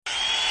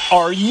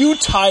Are you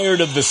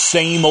tired of the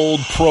same old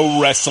pro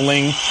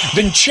wrestling?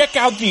 Then check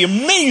out the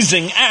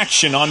amazing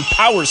action on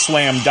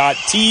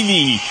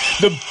Powerslam.tv,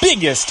 the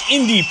biggest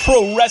indie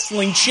pro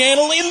wrestling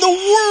channel in the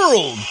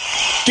world.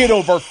 Get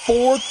over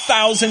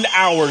 4,000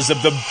 hours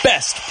of the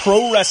best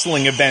pro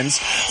wrestling events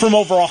from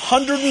over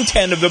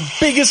 110 of the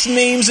biggest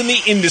names in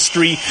the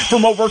industry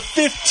from over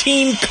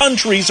 15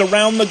 countries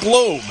around the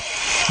globe.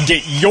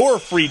 Get your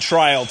free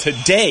trial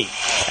today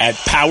at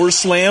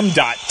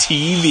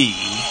Powerslam.tv.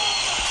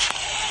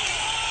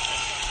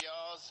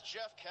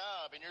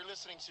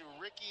 To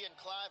Ricky and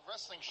Clive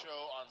Wrestling Show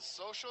on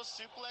Social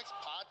Suplex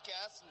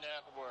Podcast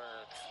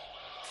Network.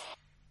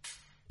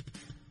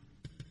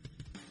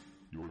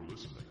 You're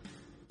listening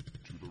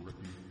to the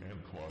Ricky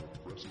and Clive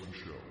Wrestling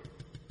Show.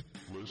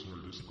 Listener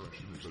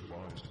discretion is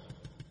advised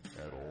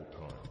at all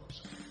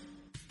times.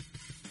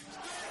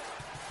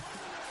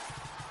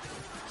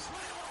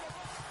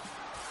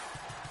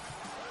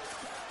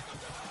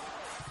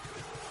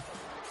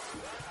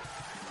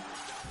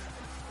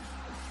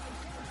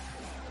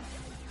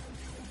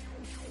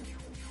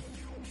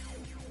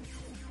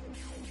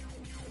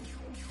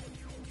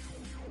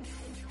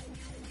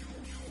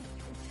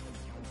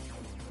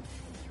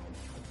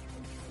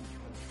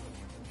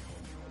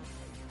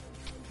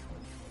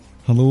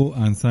 Hello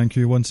and thank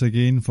you once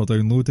again for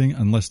downloading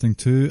and listening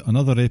to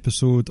another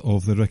episode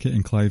of the Ricky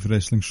and Clive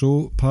Wrestling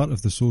Show, part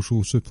of the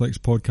Social Suplex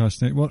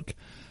Podcast Network.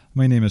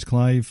 My name is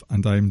Clive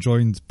and I am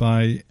joined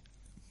by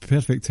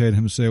Perfect 10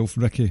 himself,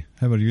 Ricky.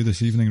 How are you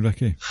this evening,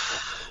 Ricky?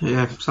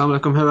 Yeah,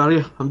 Assalamu alaikum, how are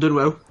you? I'm doing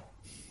well.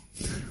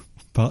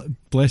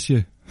 Bless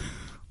you.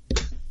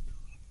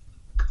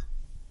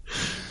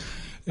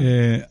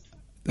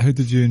 How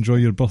did you enjoy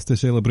your birthday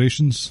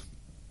celebrations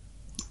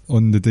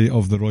on the day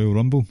of the Royal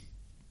Rumble?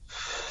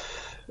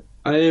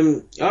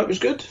 It was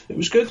good. It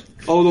was good.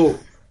 Although,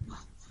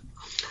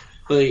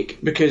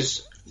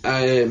 because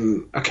I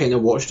kind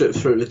of watched it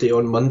throughout the day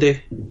on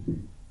Monday.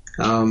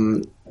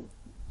 I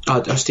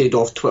stayed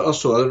off Twitter,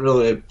 so I didn't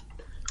really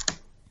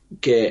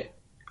get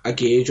a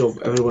gauge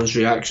of everyone's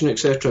reaction,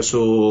 etc.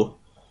 So,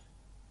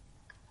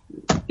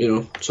 so I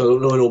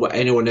don't really know what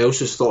anyone else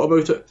has thought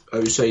about it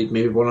outside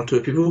maybe one or two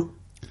people.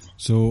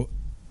 So,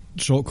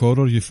 shock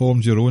horror, you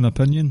formed your own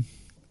opinion?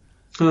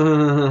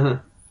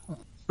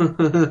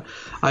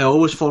 I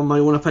always form my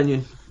own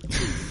opinion.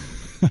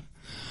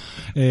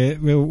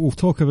 Well, we'll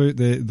talk about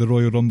the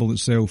Royal Rumble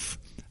itself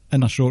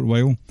in a short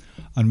while,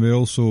 and we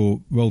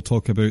also will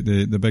talk about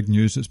the big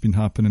news that's been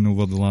happening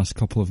over the last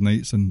couple of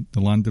nights in the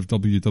land of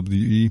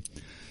WWE.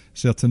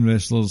 Certain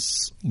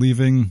wrestlers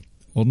leaving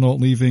or not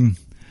leaving,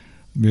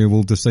 we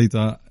will decide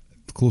that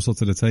closer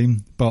to the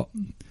time. But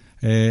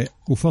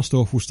well, first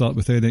off, we'll start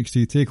with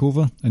NXT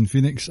TakeOver in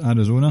Phoenix,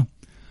 Arizona.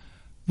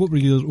 What were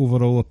your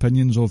overall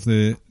opinions of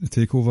the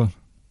takeover,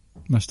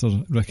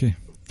 Mr. Ricky?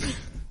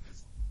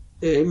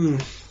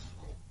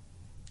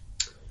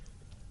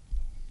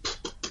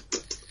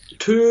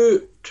 Two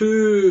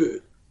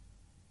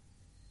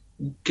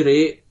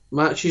great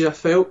matches, I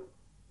felt.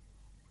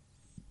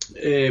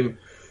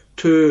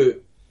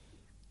 Two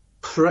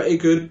pretty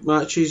good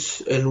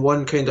matches and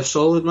one kind of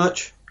solid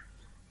match.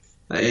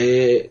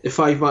 The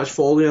 5-match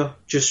Folio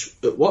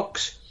it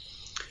works.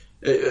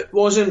 It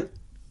wasn't.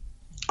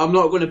 I'm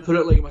not going to put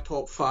it like my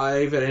top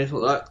 5 or anything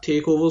like that,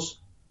 takeovers.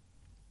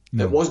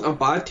 No. It wasn't a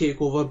bad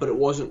takeover, but it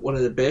wasn't one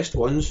of the best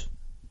ones.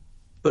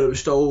 But it was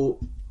still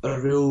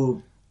a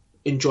real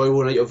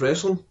enjoyable night of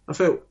wrestling, I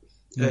felt.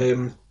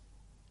 Yeah.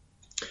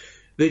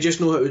 They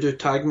just know how to do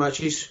tag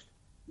matches.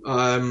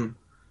 Johnny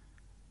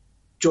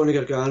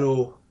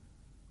Gargano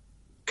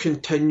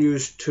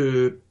continues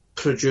to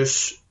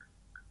produce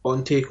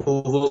on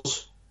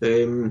takeovers.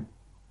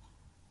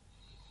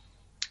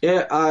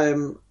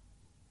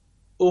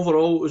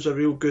 Overall, it was a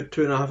real good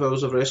 2.5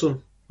 hours of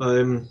wrestling.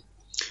 And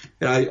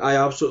I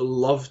absolutely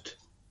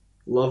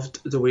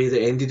loved the way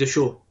they ended the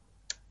show.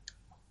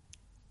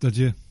 Did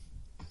you?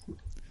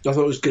 I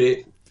thought it was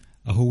great.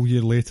 A whole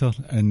year later,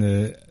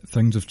 and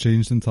things have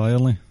changed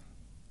entirely.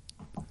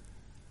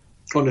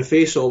 On the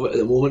face of it at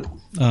the moment.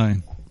 Aye.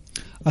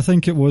 I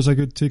think it was a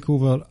good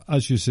takeover.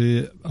 As you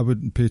say, I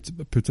wouldn't put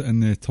it in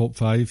the top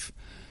 5.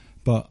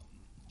 But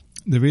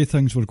the way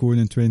things were going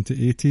in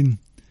 2018,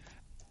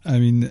 I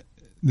mean,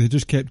 they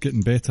just kept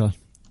getting better,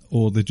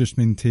 or they just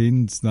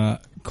maintained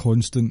that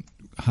constant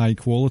high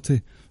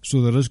quality.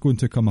 So there is going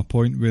to come a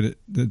point where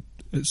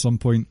at some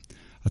point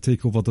a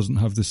takeover doesn't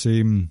have the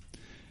same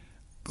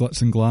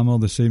glitz and glamour,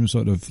 the same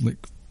sort of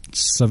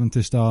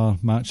 70-star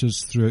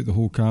matches throughout the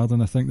whole card.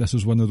 And I think this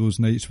is one of those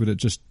nights where it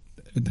just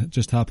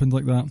happened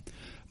like that.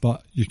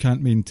 But you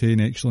can't maintain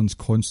excellence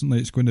constantly.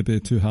 It's going to be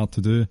too hard to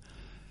do.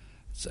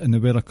 And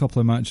there were a couple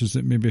of matches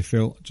that maybe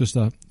felt just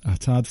a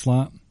tad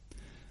flat.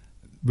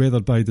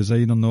 Whether by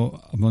design or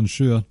not, I'm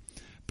unsure.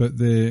 But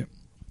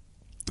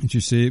as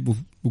you say,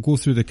 we'll go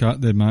through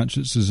the match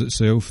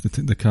itself,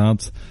 the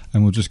card,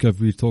 and we'll just give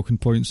wee talking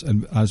points.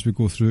 And as we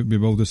go through it, we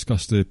will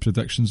discuss the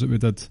predictions that we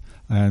did.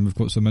 And we've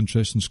got some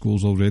interesting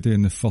scores already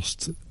in the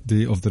first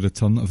day of the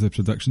return of the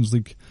Predictions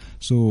League.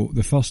 So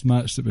the first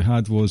match that we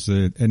had was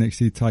the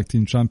NXT Tag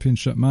Team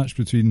Championship match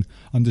between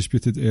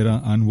Undisputed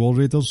Era and War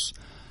Raiders.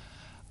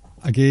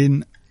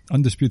 Again,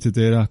 Undisputed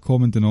Era,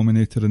 common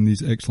denominator in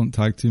these excellent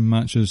tag team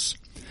matches.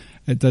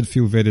 It did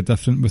feel very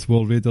different with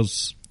War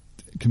Raiders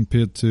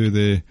compared to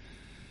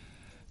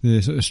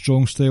the sort of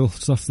strong style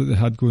stuff that they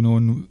had going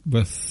on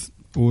with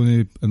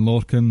Oney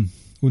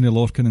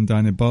Lorcan and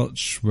Danny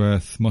Burch,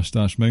 with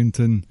Mustache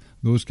Mountain,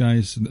 those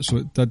guys. So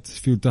it did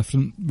feel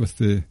different with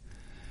the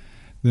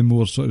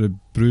more sort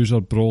of bruiser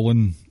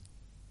brawling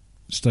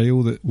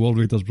style that War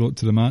Raiders brought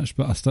to the match.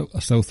 But I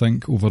still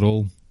think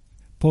overall,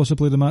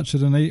 possibly the match of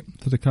the night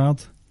for the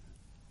card.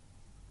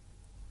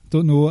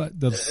 Don't know.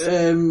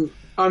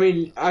 I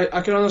mean,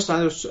 I can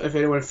understand if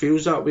anyone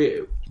feels that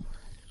way.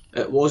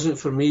 It wasn't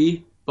for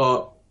me,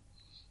 but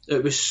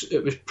it was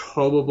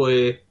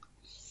probably,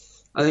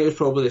 I think it was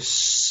probably the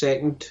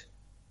second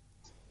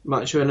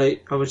match of the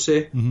night, I would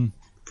say,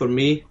 for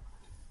me.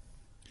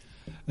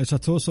 It's a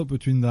toss-up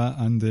between that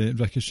and the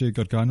Ricochet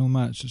Gargano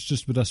match. It's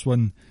just with this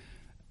one,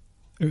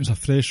 it was a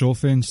fresh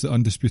offence that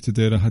Undisputed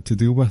Era had to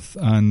deal with,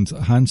 and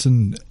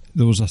Hansen,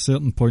 there was a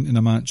certain point in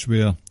the match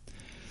where,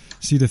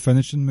 see the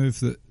finishing move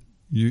that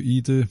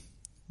UE do,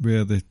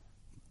 where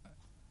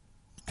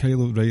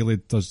Kyle O'Reilly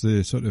does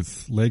the sort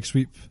of leg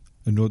sweep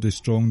and Roddy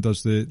Strong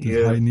does the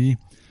high knee,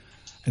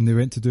 and they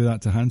went to do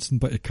that to Hansen,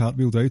 but he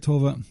cartwheeled out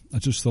of it. I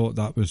just thought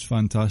that was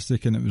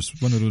fantastic, and it was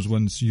one of those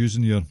ones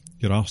using your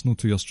arsenal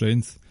to your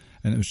strength,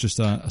 and it was just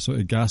a sort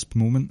of gasp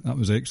moment. That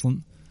was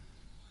excellent.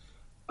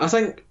 I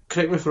think,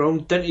 correct me if I'm wrong,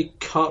 didn't he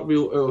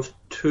cartwheel out of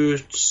two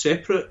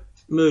separate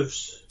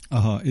moves?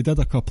 He did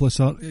a couple of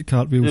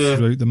cartwheels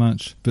throughout the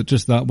match, but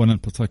just that one in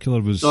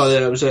particular was... Oh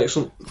yeah, it was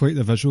excellent. Quite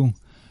the visual.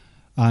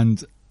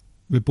 And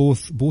we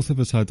both of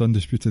us had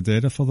Undisputed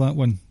Era for that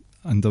one,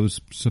 and I was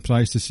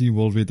surprised to see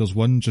War Raiders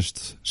win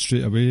just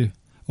straight away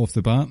off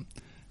the bat.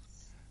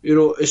 You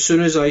know, as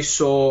soon as I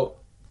saw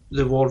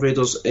the War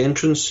Raiders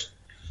entrance,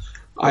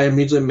 I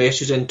immediately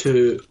messaged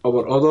into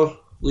our other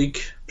league,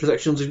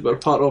 Predictions League we're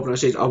part of, and I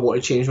said I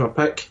want to change my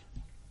pick.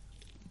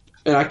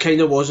 And I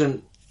kind of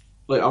wasn't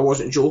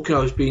joking, I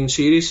was being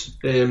serious.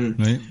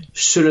 Right. As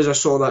soon as I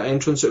saw that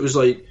entrance, it was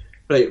like,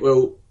 right,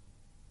 well,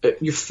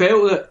 you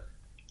felt that.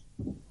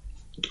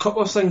 A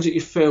couple of things that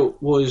you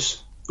felt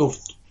was, well,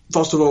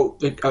 first of all,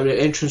 the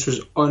entrance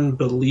was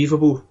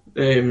unbelievable.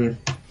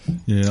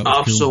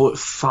 Absolute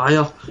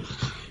fire.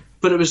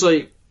 But it was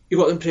like, you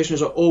got the impression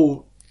it was like,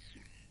 oh,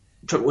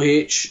 Triple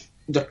H,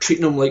 they're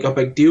treating him like a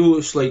big deal.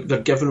 It's like they're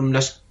giving him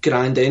this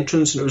grand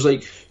entrance, and it was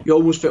like, you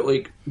almost felt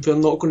like they're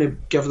not going to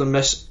give them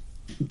this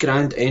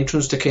grand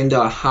entrance to kind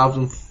of have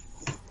them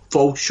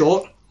fall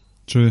short.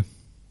 True.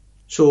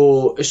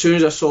 So as soon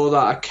as I saw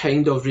that, I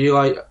kind of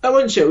realised, I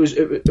wouldn't say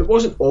it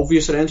wasn't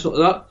obvious or anything like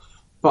that,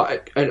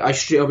 but I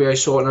straight away I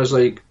saw it and I was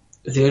like,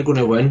 they're going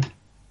to win,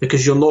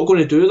 because you're not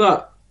going to do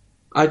that,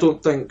 I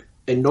don't think,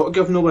 and not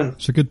give them a win.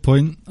 It's a good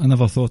point. I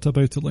never thought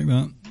about it like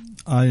that.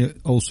 I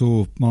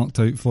also marked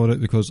out for it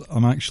because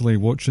I'm actually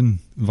watching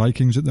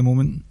Vikings at the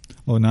moment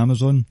on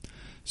Amazon,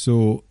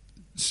 so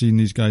seeing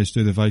these guys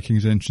do the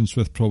Vikings entrance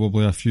with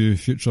probably a few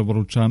future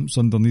world champs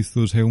underneath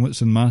those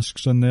helmets and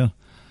masks in there.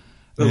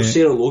 Well,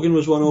 Sarah Logan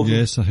was one of them.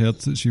 Yes, I heard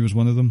that she was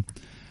one of them.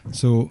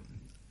 So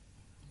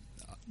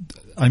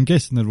I'm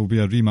guessing there will be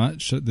a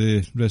rematch at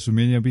the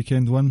WrestleMania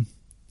weekend one.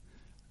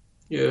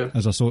 Yeah.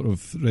 As a sort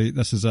of, right,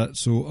 this is it.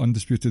 So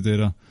Undisputed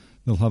Era,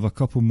 they'll have a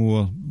couple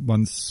more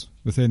months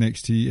with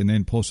NXT and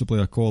then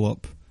possibly a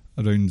call-up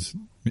around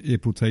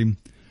April time.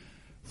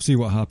 We'll see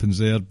what happens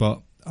there,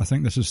 but I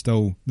think this is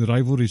still, the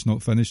rivalry's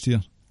not finished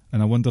here,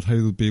 and I wonder how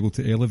they'll be able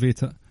to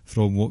elevate it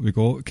from what we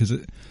got, because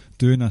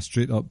doing a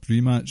straight-up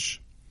rematch,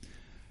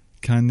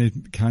 can they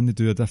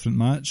do a different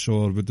match,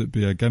 or would it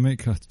be a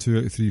gimmick, a 2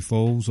 out of 3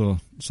 falls, or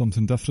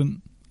something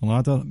different? A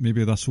ladder?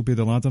 Maybe this will be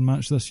the ladder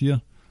match this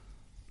year?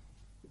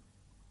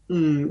 I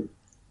don't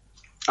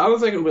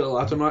think it'll be the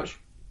ladder match,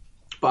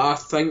 but I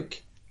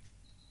think,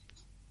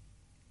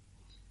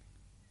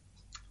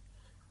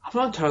 I'm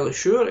not entirely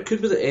sure, it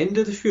could be the end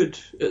of the feud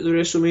at the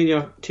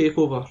WrestleMania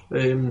takeover.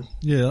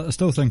 Yeah, I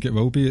still think it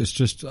will be. It's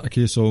just a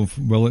case of,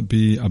 will it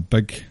be a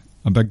big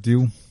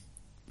deal?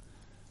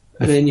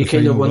 And then you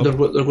kind of wonder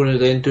what they're going to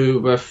then do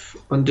with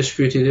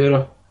Undisputed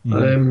Era.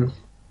 It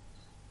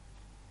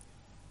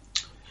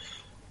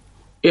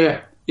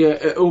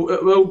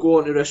will go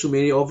on to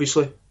WrestleMania,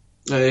 obviously.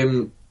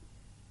 And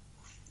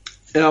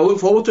I look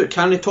forward to it.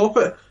 Can they top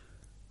it?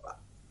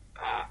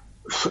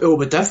 It will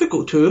be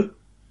difficult too.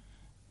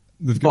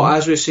 But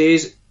as we say,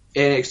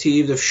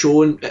 NXT, they've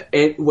shown,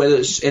 whether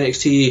it's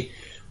NXT,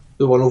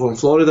 the one over in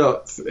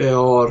Florida,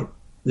 or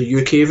the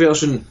UK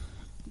version,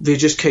 they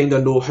just kind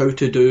of know how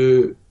to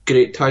do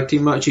great tag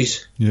team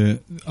matches. Yeah,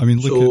 I mean,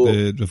 look at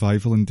the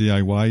Revival and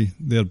DIY.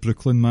 Their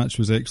Brooklyn match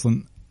was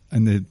excellent,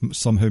 and they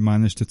somehow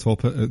managed to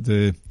top it at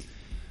the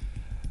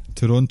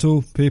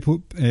Toronto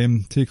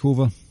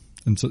takeover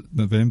in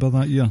November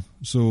that year,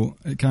 so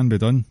it can be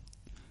done.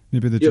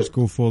 Maybe they just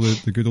go for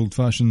the good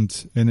old-fashioned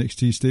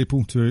NXT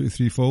staple, 2 out of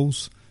 3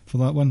 falls for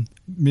that one.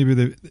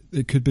 Maybe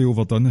it could be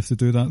overdone if they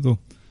do that, though.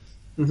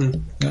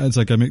 Mm-hmm. It's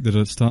a gimmick that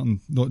are starting,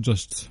 not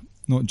just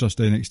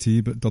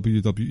NXT, but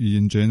WWE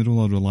in general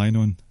are relying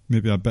on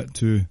maybe a bit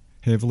too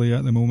heavily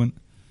at the moment.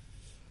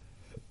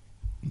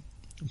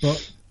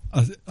 But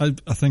I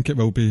think it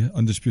will be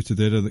Undisputed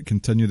Era that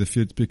continue the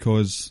feud,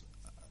 because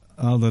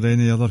are there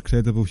any other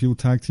credible heel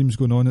tag teams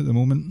going on at the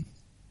moment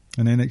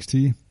in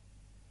NXT?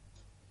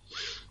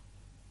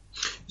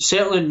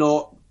 Certainly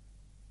not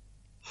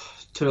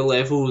to a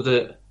level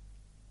that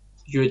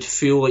you would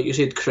feel, like you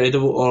said,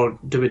 credible, or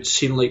they would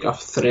seem like a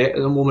threat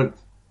at the moment.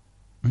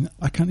 I mean,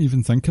 I can't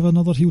even think of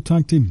another heel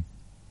tag team.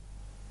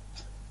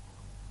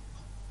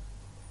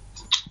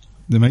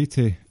 The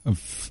Mighty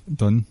have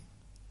done.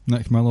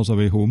 Nick Miller's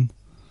away home.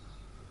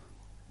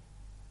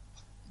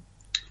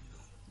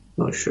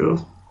 Not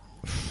sure.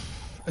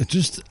 It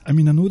just, I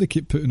mean, I know they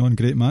keep putting on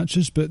great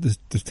matches, but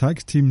the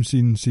tag team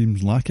scene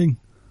seems lacking.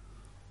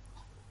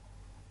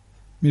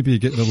 Maybe you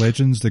get the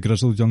legends, the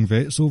grizzled young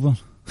vets over.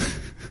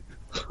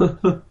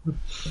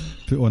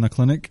 Put on a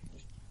clinic.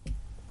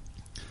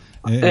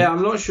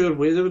 I'm not sure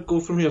where they would go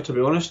from here, to be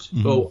honest.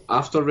 Mm-hmm. Well,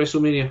 after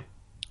WrestleMania.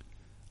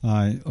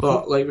 Aye.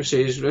 But like we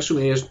say,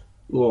 WrestleMania is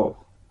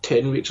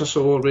 10 weeks or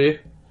so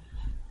away.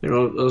 You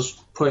know, there's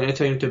plenty of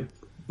time to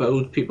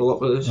build people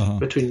up with this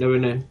between now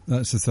and then.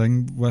 That's the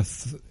thing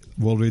with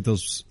War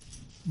Raiders.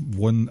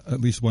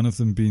 At least one of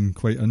them being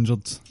quite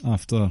injured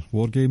after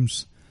War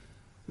Games.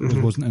 Mm-hmm.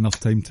 There wasn't enough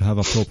time to have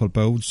a proper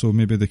build, so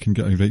maybe they can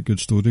get a right good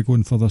story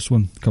going for this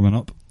one coming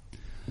up.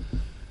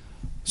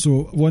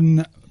 So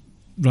one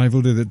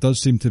rivalry that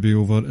does seem to be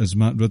over is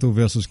Matt Riddle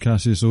versus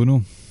Cassius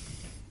Ohno.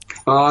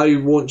 I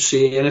won't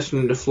say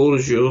anything, the floor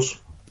is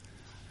yours.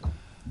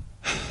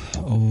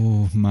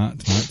 Oh,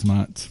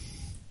 Matt.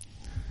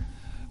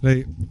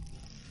 Right.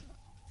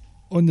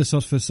 On the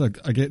surface, I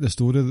get the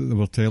story that they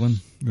were telling,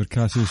 where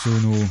Cassius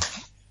Ohno...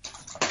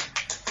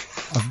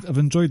 I've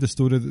enjoyed the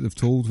story that they've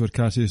told, where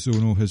Cassius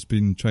Ohno has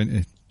been trying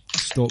to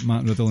stop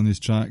Matt Riddle in his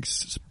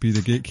tracks, be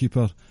the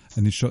gatekeeper,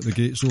 and he's shut the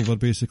gates over,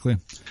 basically,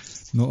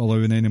 not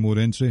allowing any more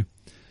entry.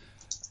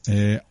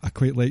 I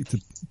quite liked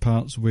the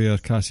parts where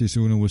Cassius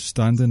Ohno was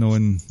standing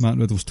on Matt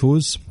Riddle's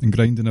toes and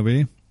grinding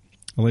away.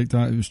 I liked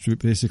that. It was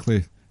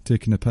basically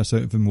taking the piss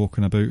out of him,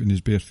 walking about in his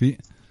bare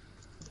feet.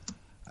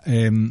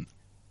 The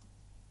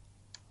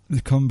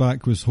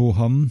comeback was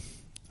ho-hum.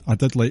 I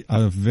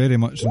very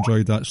much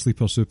enjoyed that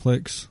sleeper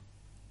suplex.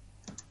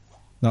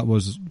 That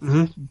was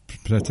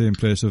pretty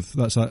impressive.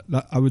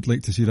 I would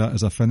like to see that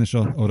as a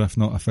finisher, or if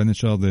not a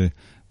finisher, the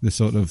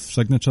sort of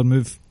signature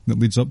move that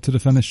leads up to the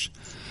finish.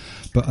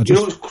 But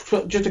just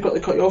to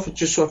cut you off,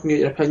 just so I can get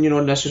your opinion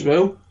on this as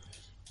well.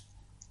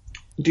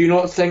 Do you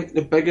not think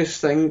the biggest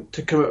thing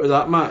to come out of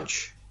that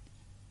match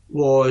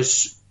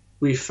was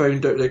we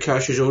found out that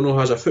Cassius Ohno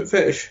has a foot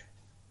fetish?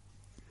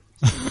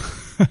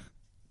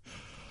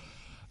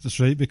 That's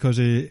right, because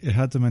he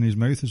had them in his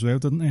mouth as well,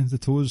 didn't he? The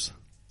toes.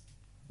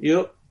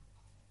 Yep.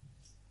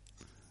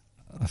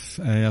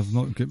 I've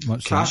not got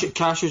much.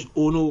 Cassius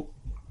Ohno.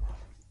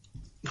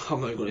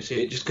 I'm not going to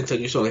say it. Just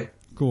continue. Sorry.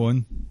 Go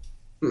on.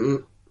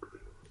 Mm-mm.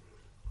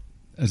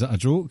 Is it a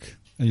joke?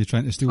 Are you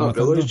trying to steal my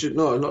thunder?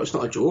 No, it's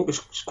not a joke.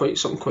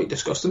 It's something quite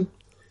disgusting.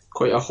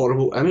 Quite a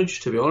horrible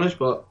image, to be honest.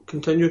 But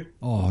continue.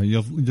 Oh,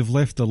 you've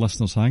left the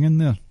listeners hanging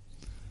there.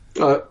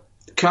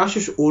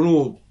 Cassius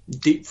Ohno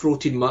deep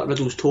throated Matt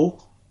Riddle's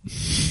toe.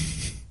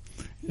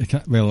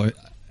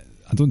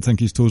 I don't think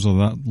his toes are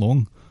that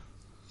long.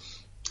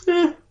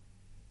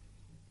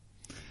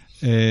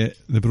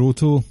 The bro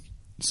toe.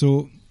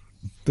 So,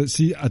 but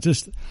see, I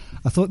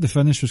thought the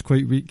finish was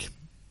quite weak.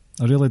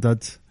 I really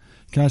did.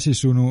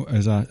 Cassius Ohno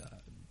is a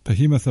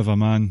behemoth of a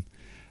man.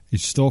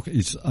 He's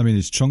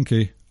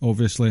chunky,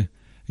 obviously.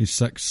 He's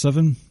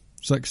 6'7",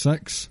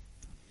 6'6".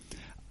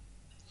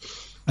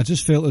 I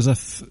just felt as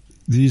if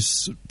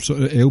these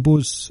sort of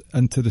elbows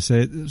into the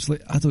set, it's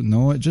like, I don't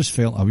know, it just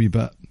felt a wee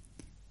bit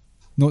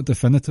not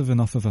definitive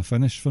enough of a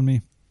finish for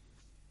me.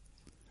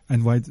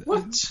 And why?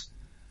 What?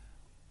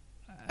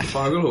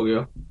 Fargo,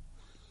 yeah.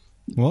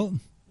 What?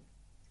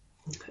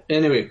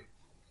 Anyway,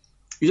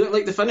 you didn't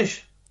like the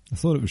finish? I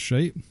thought it was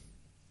shite. I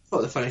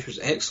thought the finish was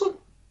excellent.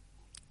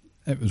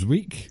 It was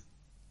weak.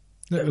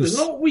 It was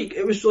not weak.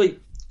 It was like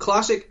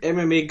classic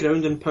MMA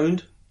ground and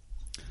pound.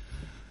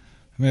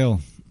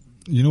 Well,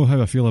 you know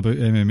how I feel about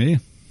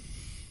MMA.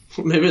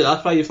 Maybe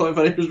that's why you thought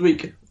the finish was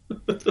weak.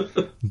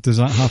 Does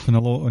that happen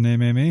a lot on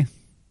MMA?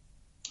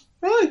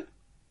 Really?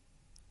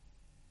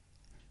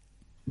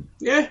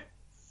 Yeah.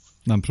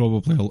 I'm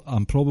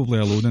probably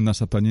alone in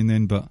this opinion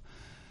then, but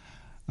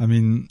I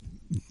mean,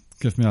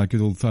 give me a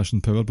good old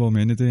fashioned powerbomb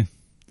any day.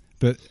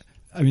 But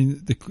I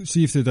mean,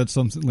 see if they did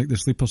something like the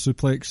sleeper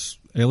suplex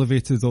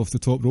elevated off the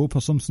top rope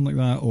or something like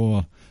that,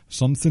 or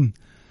something.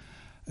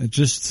 It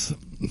just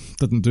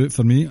didn't do it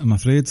for me, I'm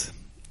afraid.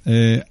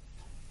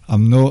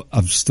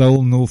 I'm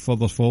still no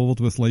further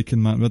forward with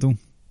liking Matt Riddle.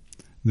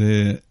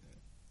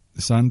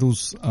 the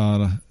sandals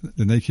are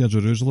the Nike Air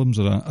Jerusalems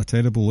are a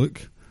terrible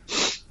look.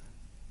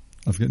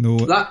 I've got no.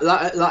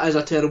 That is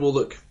a terrible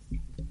look.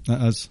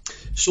 That is.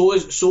 So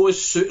is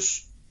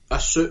suits. A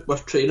suit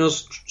with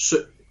trainers.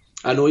 Suit.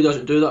 I know he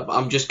doesn't do that, but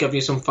I'm just giving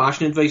you some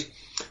fashion advice.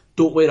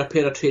 Don't wear a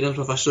pair of trainers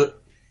with a suit.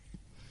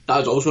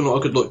 That is also not a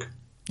good look.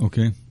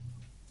 Okay.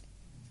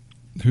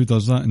 Who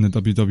does that in the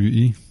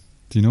WWE?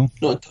 Do you know?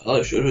 Not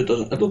entirely sure who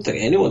doesn't. I don't think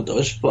anyone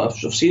does, but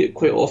I've seen it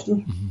quite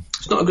often. Mm-hmm.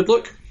 It's not a good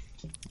look.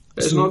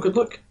 It's not a good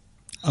look.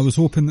 I was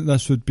hoping that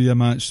this would be a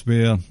match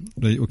where,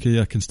 right, okay,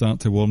 I can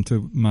start to warm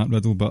to Matt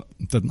Riddle, but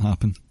it didn't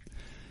happen.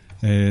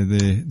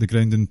 The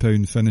ground and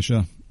pound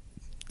finisher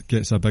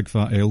gets a big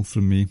fat L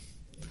from me.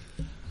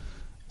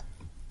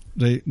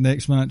 Right,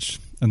 next match,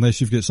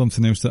 unless you've got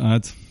something else to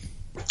add.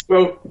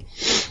 Well,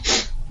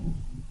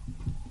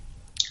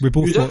 we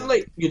both you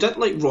didn't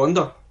like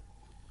Ronda,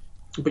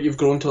 but you've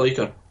grown to like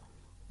her.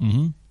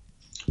 Mm-hmm.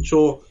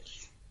 So,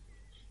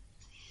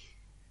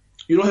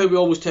 you know how we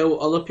always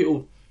tell other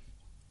people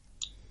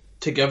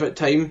to give it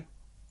time,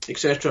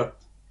 etc.,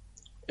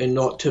 and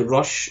not to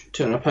rush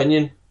to an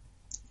opinion?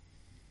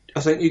 I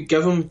think you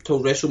give him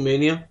till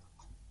WrestleMania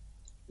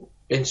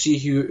and see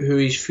who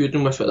he's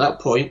feuding with at that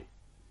point,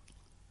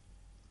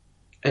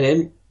 and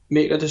then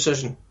make a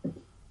decision.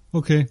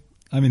 Okay.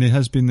 I mean, he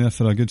has been there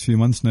for a good few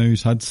months now.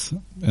 He's had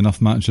enough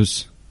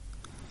matches.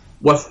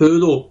 With who,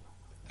 though?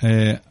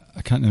 I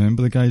can't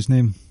remember the guy's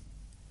name.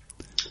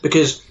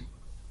 Because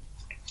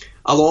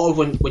a lot of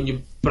when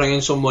you bring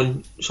in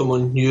someone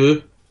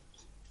new,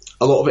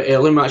 a lot of the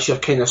early matches are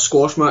kind of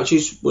squash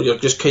matches where you're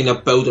just kind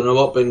of building them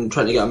up and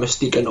trying to get a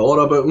mystique and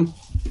aura about them.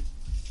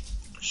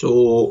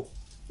 So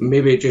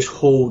maybe just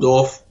hold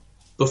off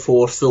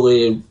before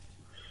fully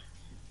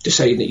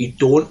deciding that you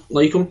don't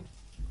like him.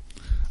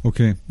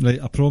 Okay,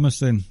 right, I promise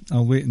then.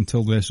 I'll wait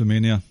until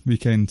WrestleMania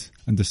weekend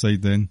and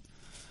decide then.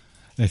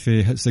 If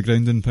he hits the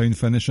ground and pound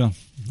finisher,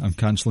 I'm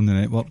cancelling the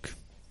network.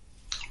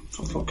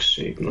 For fuck's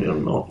sake, no you're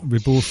not. We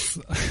both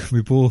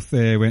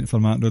went for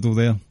Matt Riddle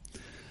there.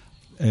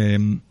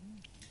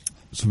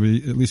 So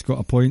we at least got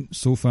a point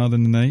so far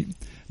in the night.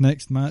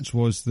 Next match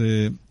was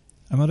am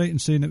I right in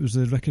saying it was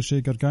the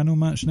Ricochet Gargano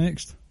match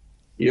next?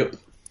 Yep.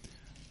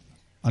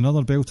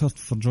 Another belter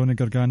for Johnny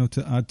Gargano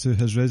to add to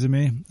his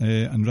resume,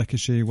 and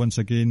Ricochet once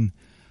again.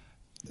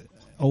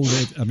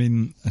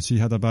 Has he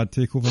had a bad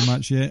takeover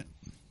match yet?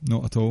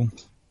 Not at all.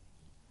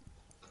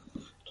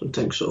 Don't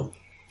think so.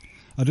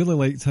 I really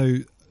liked how,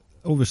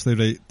 obviously,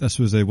 right, this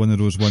was one of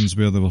those ones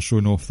where they were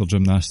showing off their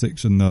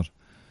gymnastics and their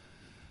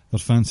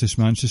fancy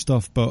schmancy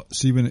stuff, but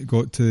see when it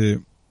got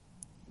real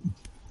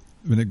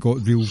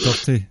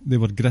dirty, they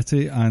were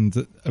gritty, and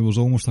it was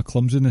almost a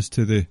clumsiness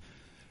to the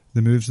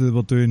moves they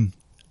were doing,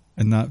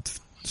 and that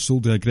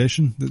sold the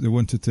aggression that they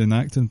wanted to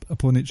enact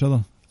upon each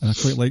other, and I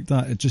quite liked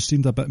that. It just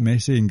seemed a bit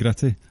messy and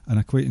gritty, and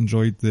I quite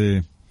enjoyed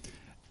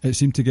it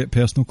seemed to get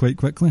personal quite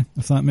quickly,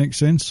 if that makes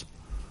sense.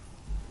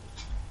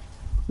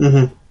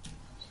 Mm-hmm.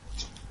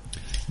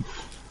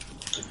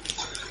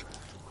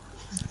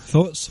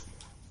 Thoughts?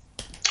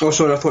 Oh,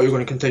 sorry, I thought you were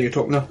going to continue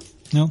talking now.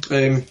 No.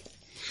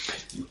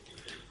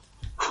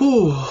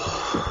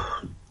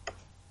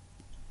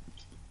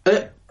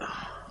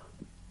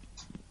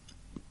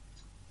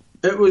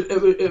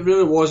 It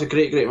really was a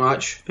great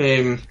match.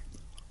 And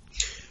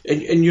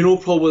you know,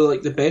 probably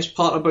like the best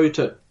part about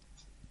it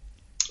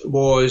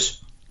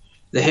was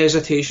the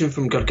hesitation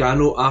from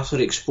Gargano after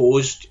he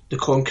exposed the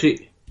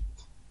concrete.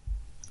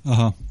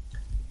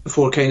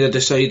 Before kind of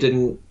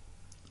deciding,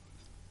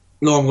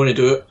 no, I'm going to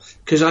do it.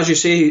 Because as you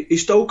say, he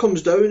still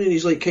comes down and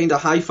he's like kind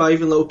of high-fiving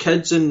little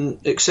kids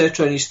and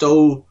etc. And he's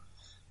still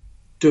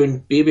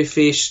doing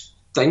babyface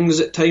things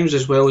at times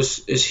as well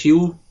as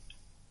heel.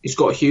 He's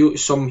got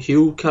some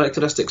heel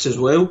characteristics as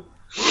well.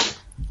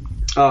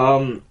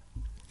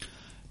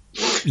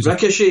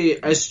 Ricochet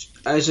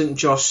isn't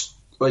just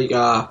like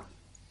a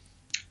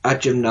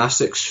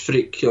gymnastics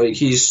freak. Like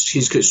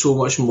he's got so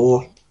much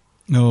more.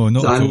 No,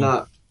 not than at all.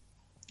 that.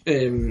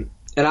 And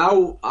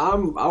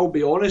I'll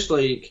be honest.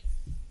 Like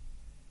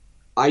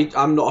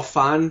I'm not a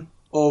fan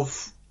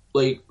of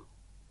like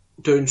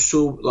doing a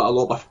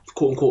lot of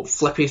quote unquote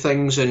flippy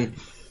things and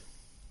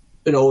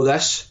all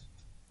this.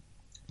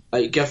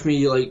 Like, give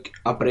me like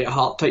a Bret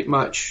Hart type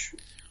match.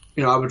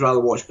 You know, I would rather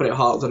watch Bret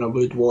Hart than I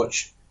would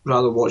watch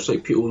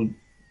like people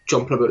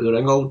jumping about the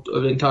ring all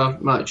the entire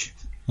match.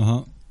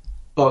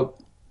 But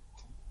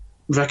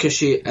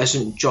Ricochet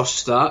isn't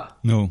just that.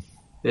 No.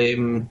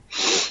 A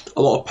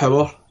lot of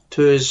power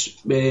to his.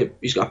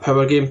 He's got a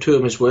power game to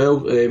him as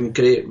well.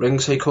 Great ring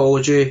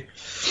psychology.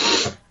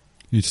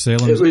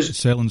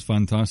 Selling's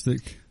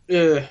fantastic.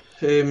 Yeah.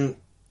 It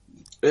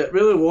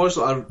really was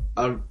like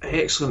an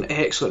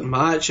excellent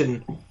match,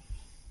 and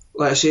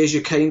like I say,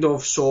 you kind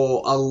of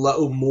saw a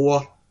little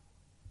more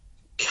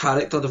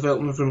character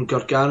development from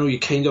Gargano. You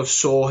kind of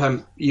saw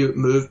him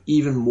move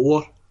even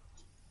more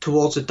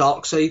towards the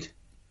dark side.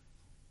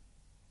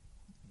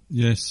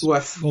 Yes,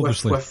 with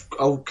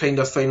I'll kind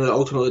of finally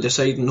ultimately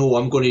deciding, no,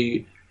 I'm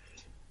going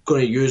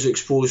to use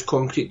exposed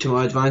concrete to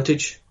my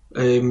advantage.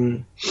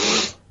 It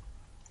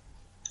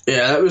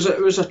Yeah, it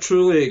was a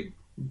truly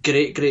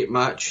great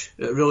match.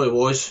 It really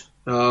was.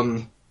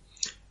 Like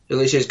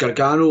he says,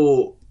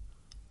 Gargano,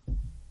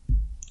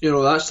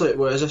 that's like,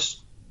 what is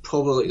this?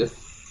 Probably like the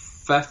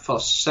 5th or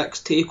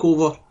 6th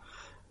takeover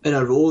in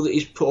a row that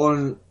he's put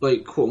on,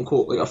 like, quote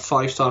unquote, like a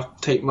 5-star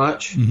type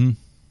match.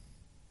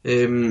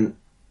 Mm-hmm.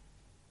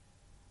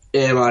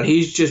 Yeah, man,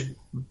 he's just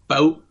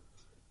built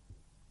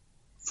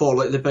for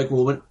like the big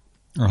moment.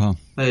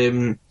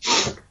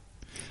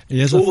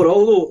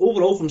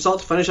 Overall, from start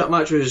to finish, that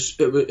match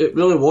it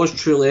really was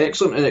truly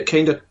excellent, and it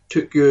kind of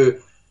took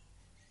you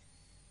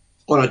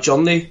on a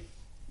journey.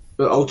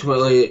 But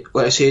ultimately,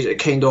 like I say, it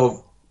kind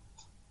of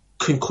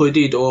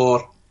concluded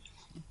or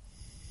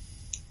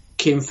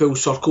came full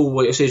circle,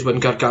 like I say, when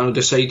Gargano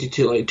decided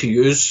to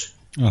use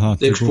the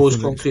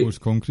exposed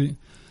concrete.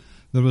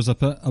 There was a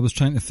bit. I was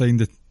trying to find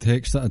the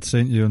text that I'd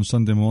sent you on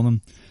Sunday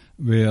morning,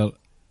 where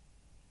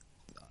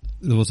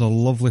there was a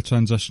lovely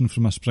transition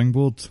from a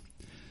springboard.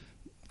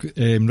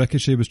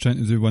 Ricochet was trying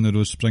to do one of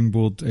those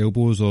springboard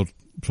elbows, or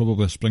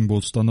probably a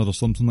springboard stunner or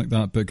something like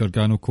that, but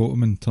Gargano caught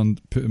him and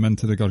put him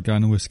into the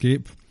Gargano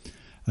escape.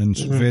 And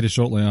very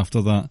shortly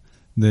after that,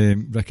 the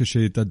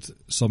Ricochet did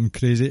some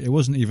crazy, it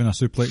wasn't even a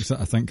suplex that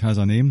I think has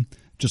a name,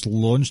 just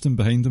launched him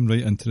behind him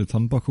right into the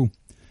turnbuckle.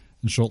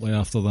 And shortly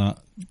after that,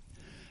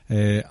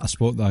 a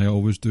spot that I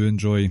always do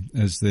enjoy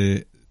is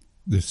the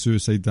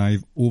suicide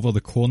dive over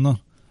the corner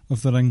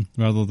of the ring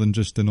rather than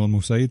just the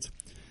normal side.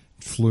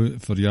 Flew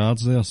for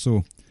yards there,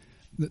 so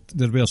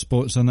there were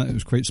spots in it. It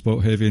was quite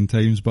spot heavy in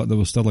times, but there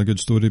was still a good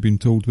story being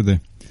told with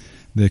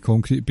the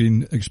concrete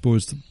being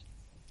exposed.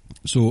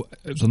 So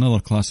it was another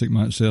classic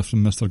match there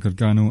from Mr.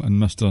 Gargano and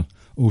Mr.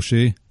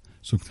 O'Shea,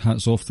 so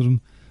hats off to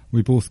them.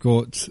 We both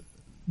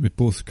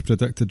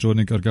predicted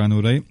Johnny Gargano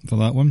right for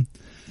that one.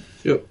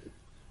 Yep.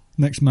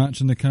 Next match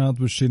in the card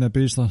was Shayna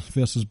Baszler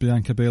versus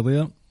Bianca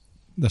Belair.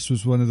 This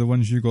was one of the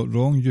ones you got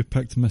wrong. You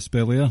picked Miss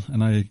Belair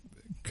and I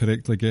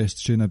correctly guessed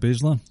Shayna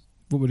Baszler.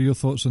 What were your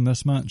thoughts on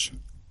this match?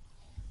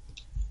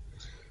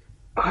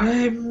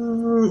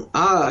 Again,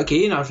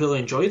 I really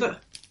enjoyed it.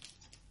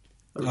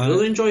 I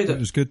really enjoyed it. It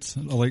was good.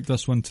 I liked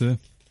this one too.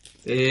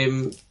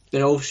 And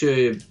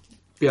also,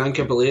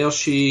 Bianca Belair,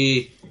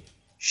 she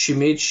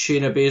made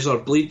Shayna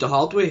Baszler bleed the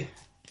hard way.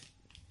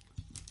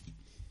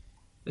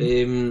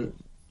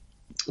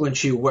 When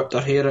she whipped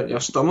her hair into her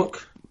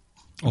stomach.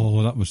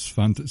 Oh, that was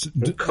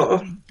fantastic.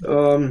 Cut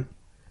her.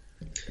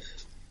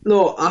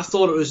 No, I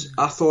thought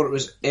it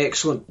was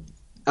excellent,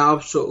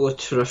 absolutely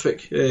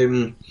terrific.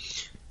 And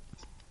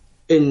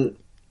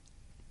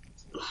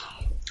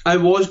I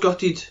was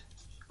gutted.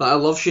 Like, I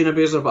love Shayna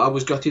Baszler, but I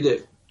was gutted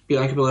that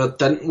Bianca Belair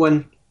didn't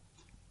win.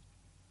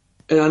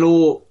 And I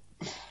know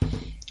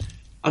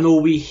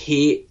we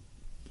hate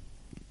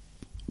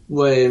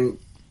when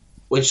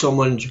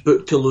someone's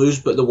booked to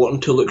lose, but they want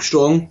them to look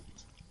strong.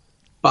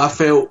 But I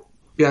felt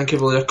Bianca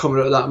Belair coming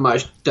out of that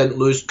match didn't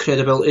lose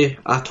credibility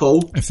at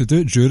all. If they do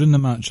it during the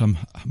match, I'm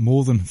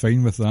more than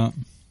fine with that.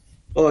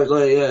 Oh,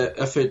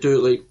 if they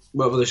do it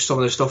whatever some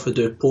of the stuff they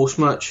do post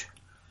match.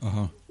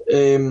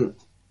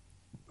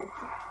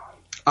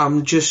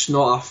 I'm just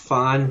not a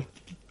fan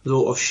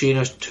though of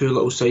Shayna's two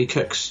little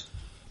sidekicks.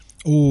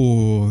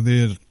 Oh,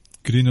 they're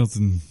greener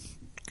than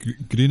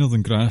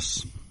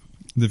grass.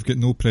 They've got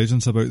no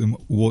presence about them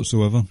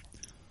whatsoever.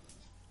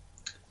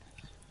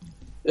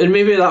 And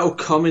maybe that'll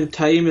come in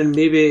time, and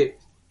maybe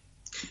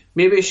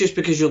it's just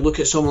because you look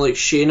at someone like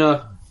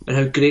Shayna and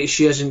how great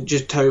she is, and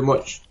just how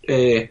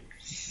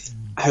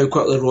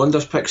quickly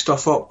Ronda's picked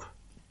stuff up,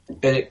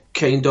 and it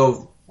kind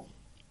of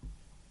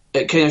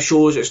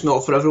shows it's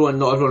not for everyone.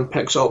 Not everyone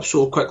picks it up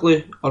so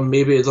quickly, or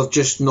maybe they're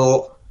just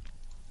not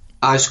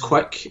as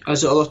quick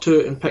as the other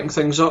two in picking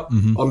things up,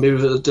 or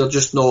maybe they're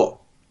just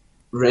not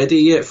ready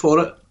yet for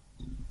it.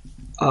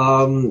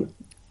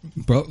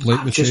 But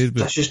like we said,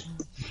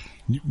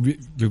 we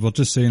were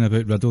just saying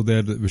about Riddle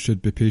there that we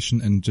should be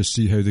patient and just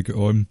see how they get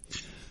on.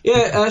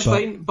 Yeah, that's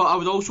fine, but I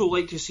would also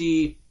like to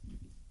see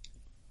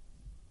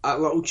a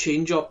little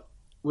change up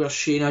where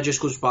Shayna just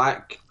goes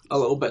back a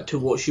little bit to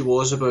what she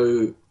was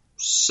about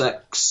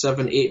 6,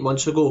 7, 8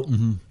 months ago.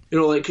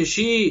 Because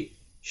she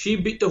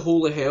beat the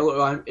holy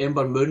hell out of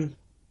Ember Moon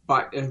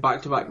in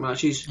back-to-back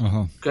matches.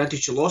 Granted,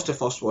 she lost the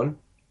first one,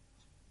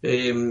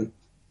 and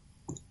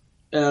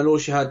I know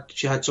she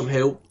had some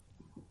help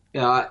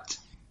at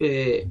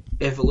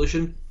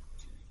Evolution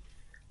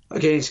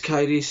against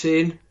Kairi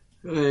Sane.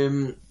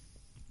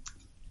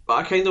 But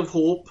I kind of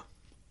hope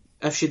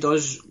if she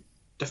does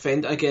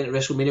defend it again at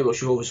WrestleMania, which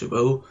she obviously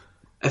will,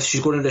 if she's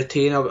going to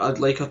retain, I'd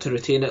like her to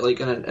retain it like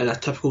in a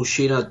typical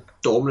Shayna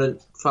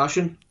dominant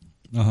fashion.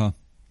 I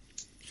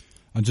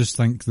just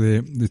think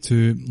the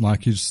two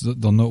lackeys,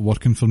 they're not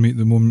working for me at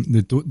the moment.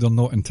 They're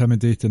not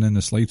intimidating in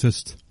the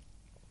slightest.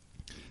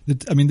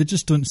 They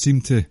just don't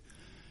seem to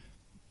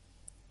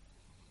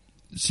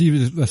see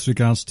with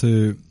regards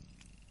to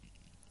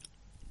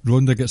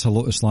Ronda gets a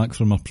lot of slack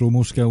from her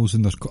promo skills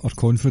and her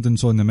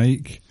confidence on the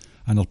mic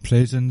and her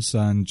presence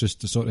and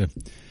just the sort of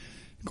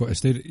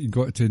You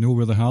got to know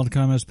where the hard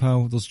cam is,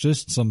 pal. There's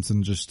just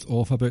something just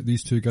off about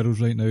these two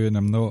girls right now, and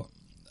I'm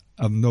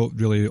not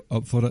really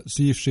up for it.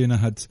 See if Shayna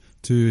had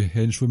two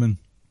henchwomen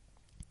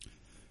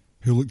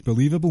who looked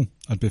believable,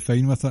 I'd be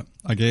fine with it.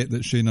 I get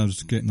that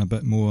Shayna's getting a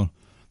bit more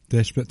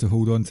desperate to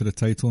hold on to the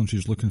title and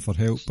she's looking for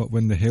help, but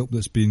when the help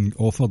that's being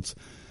offered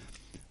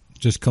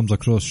just comes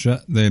across shit,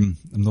 then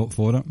I'm not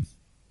for it.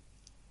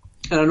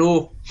 And I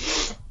know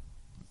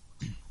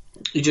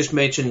you just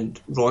mentioned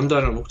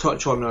Ronda, and we'll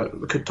touch on it.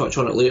 We could touch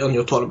on it later, and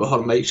you're talking about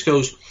her mic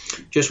skills.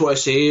 Just want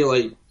to say,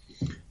 like,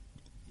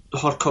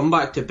 her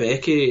comeback to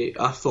Becky,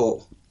 I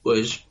thought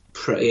was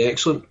pretty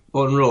excellent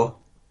on Raw.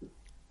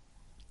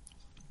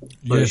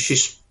 Like,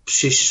 Yes.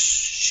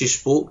 she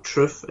spoke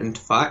truth and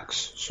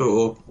facts.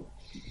 So,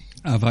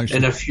 I've actually,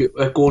 and if you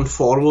going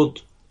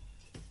forward,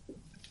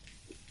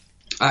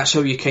 that's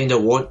how you kind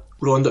of want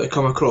Ronda to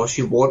come across.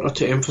 You want her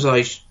to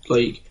emphasise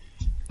like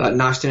that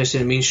nastiness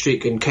in the mean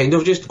streak, and kind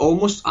of just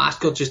almost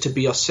ask her just to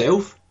be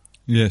herself.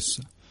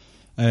 yes.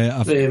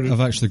 I've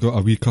actually got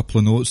a wee couple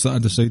of notes that I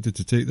decided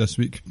to take this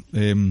week.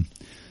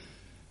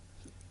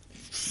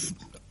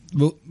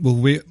 We'll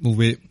wait.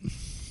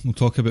 We'll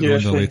talk about Yeah,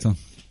 Ronda fine.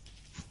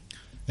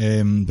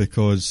 later.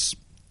 Because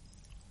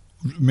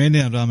many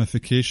a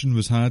ramification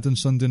was had on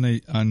Sunday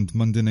night and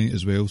Monday night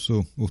as well,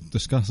 so we'll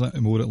discuss that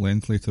more at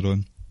length later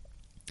on.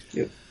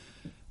 Yep.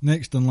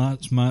 Next and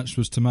last match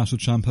was Tommaso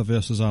Ciampa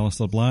versus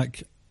Aleister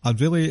Black. I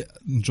really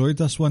enjoyed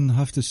this one, I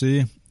have to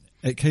say.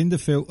 It kind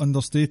of felt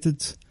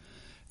understated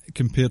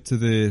compared to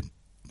the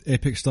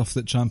epic stuff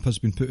that Ciampa's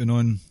been putting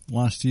on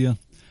last year,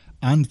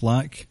 and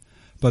Black,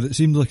 but it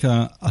seemed like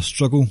a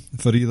struggle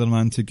for either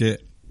man to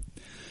get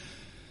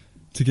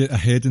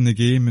ahead in the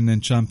game, and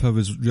then Ciampa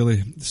was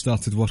really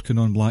started working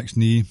on Black's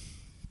knee,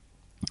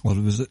 or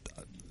was it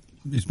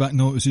his back?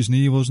 No, it was his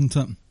knee, wasn't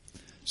it?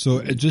 So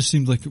it just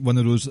seemed like one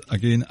of those,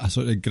 again, a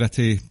sort of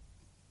gritty.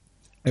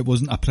 It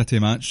wasn't a pretty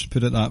match,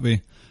 put it that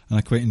way, and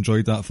I quite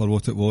enjoyed that for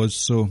what it was.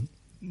 So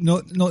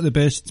not the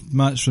best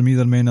match from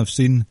either men I've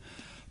seen,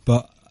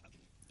 but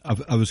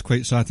I was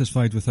quite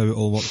satisfied with how it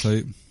all worked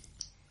out.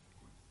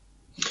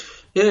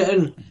 Yeah,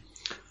 and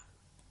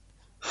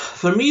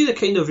for me, the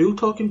kind of real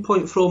talking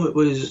point from it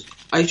was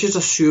I just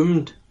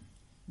assumed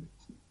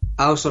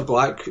Aleister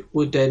Black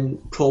would then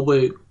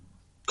probably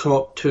come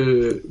up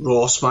to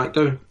Raw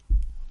SmackDown.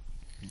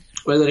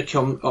 Whether he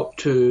come up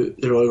to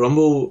the Royal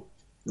Rumble,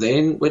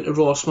 then went to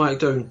Raw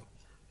SmackDown,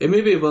 it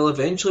maybe will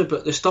eventually,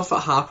 but the stuff that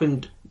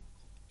happened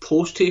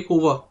post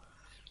takeover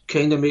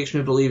kind of makes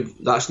me believe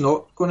that's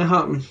not going to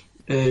happen.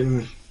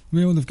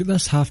 Well, they've got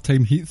this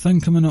halftime heat thing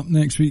coming up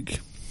next week.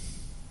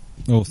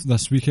 Oh,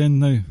 this weekend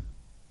now.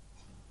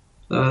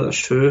 That's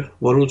true.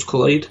 Worlds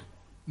collide.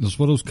 There's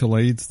Worlds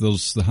Collide,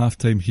 there's the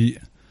halftime heat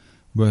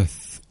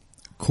with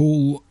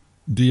Cole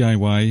and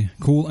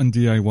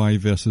DIY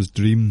versus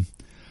Dream,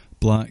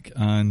 Black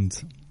and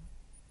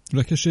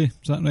Ricochet,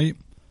 is that right?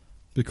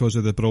 Because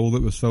of the brawl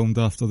that was filmed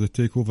after the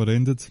takeover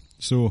ended.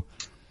 So,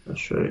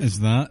 That's right. is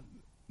that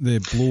the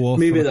blow off?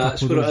 Maybe for a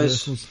that's couple of what it those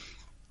is. wrestlers?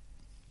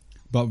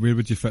 But where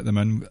would you fit them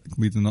in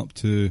leading up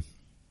to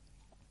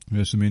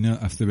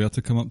WrestleMania if they were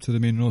to come up to the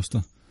main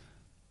roster?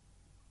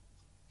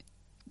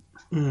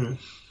 A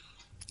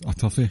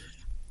toughie.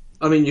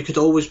 I mean, you could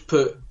always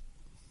put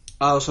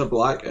Aleister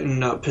Black in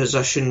that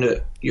position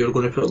that you're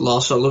going to put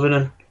Lars Sullivan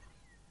in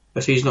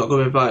if he's not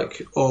going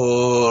back,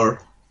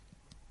 or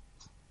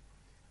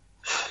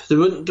they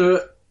wouldn't do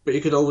it, but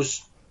you could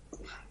always.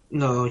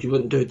 No, you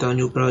wouldn't do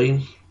Daniel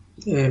Bryan.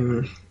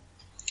 Maybe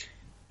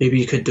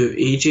you could do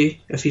AJ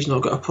if he's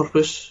not got a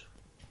purpose.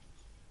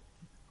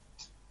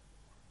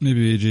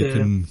 Maybe AJ Yeah.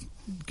 can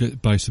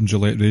buy some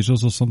Gillette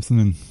razors or something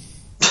and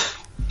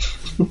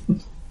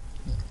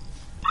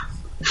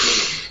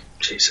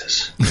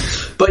Jesus.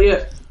 But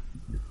yeah,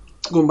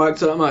 going back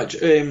to that match,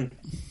 it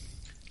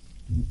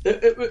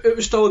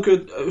was still a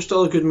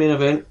good main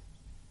event.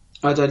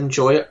 I did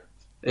enjoy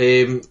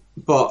it,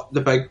 but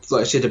the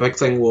big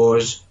thing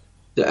was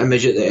the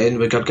image at the end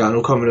with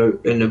Gargano coming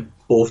out and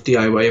both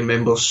DIY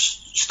members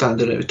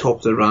standing at the top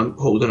of the ramp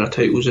holding their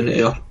titles in the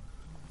air.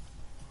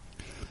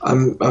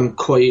 I'm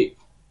quite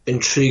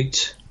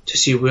intrigued to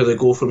see where they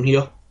go from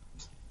here,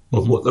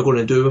 of what they're going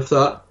to do with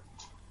that.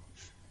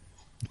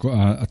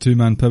 got a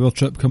two-man power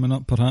trip coming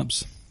up,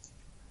 perhaps.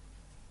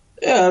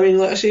 Yeah, I mean,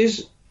 like I say,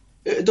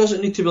 it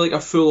doesn't need to be like a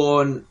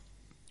full-on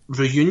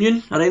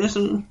reunion or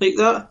anything like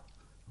that.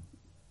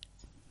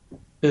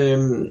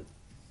 Well,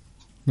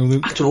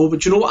 I don't know,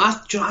 but do you know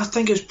what? I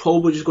think it's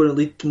probably just going to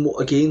lead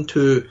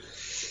to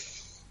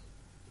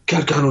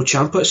Gargano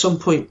Ciampa at some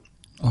point.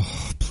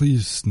 oh,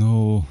 please,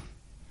 no.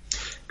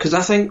 Because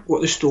I think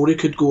what the story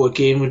could go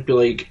again would be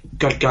like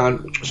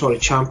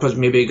Ciampa's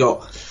maybe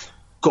got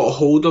a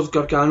hold of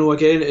Gargano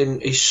again,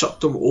 and he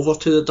sucked him over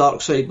to the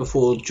dark side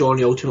before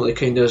Johnny ultimately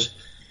kind of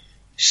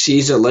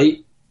sees the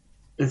light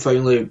and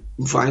finally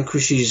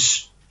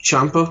vanquishes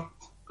Ciampa.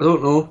 I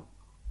don't know.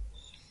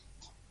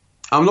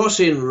 I'm not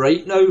saying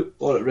right now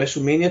or at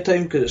WrestleMania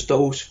time because it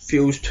still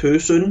feels too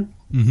soon.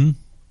 Mm-hmm.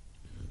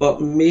 but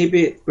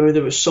maybe round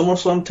about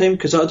SummerSlam time,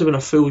 because that would have been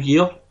a full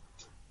year.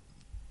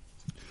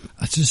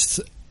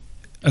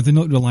 Are they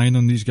not relying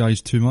on these guys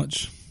too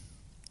much?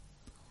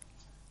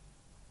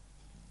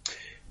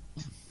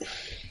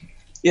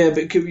 Yeah,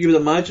 but you would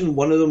imagine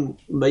one of them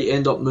might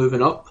end up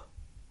moving up.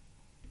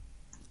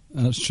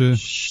 That's true.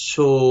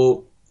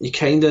 So I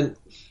kind of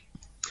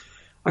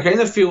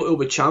feel it'll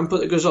be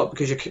Ciampa that goes up,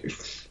 because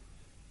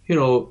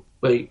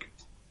like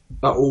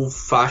that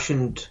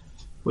old-fashioned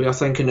way of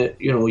thinking that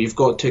you've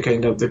got to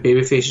kind of, the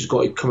babyface has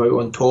got to come out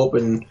on top,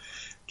 and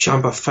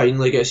Ciampa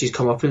finally gets his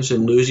comeuppance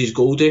and loses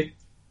Goldie.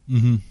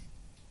 Mm-hmm.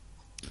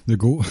 The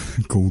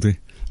Goldie.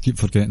 I keep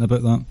forgetting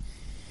about that.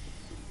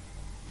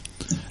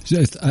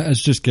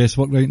 It's just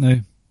guesswork right now.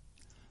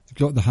 We've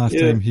got the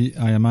halftime heat.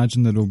 I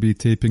imagine there will be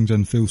tapings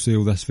in Full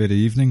Sail this very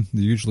evening.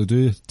 They usually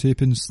do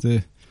tapings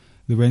the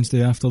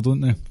Wednesday after, don't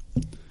they?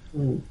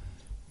 Mm.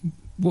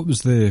 What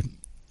was there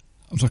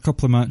was a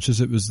couple of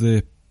matches. It was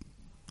the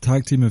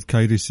tag team of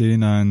Kairi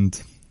Sane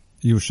and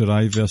Io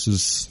Shirai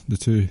versus the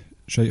two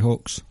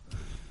Shitehawks.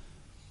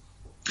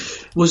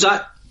 Was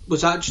that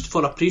just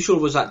for a pre-show,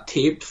 or was that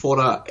taped for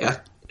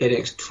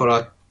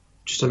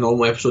just a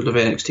normal episode of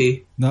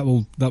NXT?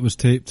 That was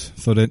taped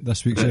for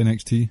this week's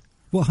NXT.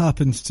 What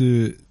happened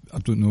to, I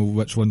don't know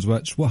which one's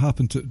which, what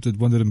happened to, did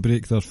one of them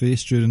break their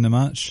face during the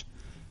match?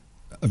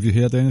 Have you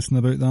heard anything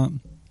about that?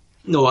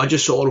 No, I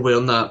just saw her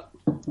wearing that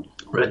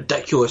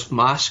ridiculous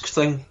mask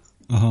thing.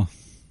 Uh-huh.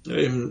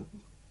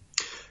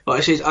 But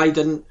I says I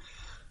didn't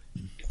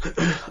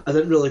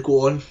really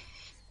go on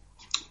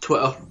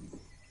Twitter.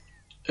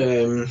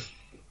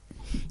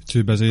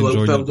 Too busy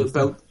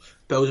enjoying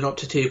building up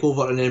to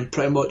TakeOver, and then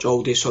pretty much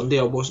all day Sunday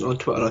I wasn't on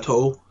Twitter at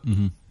all.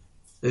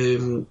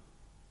 Mm-hmm.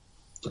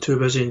 Too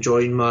busy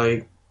enjoying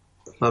my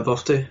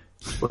birthday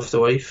with the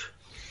wife.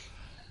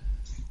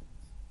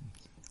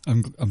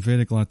 I'm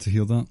very glad to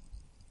hear that.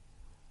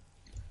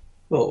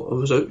 Well, I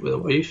was out with the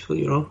wife,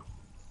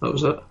 that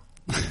was it.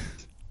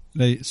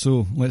 Right,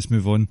 so let's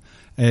move on.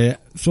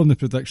 From the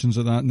predictions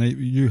of that night,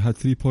 you had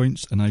 3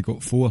 points and I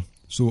got 4.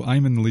 So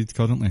I'm in the lead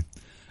currently.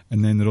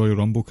 And then the Royal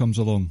Rumble comes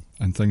along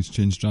and things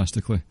change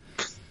drastically.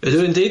 Is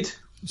it indeed?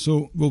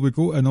 So will we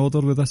go in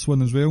order with this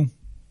one as well?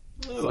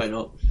 Why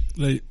not?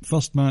 Right,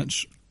 first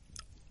match.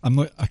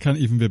 I can't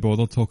even be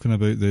bothered talking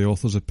about the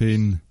Authors of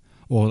Pain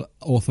or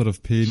Author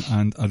of Pain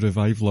and a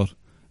Revivaler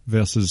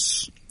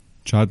versus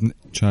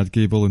Chad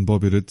Gable and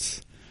Bobby Roode.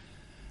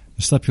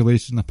 The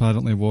stipulation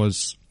apparently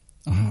was,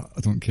 I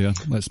don't care.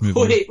 Let's move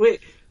on.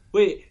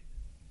 Wait.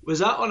 Was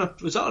that on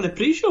a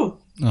pre-show?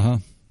 Uh-huh.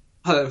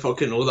 I didn't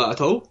fucking know that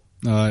at all.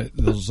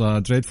 There's a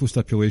dreadful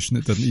stipulation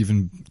that didn't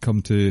even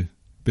come to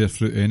bear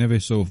fruit anyway,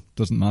 so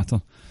doesn't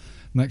matter.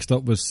 Next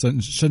up was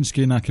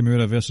Shinsuke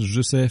Nakamura versus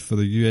Rusev for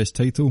the US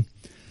title.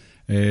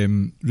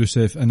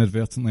 Rusev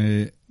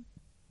inadvertently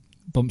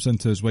bumps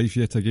into his wife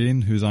yet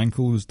again, whose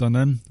ankle was done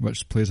in,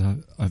 which plays a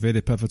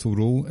very pivotal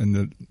role in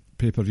the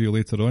pay-per-view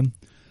later on.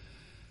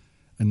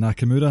 And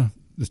Nakamura,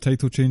 the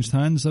title changed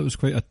hands. That was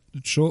quite a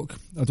shock.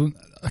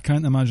 I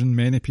can't imagine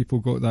many people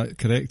got that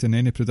correct in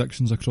any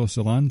predictions across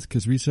the land,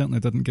 because we certainly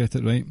didn't get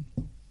it right.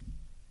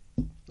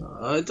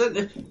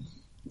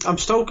 I'm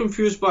still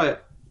confused by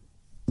it.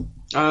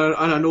 And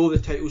I know the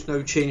title's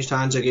now changed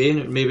hands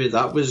again. Maybe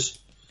that was,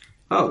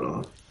 I don't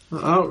know.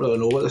 I don't really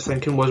know what the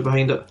thinking was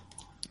behind it.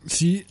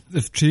 See,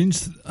 they've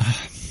changed.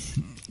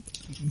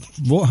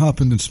 What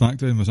happened in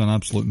SmackDown was an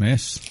absolute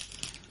mess.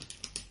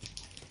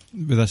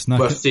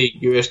 With the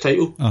US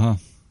title? Uh-huh.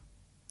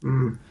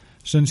 Mm.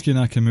 Shinsuke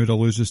Nakamura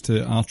loses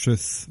to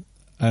R-Truth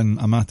in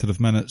a matter of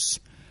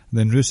minutes.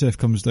 Then Rusev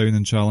comes down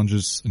and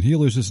challenges, and he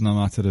loses in a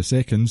matter of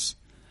seconds.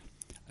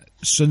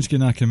 Shinsuke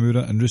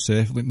Nakamura and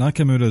Rusev,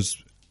 Nakamura's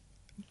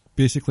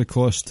basically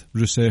cost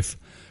Rusev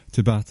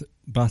to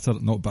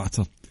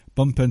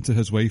bump into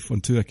his wife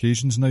on 2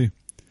 occasions now.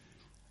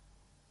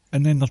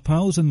 And then they're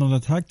pals and they're a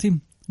tag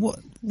team. What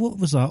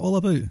was that all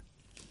about?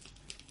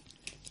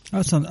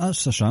 That's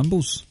a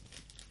shambles.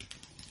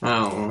 I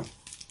don't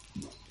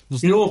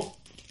know.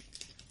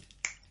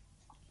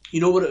 You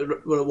know what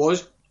it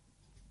was?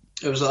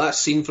 It was like that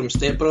scene from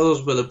Step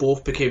Brothers where they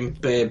both became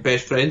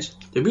best friends.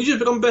 Did we just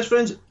become best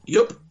friends?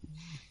 Yup.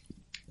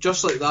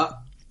 Just like that.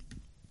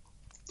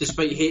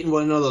 Despite hating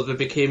one another, they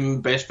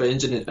became best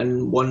friends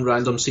in one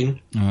random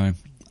scene. Aye.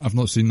 I've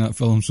not seen that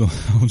film, so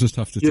I'll just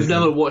have to. You've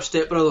never watched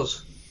Step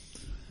Brothers?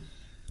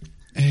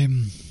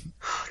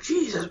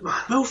 Jesus,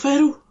 man. Will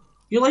Ferrell?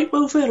 You like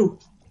Will Ferrell?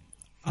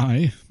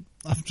 Aye.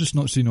 I've just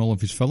not seen all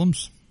of his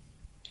films.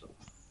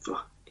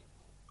 Fuck.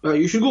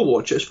 You should go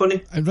watch it, it's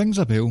funny. It rings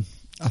a bell.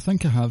 I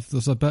think I have.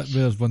 There's a bit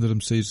where one of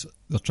them says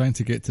they're trying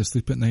to get to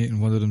sleep at night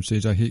and one of them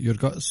says, I hate your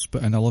guts,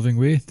 but in a loving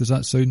way. Does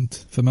that sound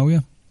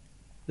familiar?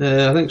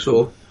 I think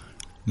so.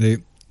 Right,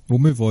 we'll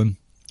move on.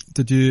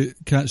 Did you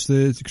catch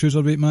the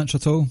Cruiserweight match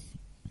at all?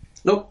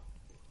 Nope.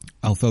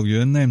 I'll fill you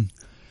in then.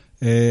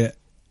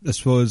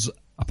 This was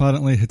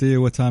apparently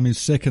Hideo Itami's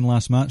second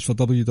last match for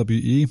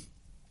WWE.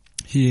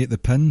 He ate the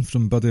pin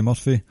from Buddy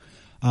Murphy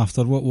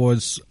after what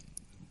was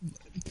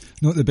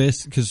not the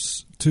best,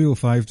 because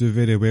 205 do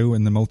very well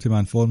in the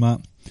multi-man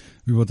format.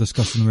 we were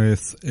discussing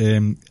with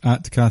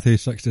at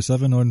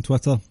Cathay67 on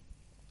Twitter,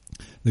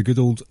 the good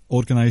old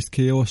organised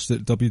chaos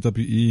that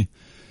WWE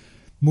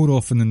more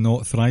often than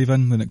not thrive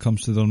in when it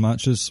comes to their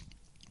matches.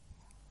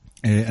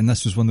 And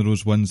this was one of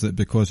those ones that,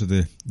 because of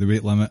the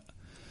weight limit,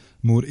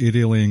 more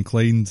aerially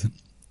inclined,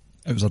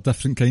 it was a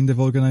different kind of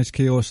organised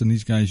chaos, and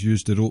these guys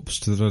used the ropes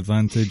to their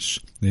advantage,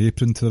 the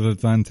apron to their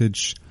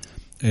advantage,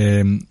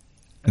 and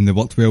they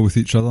worked well with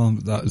each other.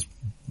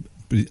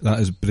 That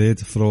is bred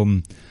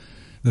from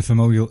the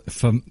familiar...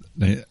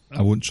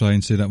 I won't try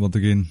and say that word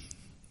again.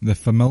 The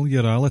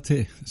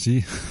familiarity.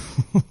 See?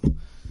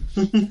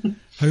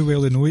 How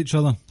well they know each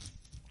other.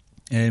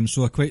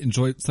 So I quite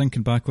enjoyed,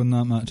 thinking back on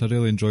that match, I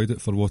really enjoyed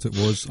it for what it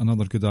was.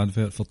 Another good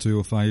advert for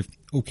 205.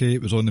 Okay,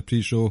 it was on the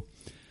pre-show.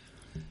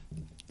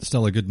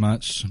 Still a good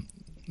match.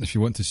 If you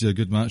want to see a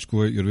good match,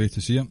 go out your way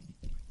to see it.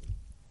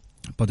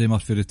 Buddy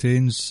Murphy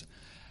retains.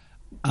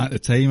 At the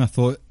time, I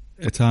thought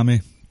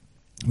Itami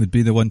would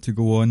be the one to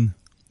go on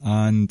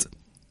and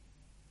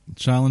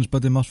challenge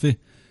Buddy Murphy.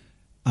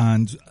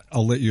 And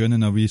I'll let you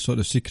in a wee sort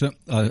of secret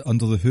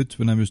under the hood.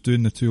 When I was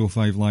doing the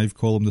 205 Live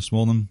column this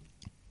morning,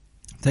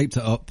 typed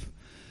it up.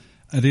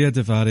 Rhea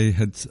Daivari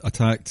had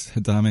attacked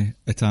Itami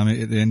at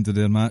the end of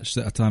their match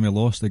that Itami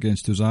lost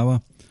against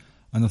Tozawa.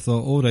 And I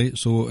thought, alright,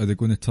 so are they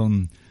going to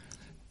turn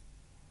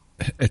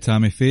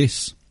Itami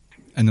face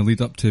in the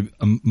lead up to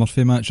a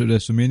Murphy match at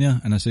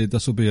WrestleMania? And I said,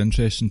 this will be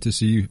interesting to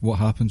see what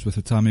happens with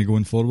Itami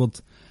going forward.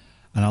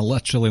 And I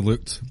literally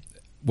looked,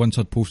 once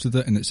I'd posted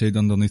it, and it said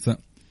underneath it,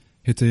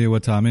 Hideo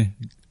Itami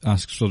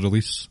asks for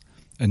release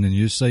in the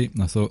news site.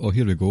 And I thought, oh,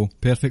 here we go.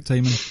 Perfect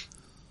timing.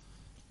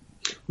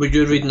 Were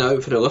you reading it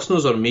out for the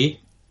listeners or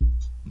me?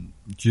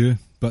 You,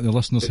 but the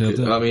listeners heard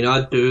it. I mean,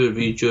 I do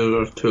read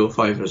your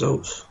 205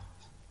 results.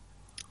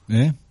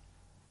 Yeah?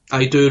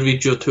 I do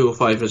read your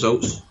 205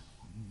 results.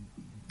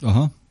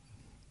 Uh-huh.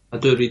 I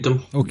do read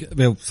them. Okay,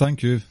 well,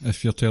 thank you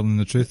if you're telling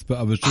the truth, but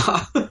I was just...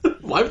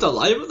 Why would I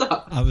lie about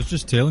that? I was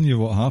just telling you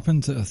what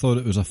happened. I thought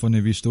it was a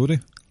funny wee story.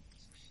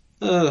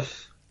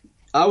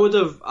 I would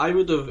have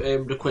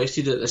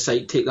requested that the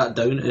site take that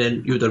down, and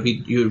then you would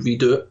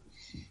redo it.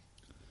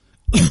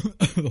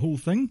 The whole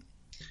thing?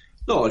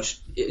 No,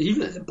 just,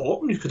 even at the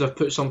bottom you could have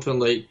put something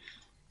like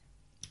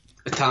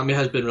Itami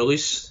has been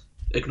released,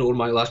 ignore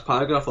my last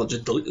paragraph, or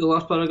just delete the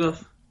last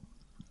paragraph.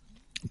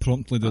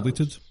 Promptly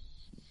deleted?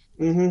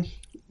 The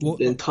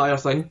entire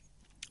thing.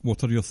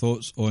 What are your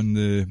thoughts on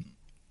the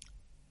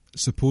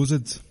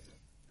supposed...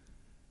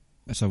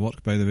 It's a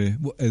work, by the way.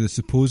 The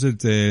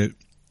supposed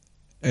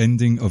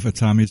ending of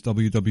Itami's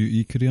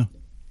WWE career?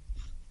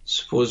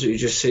 Suppose what you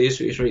just say is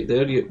what is right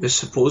there. The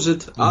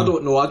supposed. I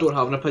don't know. I don't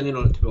have an opinion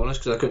on it, to be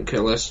honest, because I couldn't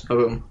care less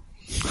about him.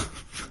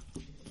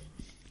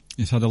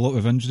 He's had a lot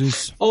of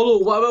injuries.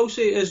 Although, what I will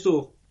say is,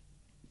 though,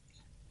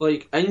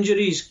 like,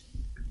 injuries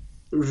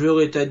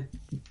really did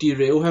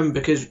derail him,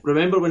 because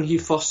remember when he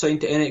first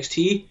signed to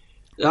NXT?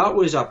 That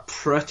was a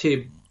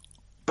pretty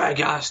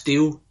big-ass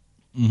deal.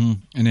 Mm-hmm.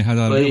 And he had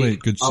a really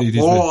good series.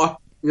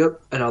 And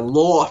a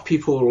lot of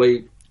people were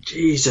like,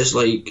 Jesus,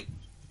 like,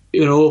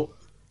 you know,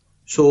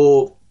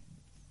 so...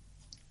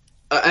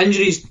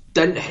 injuries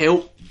didn't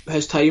help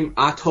his time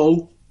at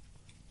all,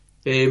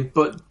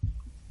 but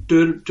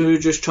do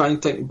just try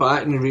and think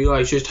back and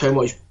realise just how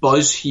much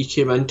buzz he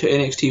came into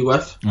NXT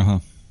with. Uh-huh.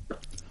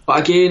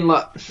 But again,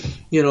 like,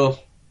 you know,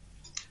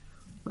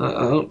 I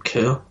don't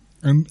care.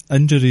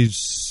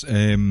 Injuries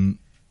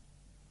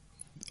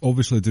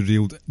obviously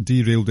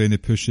derailed any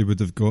push he would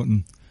have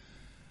gotten.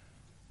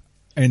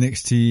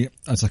 NXT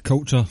as a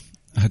culture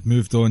had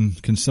moved on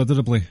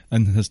considerably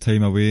in his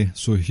time away,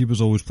 so he was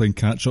always playing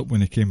catch up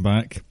when he came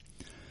back,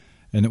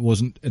 and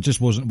it just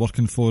wasn't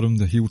working for him.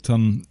 The heel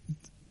turn,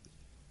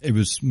 it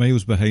was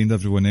miles behind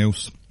everyone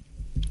else,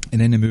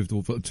 and then he moved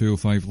over to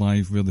 205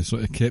 Live, where they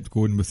sort of kept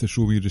going with the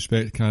show me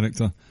respect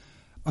character.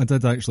 I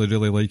did actually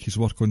really like his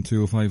work on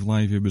 205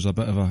 Live. He was a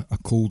bit of a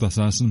cold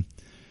assassin,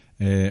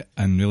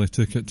 and really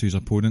took it to his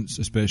opponents,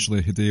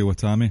 especially Hideo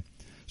Itami.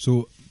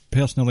 So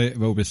personally, it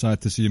will be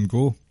sad to see him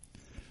go.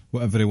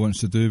 Whatever he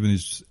wants to do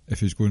if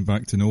he's going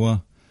back to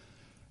Noah,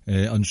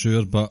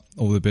 unsure, but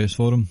all the best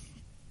for him.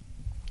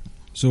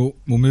 So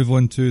we'll move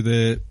on to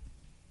the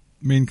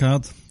main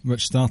card,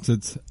 which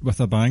started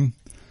with a bang.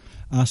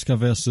 Asuka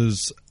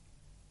versus,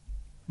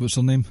 what's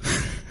her name?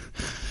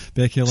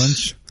 Becky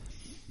Lynch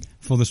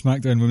for the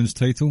SmackDown Women's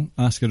title.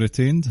 Asuka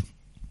retained.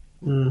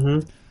 Mm-hmm.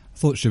 I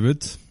thought she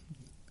would,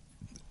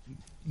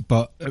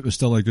 but it was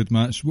still a good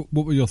match.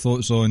 What were your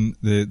thoughts on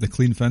the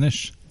clean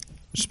finish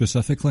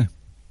specifically?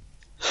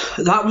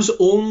 That was the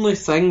only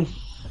thing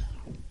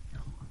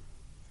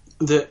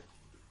that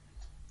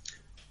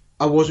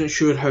I wasn't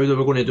sure how they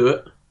were going to do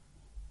it.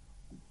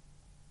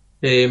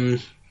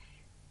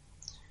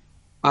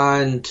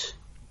 And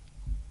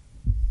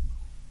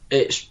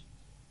it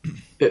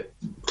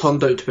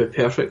turned out to be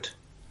perfect.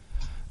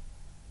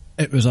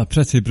 It was a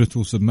pretty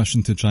brutal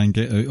submission to try and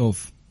get out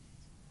of.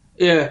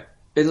 Yeah,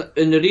 and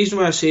the reason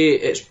why I say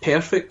it's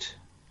perfect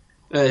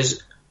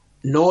is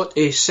not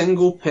a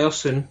single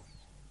person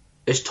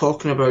is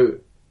talking about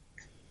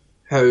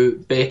how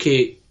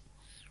Becky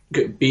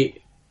got beat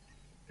in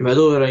the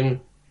middle of the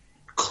ring,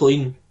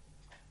 clean,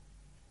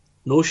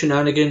 no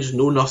shenanigans,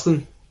 no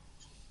nothing,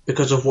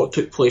 because of what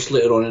took place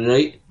later on in the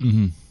night.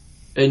 Mm-hmm.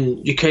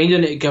 And you kind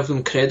of need to give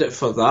them credit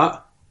for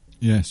that.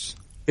 Yes.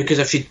 Because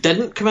if she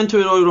didn't come into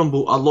the Royal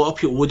Rumble, a lot of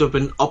people would have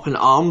been up in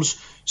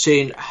arms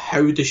saying,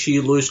 how does she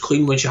lose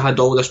clean when she had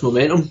all this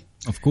momentum?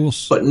 Of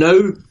course. But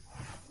now,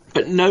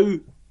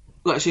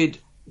 like I said,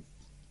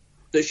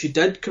 that she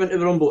did come into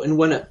the Rumble and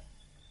win it,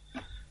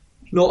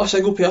 not a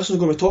single person is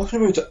going to be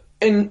talking about it.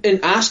 And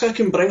Asuka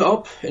can bring it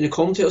up, and the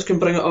commentators can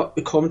bring it up,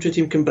 the commentary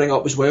team can bring it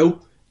up as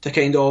well, to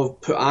kind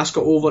of put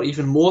Asuka over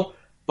even more.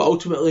 But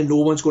ultimately, no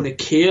one's going to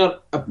care.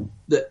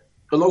 That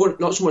they're not going,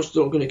 not so much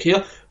they're not going to care.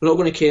 They're not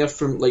going to care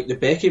from like the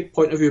Becky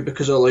point of view,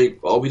 because they're like,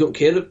 oh, we don't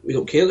care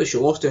that she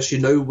lost this. She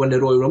now won the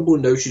Royal Rumble,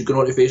 and now she's going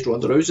on to face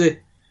Ronda Rousey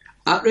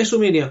at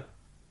WrestleMania.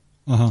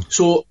 Uh-huh.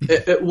 So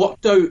it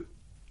worked out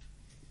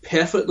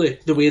perfectly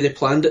the way they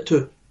planned it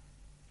to.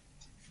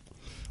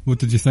 What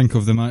did you think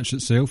of the match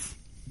itself?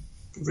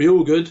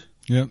 Real good.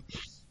 Yep.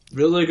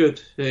 Really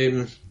good.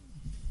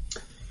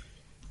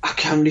 I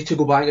can't need to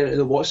go back into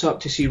the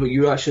WhatsApp to see what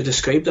you actually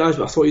described it as,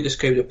 but I thought you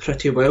described it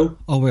pretty well.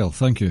 Oh, well,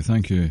 thank you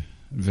very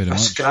much.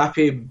 A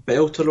scrappy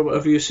belter or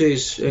whatever you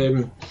says.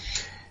 And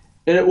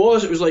it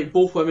was like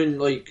both women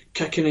like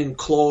kicking and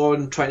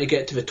clawing, trying to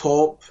get to the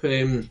top.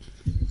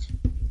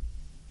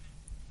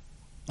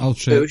 I'll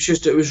check.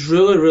 It was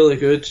really, really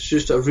good. It's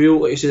just a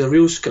real, like you said, a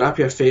real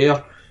scrappy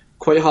affair.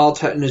 Quite hard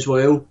hitting as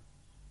well.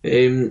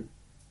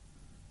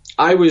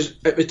 I was,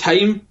 at the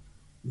time,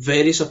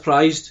 very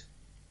surprised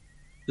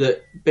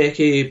that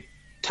Becky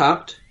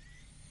tapped.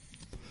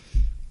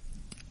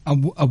 But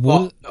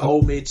it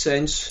all made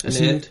sense in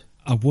the end.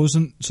 I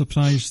wasn't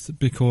surprised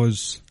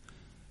because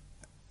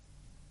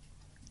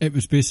it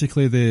was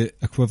basically the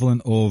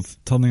equivalent of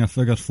turning a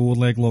figure 4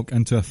 leg lock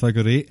into a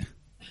figure 8.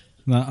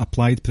 That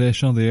applied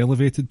pressure, the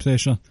elevated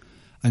pressure,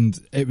 and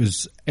it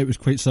was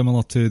quite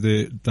similar to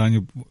the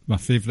Daniel, my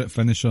favourite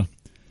finisher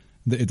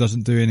that he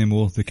doesn't do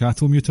anymore, the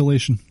cattle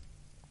mutilation.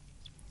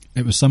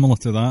 It was similar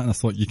to that, and I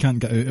thought, you can't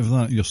get out of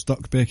that. You're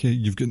stuck, Becky.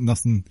 You've got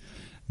nothing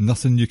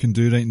you can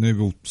do right now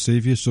will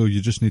save you. So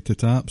you just need to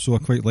tap. So I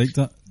quite liked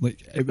it.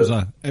 Like it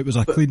was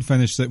a clean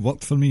finish that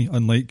worked for me,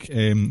 unlike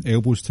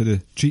elbows to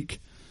the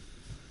cheek.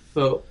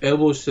 Well,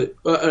 elbows to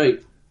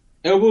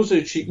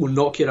the cheek will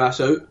knock your ass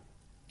out.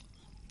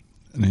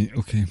 Right,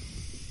 okay.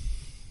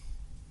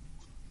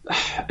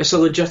 It's a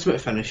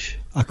legitimate finish.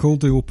 I called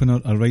the opener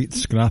a right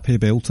scrappy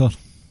belter.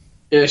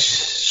 Yes,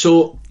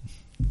 so,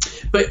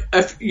 but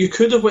if you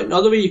could have went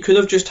another way, you could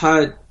have just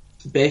had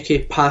Becky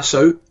pass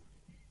out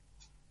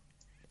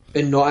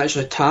and not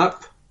actually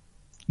tap.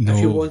 No.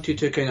 If you wanted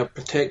to kind of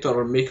protect her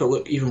or make her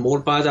look even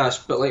more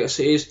badass. But like I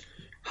say,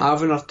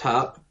 having her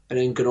tap and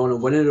then going on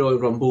and winning the Royal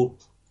Rumble,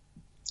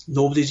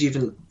 nobody's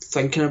even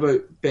thinking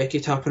about Becky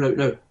tapping out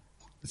now.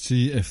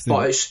 See if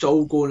but it's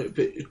still going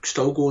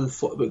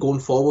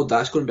forward.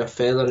 That's going to be a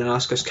feather in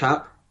Asuka's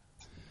cap.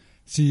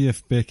 See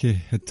if Becky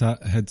had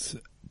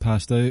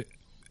passed out,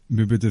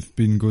 we would have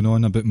been going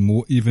on a bit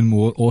more, even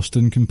more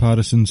Austin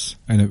comparisons,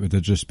 and it would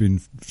have just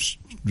been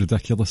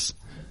ridiculous.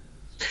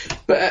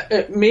 But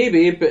it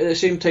maybe, but at the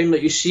same time,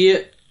 like you see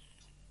it,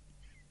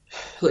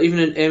 like even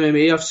in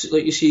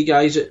MMA, you see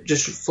guys that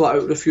just flat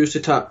out refuse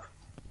to tap.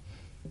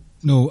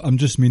 No, I'm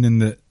just meaning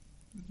that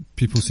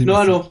people seem. No,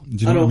 I know. Do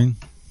you know what I mean?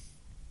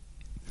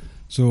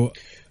 So,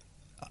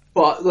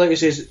 but like I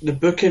says, the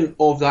booking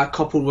of that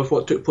coupled with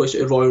what took place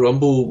at the Royal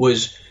Rumble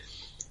was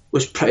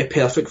pretty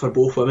perfect for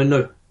both women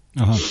now.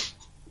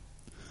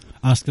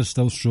 Asuka's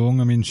still strong.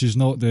 I mean, she's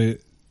not the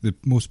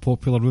most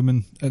popular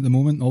woman at the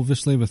moment,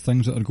 obviously, with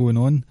things that are going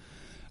on,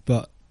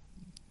 but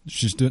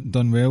she's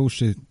done well.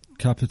 She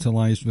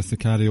capitalised with the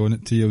carry on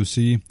at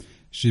TLC.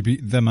 She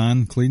beat the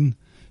man clean.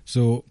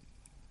 So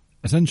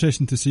it's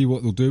interesting to see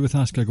what they'll do with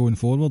Asuka going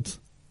forward.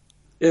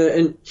 Yeah,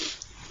 and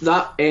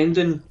that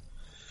ending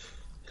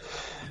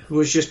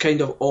was just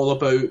kind of all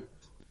about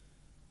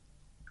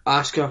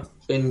Asuka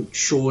and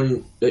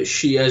showing that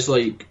she is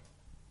like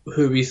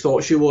who we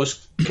thought she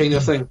was, kind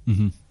of thing.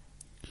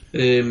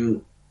 Mm-hmm.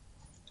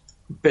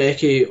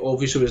 Becky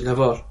obviously was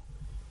never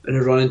in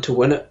a running to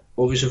win it,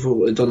 obviously for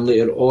what they'd done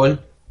later on.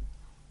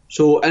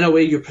 So in a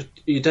way, you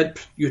did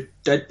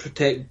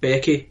protect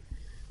Becky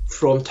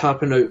from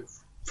tapping out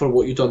for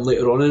what you'd done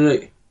later on in the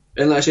night.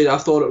 And like I said, I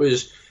thought it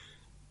was,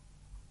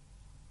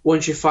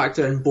 once you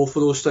factor in both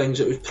of those things,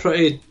 it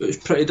was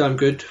pretty damn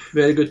good.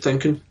 Very good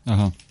thinking.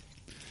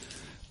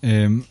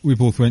 We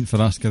both went for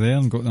Asuka there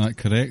and got that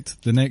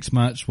correct. The next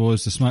match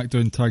was the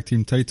SmackDown Tag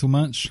Team title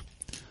match.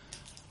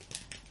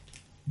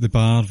 The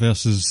Bar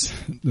versus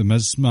the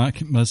Miz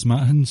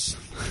Mahans.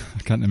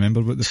 I can't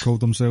remember what they've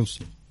called themselves.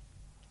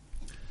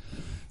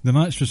 The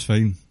match was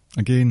fine.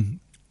 Again,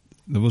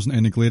 there wasn't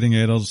any glaring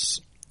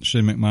errors.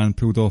 Shane McMahon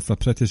pulled off a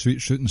pretty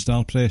sweet shooting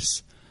star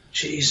press.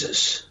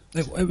 Jesus.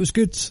 It was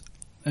good.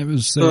 It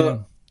was...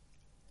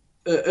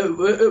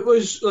 It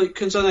was like,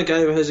 considering a guy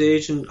of his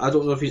age, and I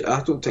don't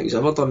think he's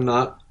ever done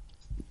that.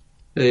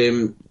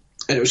 And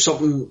it was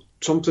something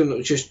that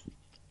was just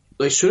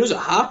as soon as it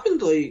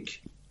happened,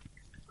 like,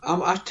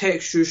 I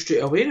text you straight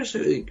away. It's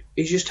like,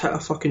 he just hit a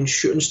fucking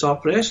shooting star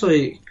press.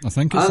 Like, I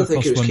think I it's don't the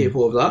think he first was one.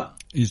 capable of that.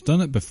 He's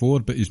done it before,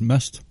 but he's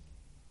missed.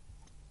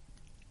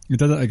 He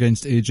did it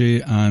against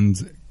AJ and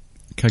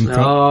King Kurt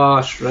Ah,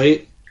 that's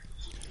right.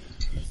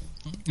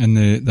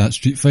 in that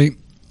street fight.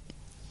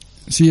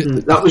 See,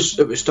 It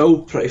was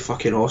still pretty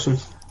fucking awesome.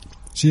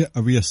 see,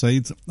 a wee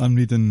aside, I'm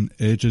reading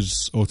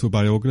Edge's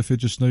autobiography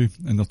just now,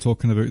 and they're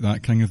talking about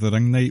that King of the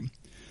Ring night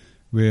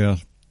where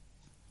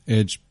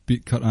Edge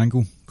beat Kurt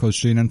Angle because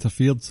Shane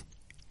interfered,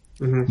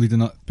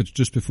 leading up, but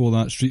just before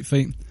that street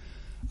fight.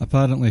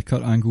 Apparently,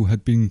 Kurt Angle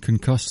had been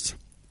concussed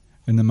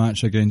in the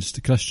match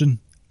against Christian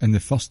in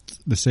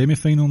the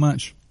semi-final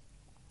match.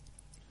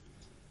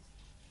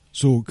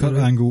 So Kurt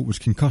Angle was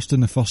concussed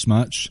in the first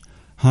match,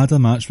 had a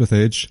match with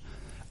Edge,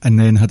 and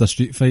then had a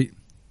street fight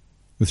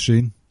with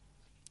Shane.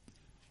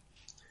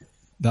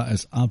 That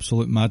is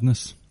absolute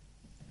madness.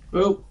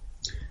 Well,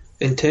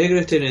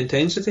 integrity and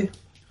intensity.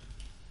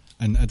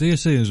 And I dare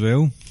say as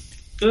well,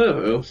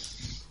 Oh, well.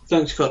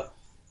 Thanks, Kurt.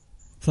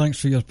 thanks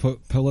for your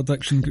pill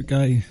addiction, good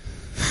guy.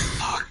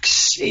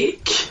 Fuck's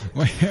sake.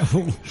 Well,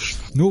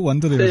 no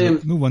wonder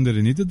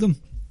he needed them.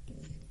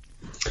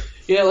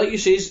 Yeah, like you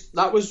say,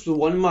 that was the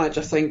one match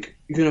I think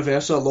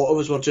Universal, a lot of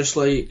us were just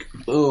like,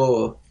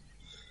 oh.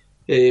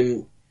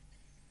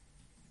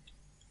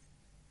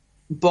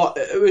 But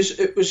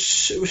it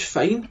was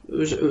fine.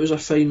 It was a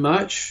fine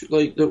match.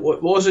 Like, it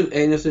wasn't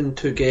anything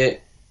to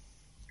get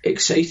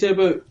excited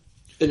about,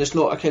 and it's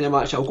not a kind of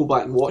match I'll go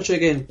back and watch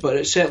again. But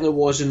it certainly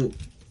wasn't,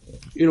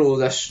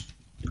 this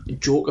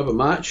joke of a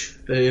match.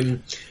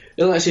 And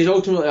like I said,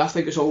 ultimately, I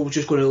think it's all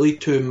just going to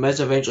lead to Miz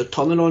eventually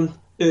turning on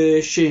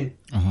Shane.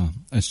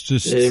 It's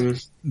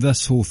just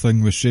this whole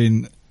thing with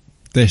Shane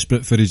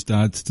desperate for his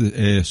dad to,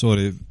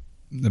 the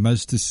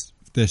Miz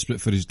desperate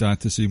for his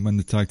dad to see him win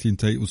the tag team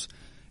titles.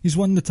 He's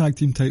won the tag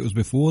team titles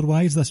before.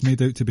 Why is this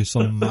made out to be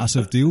some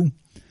massive deal?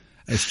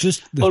 It's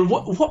just... Or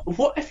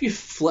what if you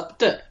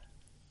flipped it,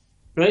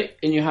 right,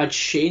 and you had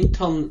Shane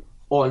turn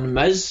on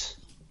Miz,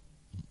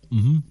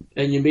 and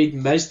you made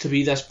Miz to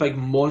be this big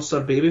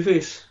monster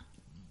babyface?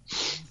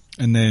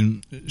 And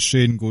then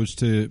Shane goes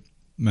to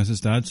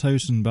Miz's dad's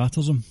house and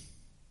batters him.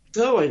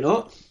 No, why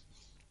not?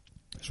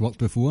 It's worked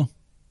before.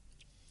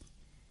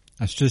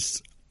 It's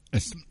just...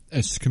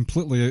 It's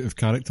completely out of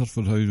character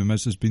for how the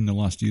Miz has been the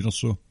last year or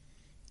so.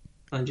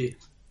 Angie.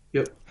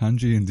 Yep.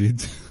 Hanji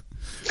indeed.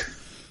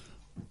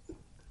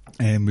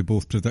 And we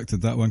both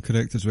predicted that one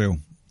correct as well.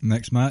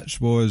 Next match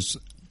was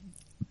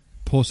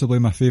possibly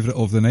my favourite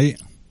of the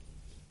night.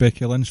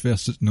 Becky Lynch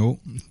versus... No.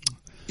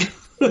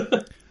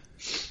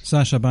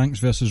 Sasha Banks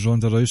versus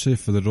Ronda Rousey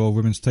for the Raw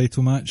Women's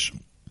title match.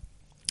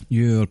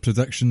 Your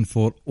prediction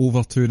for over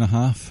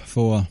 2.5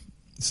 for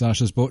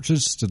Sasha's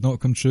botches did not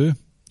come true,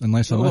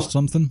 unless I missed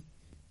something.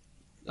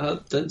 I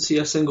didn't see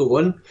a single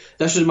one.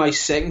 This was my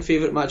second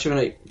favourite match of the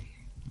night.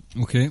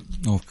 Okay.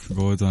 Oh,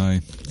 God,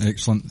 aye.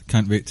 Excellent.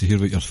 Can't wait to hear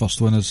what your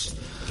first one is.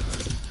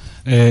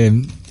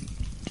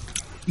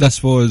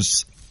 This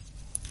was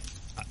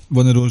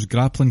one of those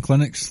grappling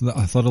clinics that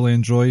I thoroughly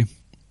enjoy.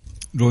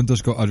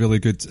 Ronda's got a really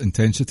good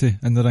intensity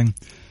in the ring.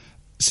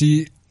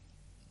 See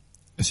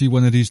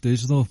one of these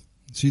days, though,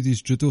 see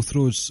these judo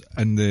throws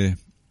and the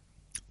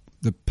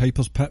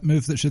Piper's Pit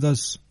move that she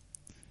does?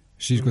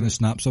 She's going to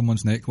snap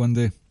someone's neck one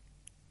day.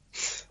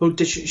 Oh,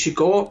 did she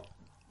got...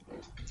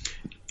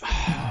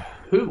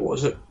 Who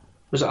was it?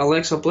 Was it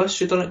Alexa Bliss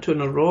she done it to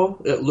in a Raw?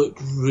 It looked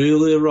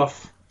really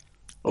rough.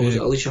 Or was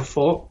it Alicia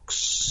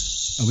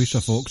Fox? Alicia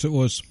Fox it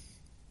was.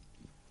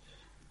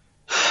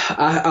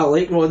 I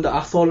like Ronda.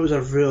 I thought it was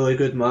a really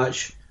good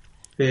match.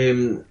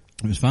 It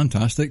was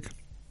fantastic.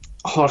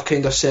 Her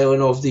kind of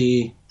selling of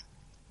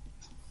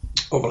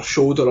her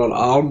shoulder or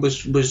arm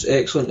was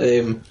excellent.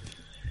 I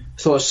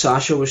thought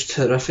Sasha was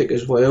terrific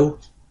as well.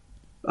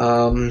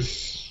 That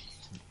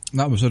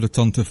was a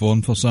return to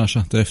form for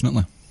Sasha,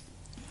 definitely.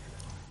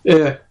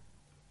 Yeah.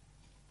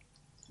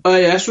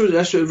 This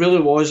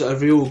really was a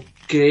real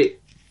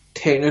great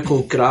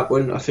technical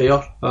grappling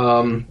affair.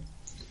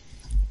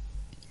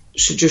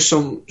 So just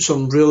some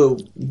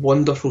really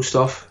wonderful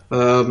stuff.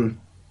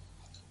 I'm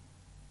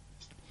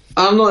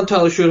not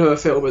entirely sure how I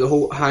felt about the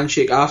whole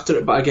handshake after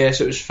it, but I guess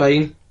it was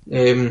fine.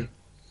 I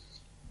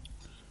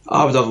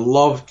would have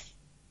loved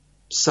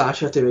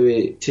Sasha to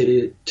maybe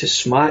to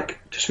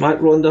smack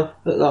Ronda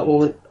at that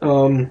moment.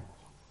 I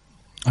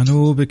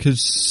know,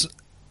 because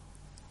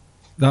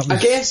that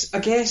was, I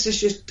guess it's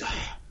just...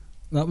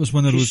 That was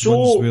one of those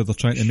ones where they're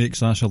trying to make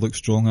Sasha look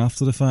strong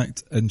after the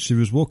fact, and she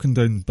was walking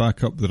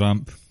back up the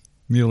ramp,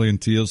 nearly in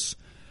tears,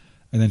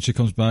 and then she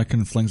comes back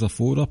and flings her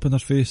foot up in her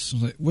face. I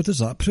was like, what does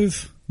that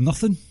prove?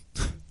 Nothing.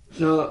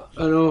 No,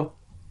 I know.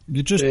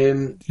 You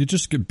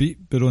just get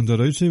beat by Ronda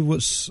Rousey.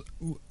 What's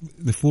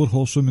the 4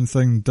 horsewomen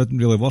thing didn't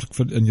really work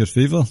in your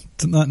favour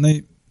that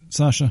night,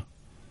 Sasha?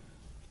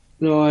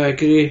 No, I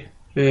agree.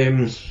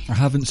 I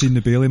haven't seen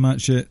the Bayley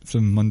match yet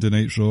from Monday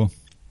Night Raw.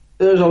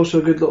 It was also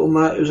a good little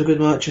match. It was a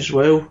good match as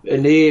well.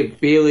 And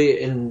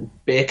Bayley and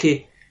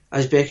Becky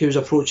as Becky was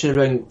approaching the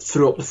ring,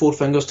 threw up the four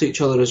fingers to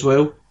each other as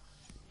well.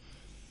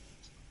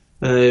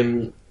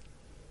 I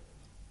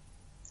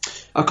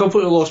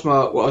completely lost what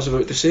I was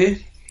about to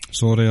say.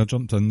 Sorry, I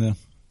jumped in there.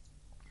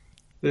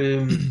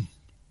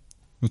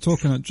 We're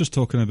talking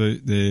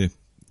about the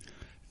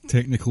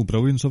technical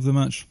brilliance of the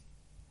match,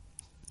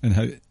 and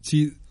how,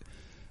 see,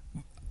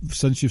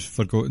 since you've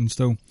forgotten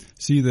still,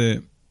 see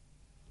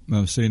I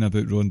was saying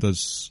about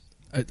Ronda's,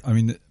 it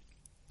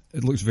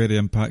looks very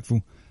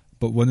impactful,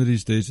 but one of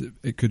these days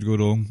it could go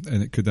wrong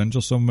and it could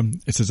injure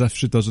someone. It's as if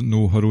she doesn't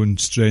know her own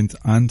strength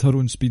and her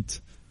own speed,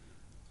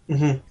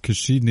 because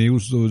she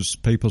nails those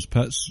Piper's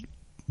Pits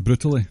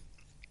brutally.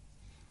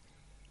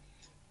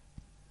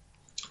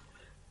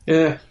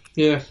 Yeah,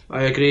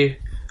 I agree.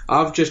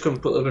 I've just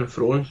completely been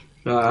thrown.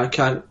 I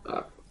can't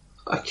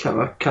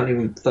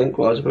even think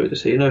what I was about to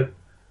say now.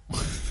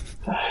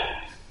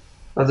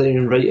 I didn't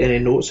even write any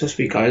notes this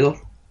week either.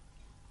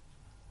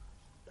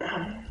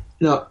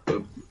 No,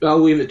 I'll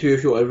leave it to you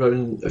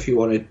if you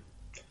wanted.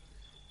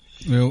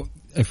 Well,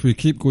 if we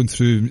keep going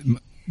through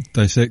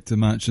dissect the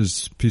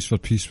matches piece for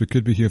piece, we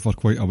could be here for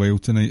quite a while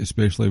tonight,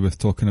 especially with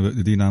talking about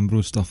the Dean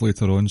Ambrose stuff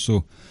later on.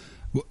 So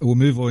we'll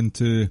move on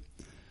to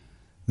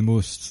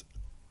the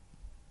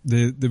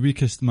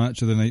weakest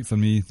match of the night for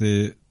me,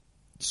 the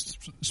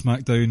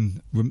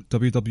SmackDown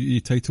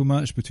WWE title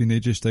match between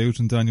AJ Styles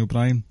and Daniel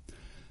Bryan.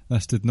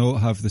 This did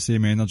not have the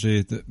same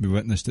energy that we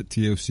witnessed at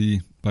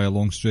TLC by a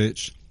long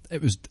stretch.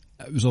 It was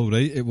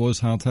alright, it was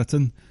hard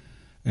hitting,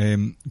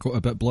 got a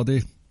bit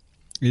bloody.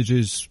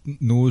 AJ's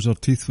nose or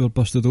teeth were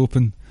busted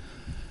open.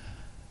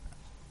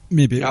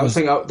 Maybe I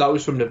think that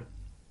was from the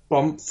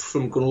bump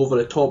from going over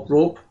the top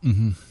rope.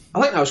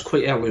 I think that was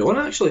quite early on,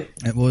 actually.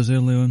 It was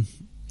early on.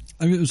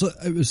 I mean,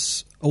 it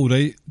was all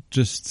right.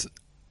 Just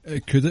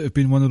could it have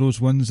been one of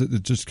those ones that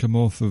they'd just come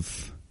off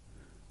of?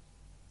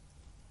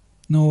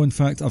 No, in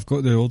fact, I've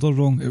got the order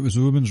wrong. It was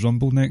the Women's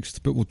Rumble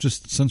next, but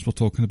since we're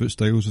talking about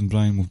Styles and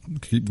Bryan, we'll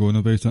keep going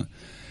about it.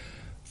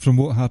 From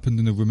what happened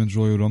in the Women's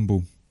Royal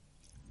Rumble,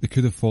 they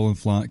could have fallen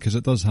flat, because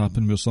it does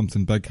happen where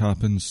something big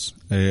happens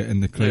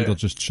and the crowd are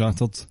just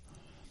shattered.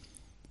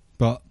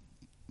 But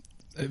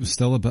it was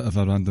still a bit of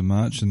a random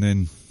match, and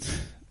then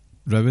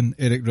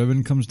Eric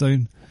Rowan comes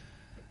down,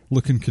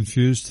 looking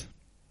confused.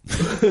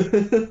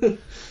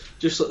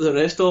 Just like the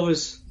rest of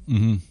us.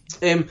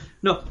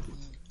 No,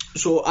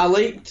 so I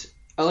liked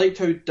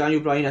how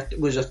Daniel Bryan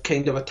was a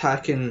kind of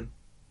attacking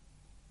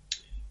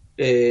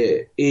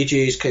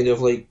AJ's kind of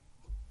like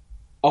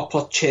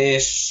upper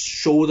chest,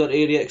 shoulder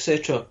area,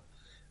 etc.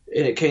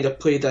 And it kind of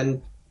played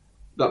a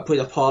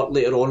part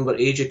later on where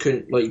AJ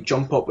couldn't like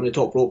jump up on the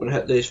top rope and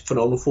hit this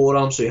phenomenal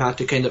forearm, so he had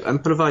to kind of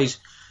improvise.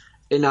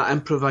 And that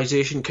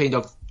improvisation kind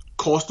of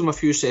cost him a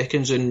few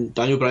seconds, and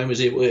Daniel Bryan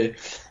was able to,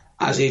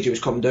 as AJ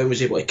was coming down,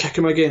 was able to kick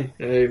him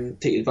again,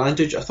 take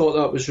advantage. I thought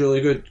that was really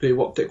good. They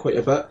worked it quite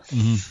a bit.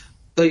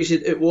 Like you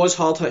said, it was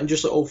hard hitting,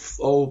 just like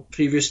all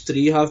previous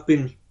three have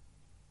been.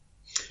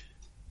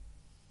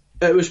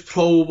 It was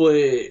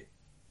probably,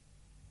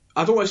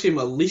 I don't want to say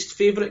my least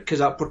favourite, because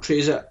that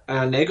portrays it in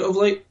a negative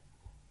light.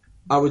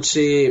 I would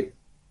say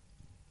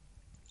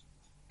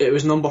it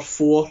was number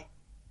 4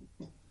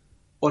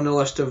 on the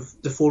list of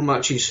the 4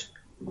 matches.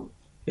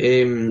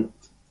 That's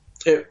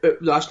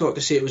not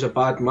to say it was a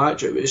bad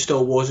match. It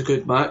still was a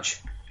good match.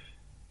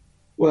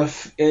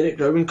 With Eric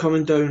Rowan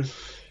coming down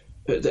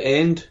at the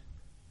end,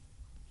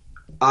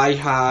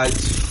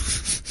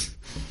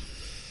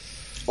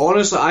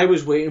 honestly, I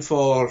was waiting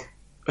for,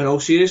 in all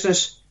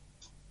seriousness,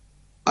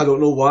 I don't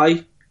know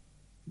why,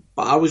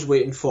 but I was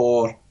waiting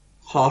for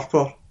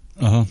Harper,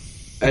 and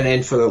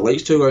then for the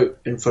lights to go out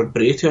and for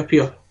Bray to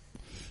appear.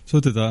 So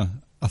did I.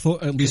 I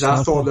thought at least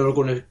I thought they were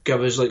going to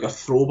give us like a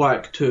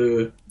throwback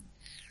to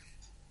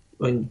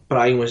when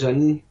Bryan was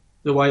in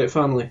the Wyatt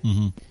family.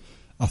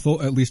 I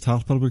thought at least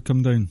Harper would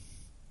come down,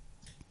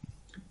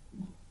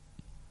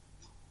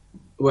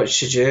 which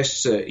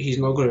suggests that he's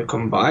not going to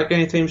come back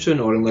anytime soon,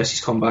 or unless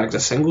he's come back as a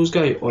singles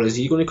guy, or is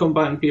he going to come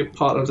back and be a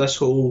part of this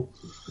whole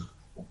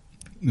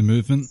the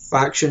movement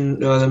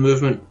faction, the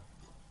movement?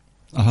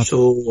 I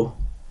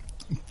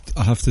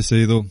have to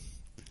say though,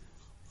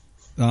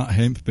 that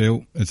hemp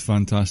belt is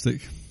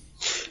fantastic.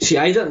 See,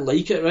 I didn't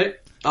like it, right?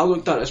 I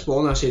looked at it this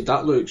morning and I said,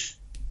 that looks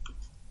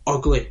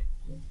ugly.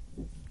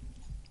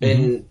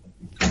 And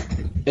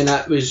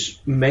that was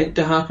meant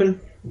to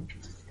happen.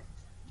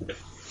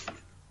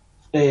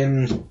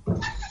 Where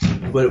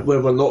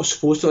we're not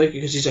supposed to like it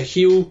because he's a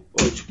heel.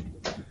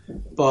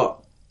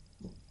 But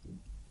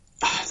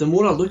the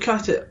more I look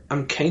at it,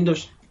 I'm kind of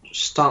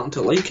starting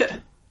to like it.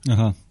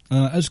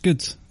 It's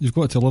good. You've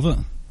got to love it.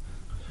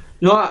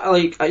 No,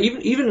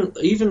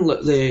 even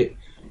like the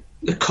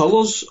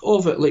colours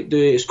of it, like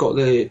it's got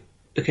the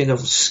kind of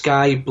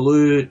sky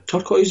blue,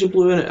 turquoise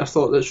blue in it. I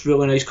thought that's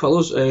really nice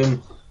colours.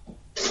 So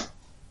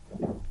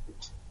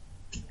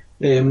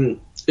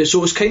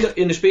it's kind of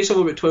in the space of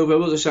about 12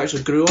 hours. This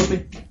actually grew on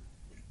me.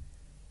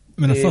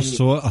 When I first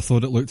saw it, I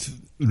thought it looked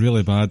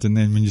really bad, and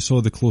then when you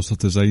saw the closer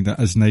design, it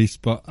is nice.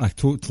 But I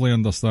totally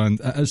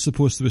understand. It is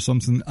supposed to be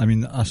something. I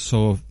mean, I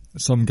saw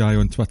some guy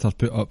on Twitter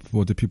put up,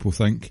 what do people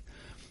think?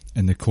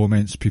 In the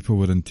comments, people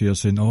were in tears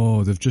saying,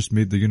 "Oh, they've just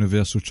made the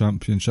Universal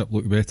Championship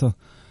look better."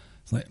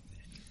 It's like,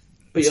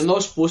 but you're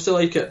not supposed to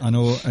like it. I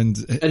know, and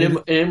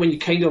then when you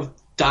kind of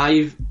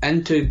dive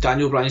into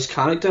Daniel Bryan's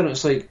character,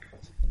 it's like,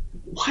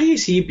 why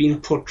is he being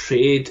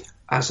portrayed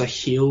as a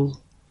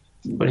heel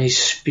when he's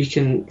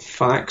speaking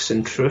facts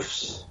and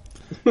truths?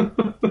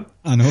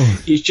 I know.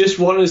 He's just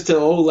wanting us to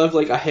all live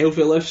like a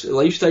healthy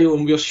lifestyle,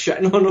 and we're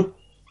shitting on him.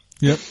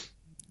 Yep.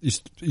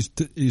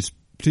 He's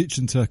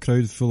preaching to a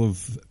crowd full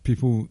of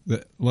people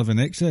that live in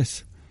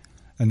excess,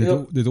 and they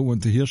don't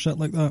want to hear shit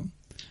like that.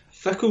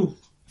 Fickle,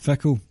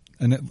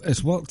 and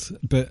it's worked.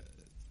 But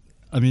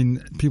I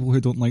mean, people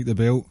who don't like the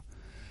belt,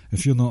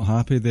 if you're not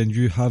happy, then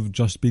you have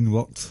just been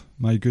worked,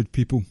 my good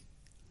people.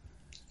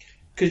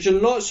 Because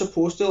you're not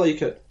supposed to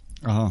like it.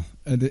 And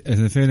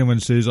if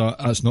anyone says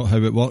that's not how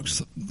it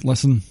works,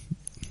 listen,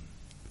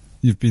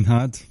 you've been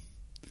had.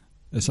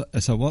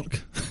 It's a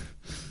work.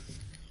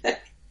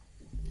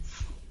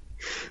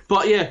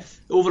 But yeah,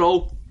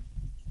 overall,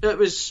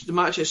 the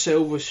match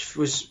itself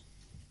was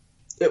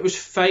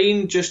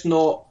fine, just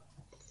not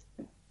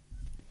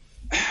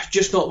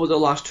what the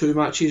last two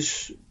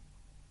matches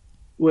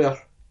were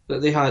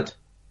that they had.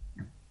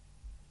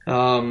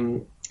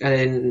 And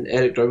then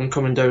Eric Rowan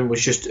coming down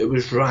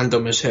was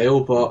random as hell,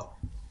 but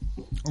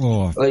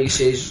like he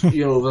says,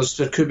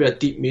 there could be a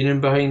deep meaning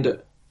behind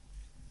it.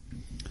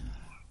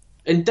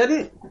 And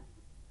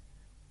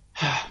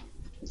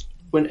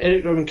when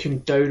Eric Rowan came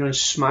down on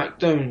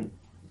SmackDown,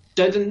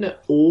 didn't the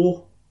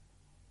O?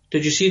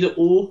 Did you see the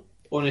O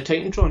on the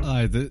Titantron?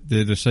 Aye, the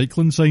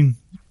recycling sign.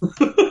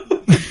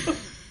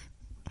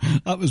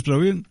 That was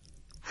brilliant.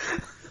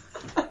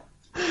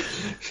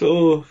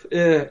 So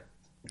yeah,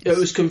 it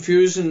was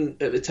confusing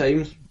at the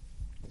time.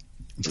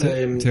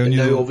 And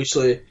now,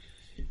 obviously,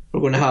 we're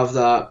going to have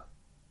that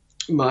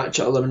match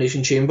at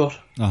Elimination Chamber.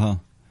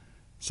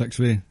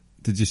 6-way.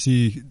 Did you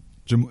see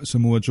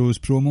Samoa Joe's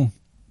promo?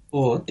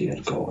 Oh dear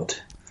God!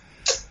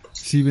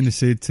 See when they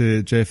said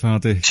to Jeff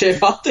Hardy,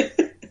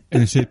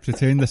 and he said,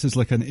 "Pretend this is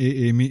like an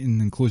AA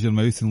meeting and close your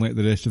mouth and let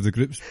the rest of the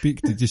group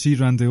speak." Did you see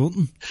Randy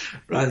Orton?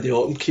 Randy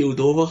Orton keeled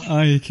over.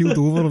 Aye, he keeled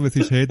over with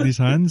his head in his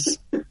hands.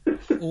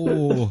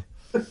 Oh.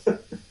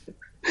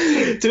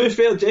 To be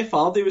fair, Jeff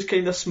Hardy was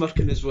kind of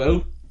smirking as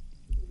well.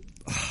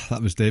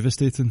 That was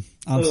devastating.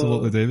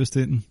 Absolutely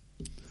devastating.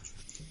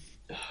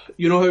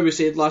 You know how we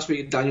said last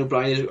week Daniel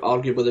Bryan is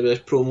arguably the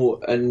best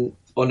promo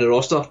on the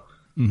roster?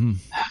 Mm-hmm.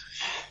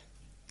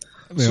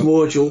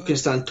 Samoa Joe can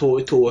stand toe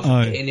to toe with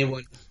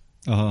anyone.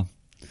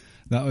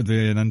 That would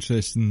be an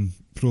interesting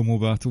promo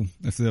battle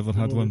if they ever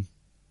had one.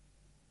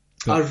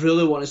 But I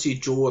really want to see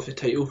Joe with the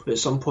title at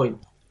some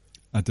point.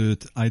 I do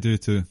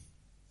too.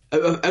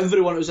 Out of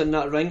everyone that was in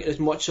that ring, as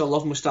much as I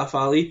love Mustafa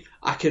Ali,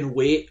 I can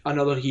wait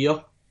another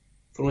year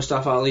for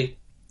Mustafa Ali.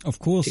 Of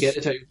course. To get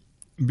the title.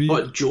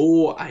 But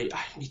Joe, I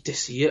need to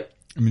see it.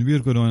 I mean, we're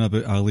going on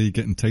about Ali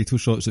getting title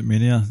shots at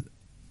Mania.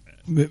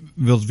 We're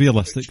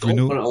realistic.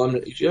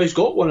 He's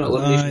got one at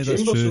Elimination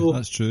Chamber. So.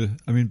 That's true.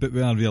 I mean, but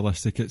we are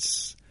realistic.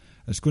 It's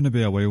going to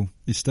be a while.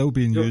 He's still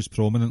being used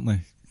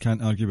prominently.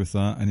 Can't argue with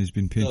that. And he's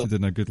been painted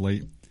in a good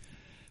light.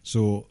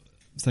 So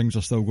things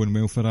are still going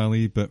well for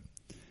Ali. But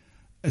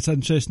it's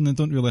interesting. I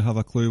don't really have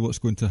a clue what's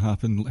going to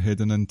happen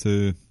heading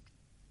into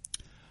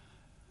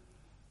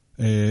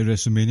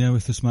WrestleMania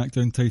with the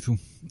SmackDown title.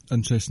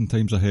 Interesting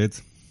times ahead.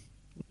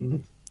 Mm-hmm.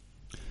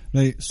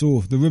 Right,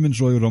 so the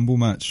Women's Royal Rumble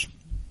match.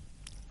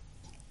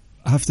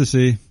 I have to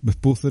say, with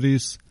both of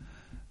these,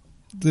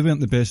 they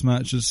weren't the best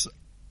matches.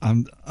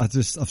 And I've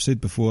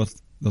said before,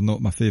 they're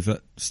not my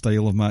favourite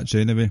style of match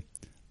anyway.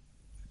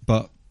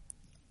 But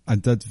I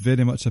did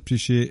very much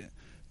appreciate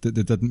that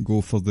they didn't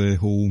go for the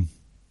whole,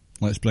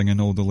 let's bring in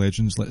all the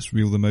legends, let's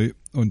reel them out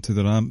onto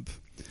the ramp.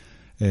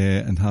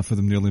 And half of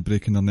them nearly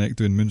breaking their neck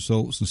doing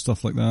moonsaults and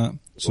stuff like that.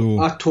 So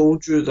I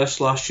told you this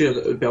last year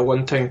that it would be a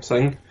one-time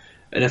thing.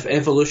 And if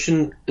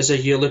Evolution is a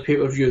yearly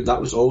pay-per-view,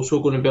 that was also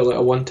going to be like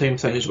a one-time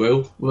thing as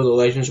well, where the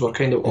legends were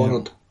kind of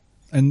honoured.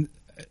 And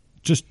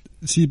just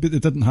see, but they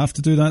didn't have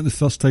to do that the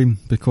first time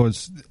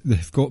because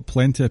they've got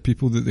plenty of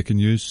people that they can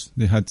use.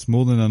 They had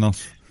more than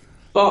enough.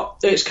 But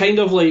it's kind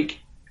of like,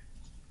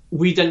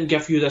 we didn't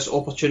give you this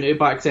opportunity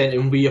back then,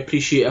 and we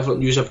appreciate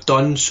everything you have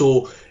done,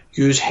 so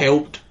you've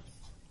helped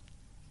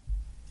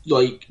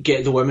like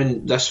get the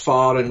women this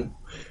far, and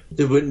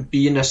they wouldn't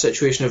be in this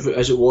situation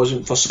as it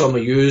wasn't for some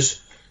of yous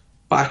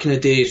back in the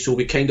day, so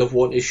we kind of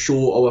want to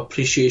show our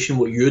appreciation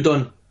what you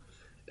done.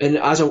 And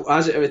as at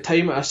the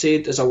time I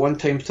said, as a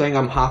one-time thing,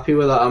 I'm happy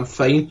with that, I'm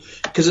fine.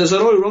 Because as a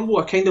Royal Rumble,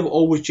 I kind of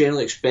always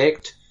generally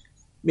expect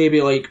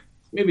maybe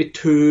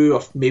 2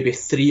 or maybe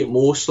 3 at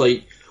most,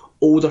 like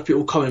older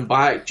people coming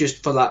back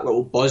just for that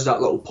little buzz,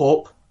 that little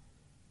pop.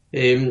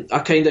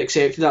 I kind of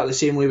accepted that the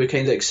same way we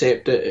kind of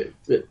accept that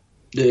the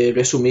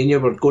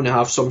WrestleMania we're going to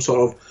have some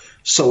sort of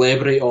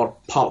celebrity or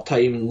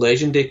part-time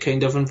legendary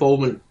kind of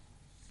involvement.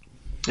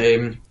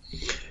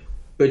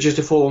 But just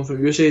to follow on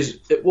from you says,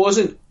 it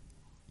wasn't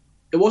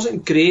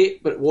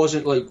great, but it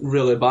wasn't like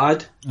really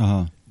bad.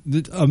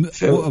 What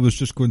I was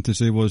just going to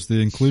say was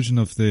the inclusion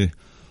of a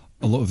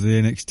lot of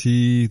the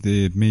NXT,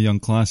 the Mae Young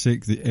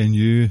Classic, the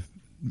NU,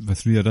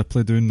 with Rhea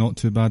Ripley doing not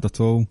too bad at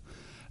all.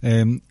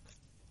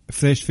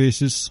 Fresh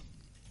faces,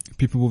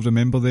 people will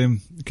remember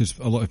them because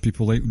a lot of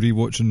people like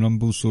rewatching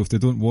Rumbles. So if they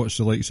don't watch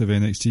the likes of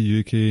NXT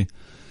UK,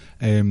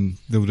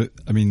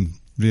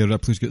 Rhea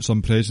Ripley's got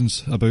some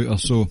presence about her,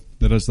 so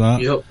there is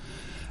that. Yep.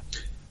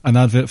 An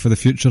advert for the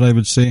future, I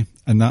would say,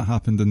 and that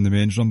happened in the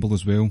men's Rumble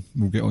as well.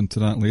 We'll get on to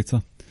that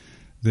later.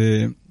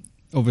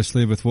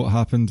 Obviously, with what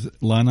happened,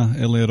 Lana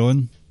earlier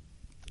on.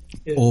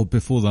 Yeah. Oh,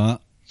 before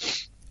that,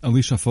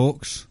 Alicia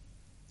Fox.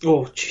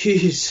 Oh,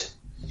 jeez.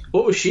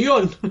 What was she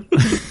on?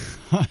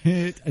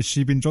 Has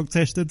she been drug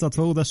tested at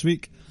all this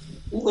week?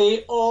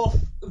 Lay off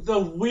the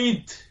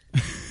weed.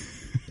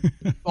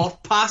 Or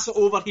pass it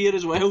over here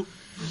as well.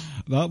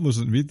 That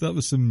wasn't weed, that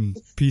was some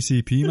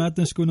PCP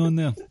madness going on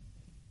there.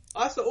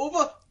 Pass it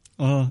over.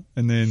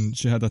 And then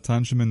she had a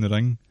tantrum in the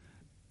ring,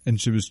 and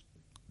she was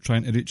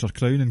trying to reach her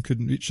crown and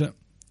couldn't reach it.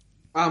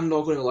 I'm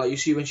not going to lie, you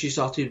see when she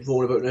started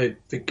rolling about now,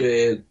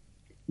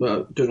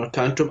 doing her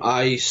tantrum,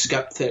 I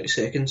skipped 30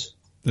 seconds.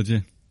 Did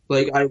you?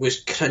 Like, I was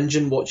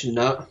cringing watching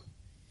that.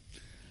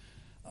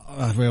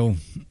 Well,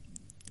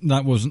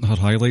 that wasn't her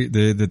highlight.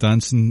 The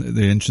dancing at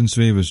the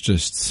entranceway was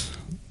just...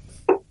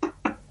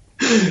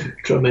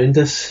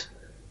 tremendous.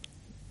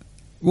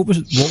 What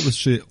was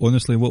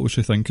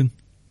she thinking?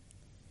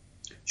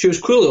 She was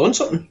clearly on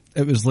something.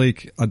 It was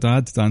like a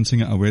dad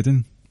dancing at a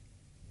wedding.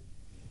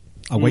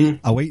 A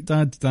white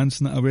dad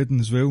dancing at a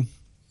wedding as well.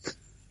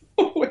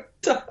 A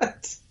white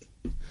dad.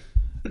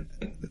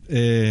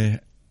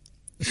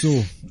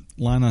 So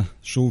Lana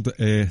shoulder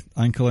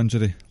ankle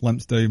injury,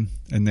 limps down,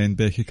 and then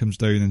Becky comes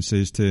down and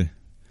says to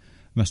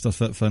Mr.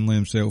 Fit Finlay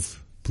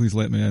himself, "Please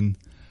let me in."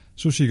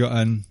 So she got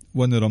in,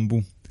 won the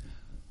Rumble.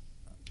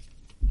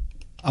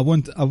 I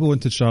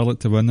wanted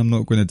Charlotte to win. I'm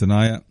not going to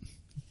deny it,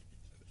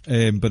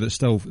 but it was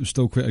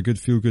still quite a good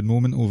feel-good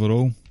moment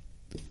overall.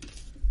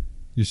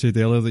 You said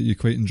earlier that you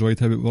quite enjoyed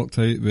how it worked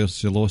out, where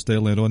she lost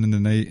earlier on in the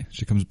night.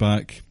 She comes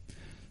back,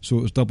 so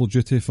it was double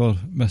duty for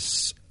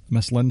Miss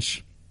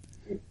Lynch.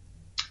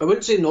 I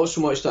wouldn't say not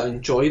so much that I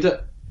enjoyed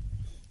it.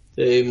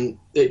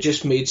 It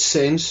just made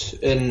sense.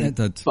 It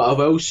did. But I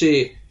will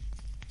say,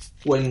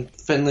 when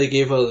Finlay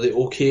gave her the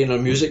okay in her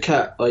music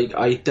kit, like,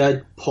 I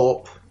did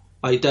pop.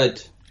 I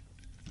did.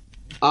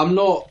 I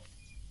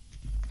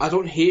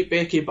don't hate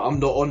Becky, but I'm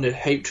not on the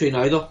hype train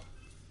either.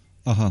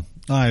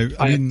 I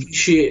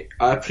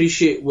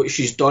appreciate what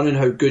she's done and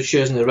how good she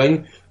is in the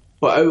ring,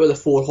 but out of the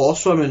four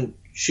horsewomen,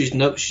 she's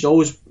never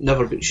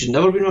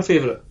been my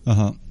favourite.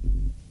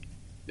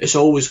 It's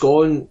always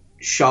gone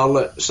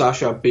Charlotte,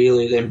 Sasha,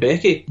 Bayley, then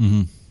Becky.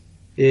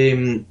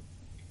 Mm-hmm.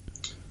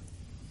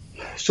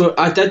 So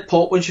I did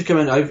pop when she came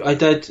in. I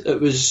did.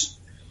 It was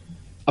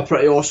a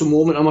pretty awesome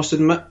moment, I must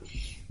admit.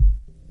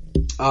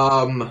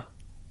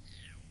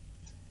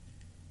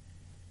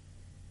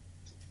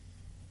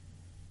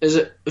 Is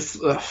it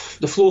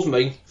the floor's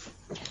mine?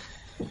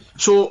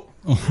 So,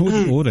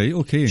 all right,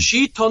 okay.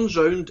 She turns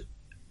round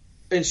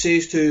and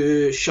says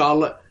to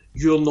Charlotte,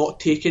 "You're not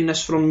taking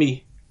this from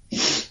me."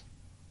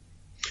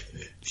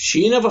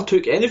 She never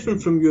took anything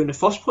from you in the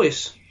first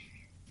place.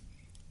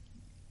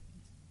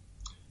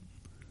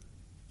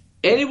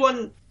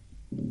 Anyone,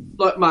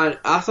 look, man,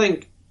 I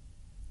think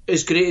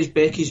as great as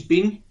Becky's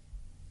been,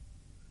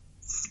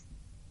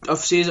 I've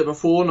said it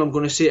before and I'm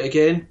going to say it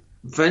again,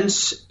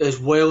 Vince is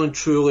well and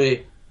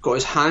truly got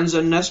his hands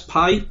in this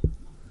pie.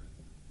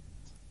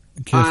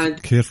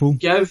 Careful.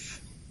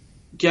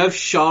 Give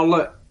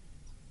Charlotte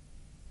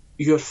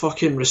your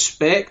fucking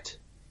respect,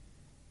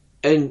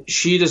 and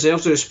she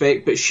deserves the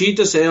respect, but she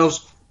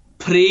deserves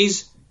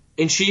praise,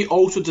 and she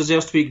also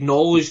deserves to be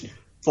acknowledged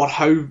for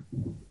how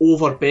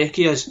over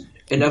Becky is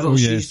and everything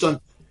she's done.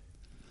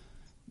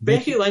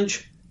 Becky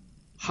Lynch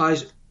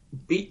has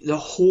beat the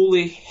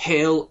holy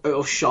hell out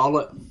of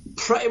Charlotte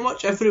pretty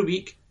much every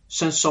week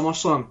since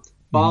SummerSlam,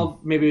 bar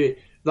maybe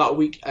that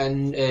week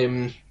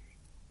in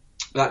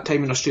that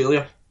time in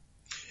Australia.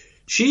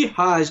 She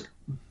has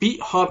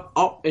beat her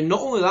up, and not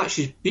only that,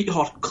 she's beat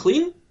her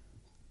clean.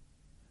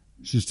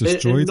 She's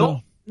destroyed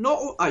her.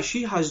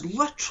 She has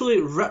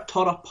literally ripped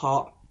her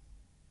apart.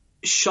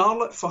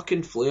 Charlotte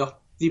fucking Flair,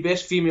 the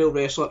best female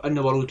wrestler in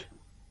the world,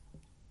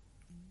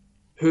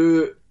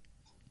 who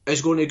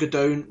is going to go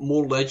down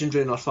more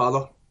legendary than her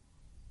father.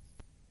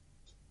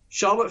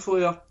 Charlotte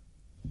Flair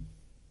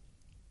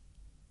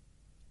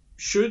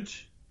should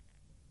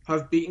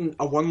have beaten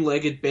a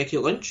one-legged Becky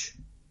Lynch,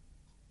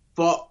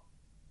 but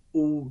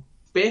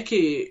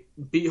Becky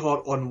beat her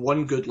on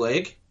one good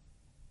leg.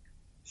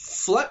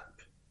 Flip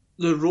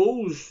the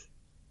roles.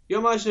 You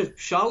imagine if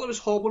Charlotte was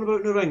hobbling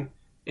about in the ring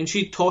and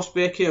she tossed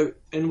Becky out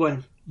and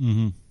win.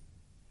 Mm-hmm.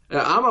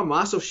 I'm a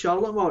massive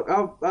Charlotte mark.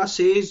 I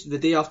says the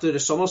day after the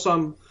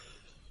SummerSlam,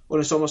 on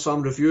a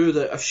SummerSlam review,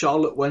 that if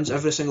Charlotte wins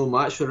every single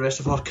match for the rest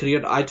of her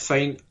career, I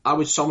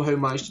would somehow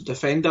manage to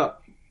defend it.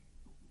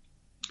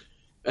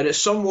 And it's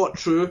somewhat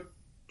true,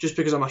 just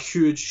because I'm a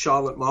huge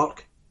Charlotte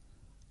mark.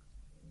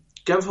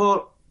 Give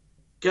her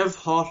give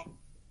her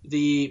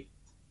the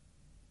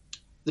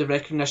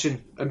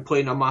recognition and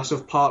playing a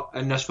massive part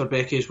in this for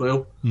Becky as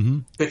well,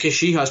 because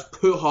she has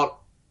put her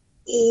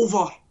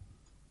over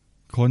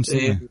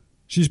constantly.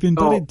 She's been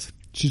buried.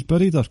 She's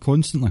buried her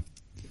constantly,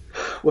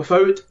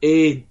 without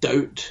a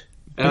doubt.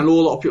 And I know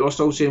a lot of people are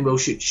still saying, well,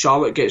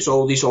 Charlotte gets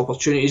all these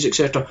opportunities,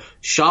 etc.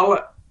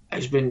 Charlotte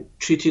has been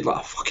treated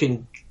like a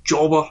fucking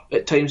jobber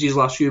at times these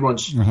last few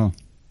months.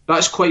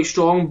 That's quite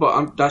strong, but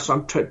I'm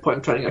trying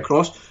to get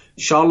across.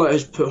 Charlotte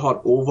has put her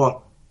over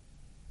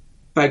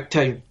big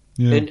time.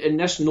 Yeah. And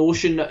this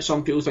notion that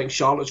some people think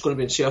Charlotte's going to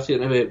be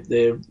inserted into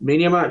the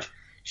Mania match,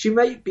 she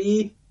might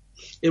be.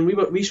 And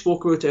we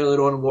spoke about it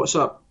earlier on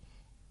WhatsApp,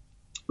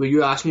 where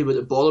you asked me would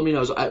it bother me,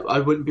 and I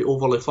wouldn't be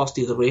overly fussed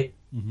either way.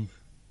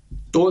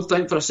 Don't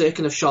think for a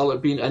second if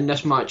Charlotte being in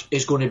this match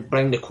is going to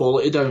bring the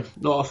quality down.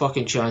 Not a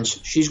fucking chance.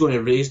 She's going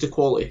to raise the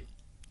quality.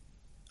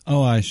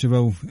 Oh, aye, she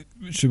will.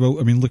 She will.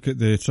 I mean, look at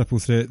the triple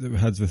threat that we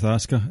had with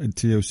Asuka in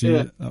TLC.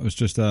 Yeah. That was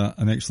just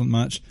an excellent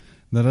match.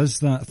 There is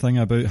that thing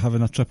about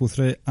having a triple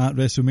threat at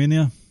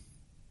WrestleMania.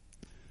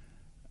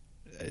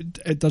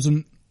 It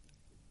doesn't...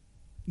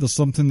 There's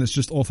something that's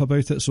just off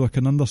about it, so I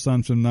can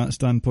understand from that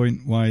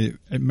standpoint why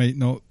it might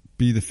not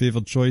be the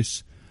favoured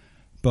choice.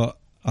 But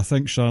I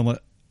think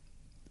Charlotte...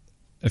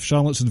 If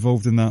Charlotte's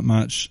involved in that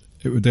match,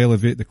 it would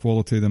elevate the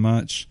quality of the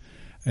match.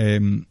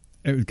 It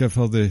would give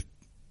her the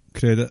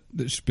credit,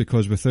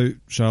 because without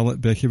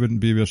Charlotte, Becky wouldn't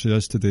be where she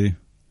is today,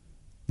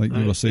 like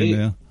you were saying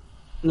there.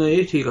 No,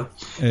 you take her.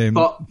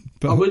 But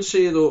I would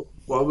say though,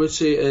 what I would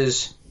say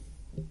is,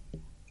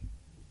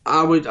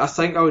 I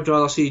think I would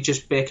rather see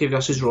just Becky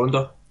versus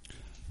Ronda.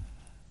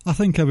 I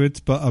think I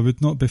would, but I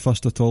would not be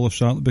fussed at all if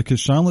Charlotte,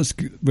 because Charlotte's,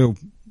 well,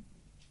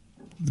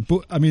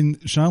 I mean,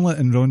 Charlotte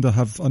and Ronda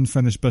have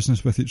unfinished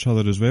business with each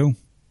other as well.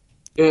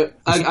 Yeah,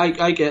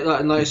 I get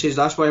that, and like I says,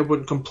 that's why I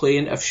wouldn't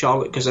complain if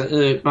Charlotte goes into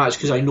the match,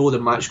 because I know the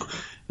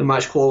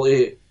match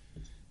quality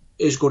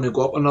is going to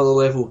go up another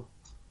level.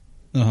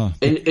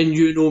 And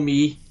you know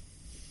me,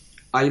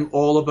 I'm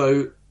all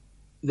about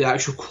the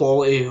actual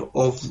quality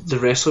of the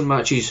wrestling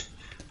matches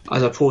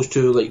as opposed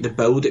to like the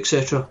build,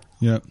 etc.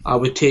 Yeah, I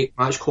would take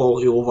match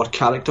quality over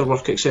character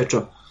work,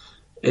 etc.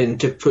 And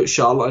to put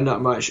Charlotte in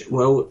that match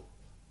will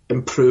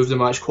improve the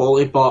match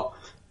quality, but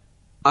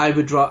I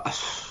would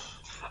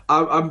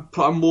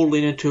I'm more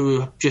leaning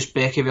to just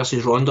Becky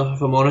versus Ronda,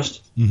 if I'm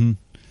honest. And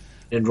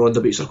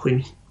Ronda beats her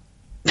queen.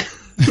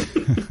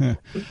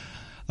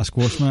 A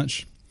squash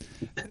match.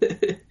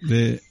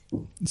 They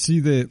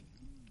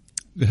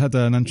had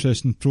an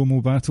interesting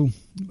promo battle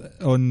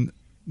on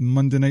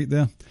Monday night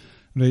there.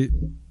 Right,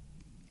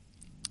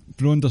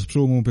 Ronda's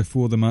promo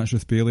before the match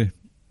with Bayley.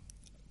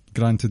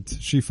 Granted,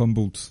 she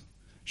fumbled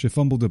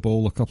the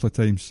ball a couple of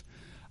times.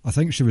 I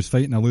think she was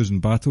fighting a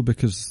losing battle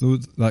because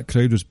that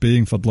crowd was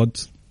baying for blood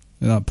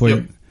at that point.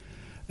 Yep.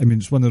 I mean,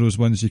 it's one of those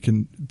ones you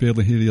can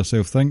barely hear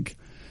yourself think.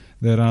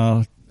 There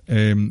are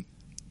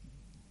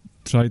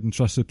tried and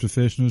trusted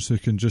professionals who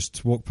can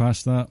just walk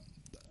past that.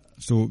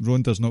 So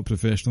Ronda's not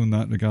professional in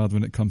that regard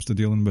when it comes to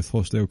dealing with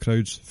hostile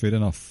crowds. Fair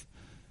enough.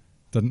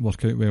 Didn't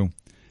work out well.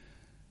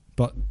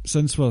 But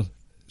since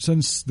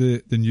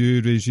the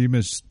new regime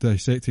is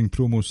dissecting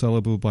promo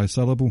syllable by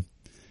syllable,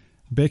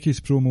 Becky's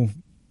promo,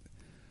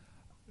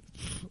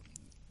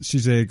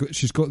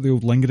 she's got the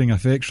old lingering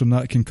effects from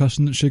that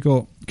concussion that she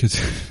got, because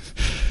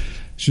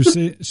she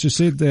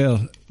said there,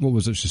 what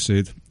was it she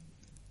said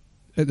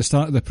at the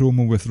start of the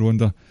promo with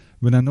Ronda?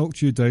 When I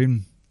knocked you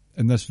down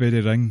in this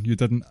very ring, you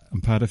didn't,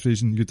 I'm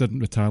paraphrasing, you didn't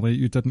retaliate,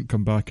 you didn't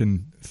come back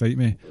and fight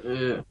me.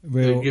 Yeah.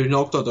 Well, you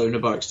knocked her down the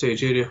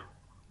backstage area.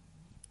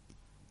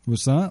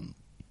 Was that?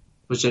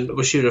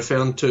 Was she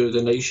referring to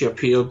the night she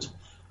appeared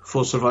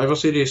for Survivor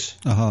Series?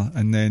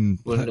 And then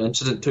when the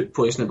incident took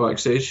place in the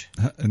backstage,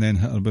 and then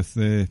hit her with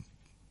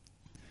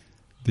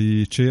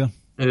the chair.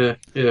 Yeah.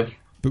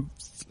 But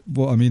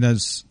what I mean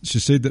is, she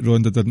said that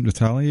Ronda didn't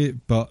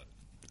retaliate, but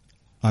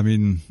I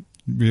mean,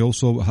 we all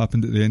saw what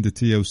happened at the end of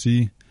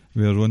TLC,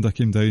 where Ronda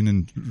came down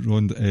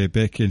and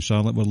Becky and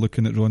Charlotte were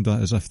looking at Ronda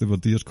as if they were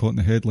deer caught in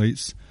the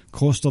headlights.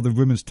 Cost her the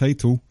women's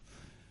title.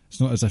 It's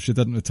not as if she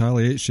didn't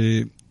retaliate.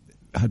 She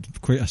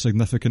had quite a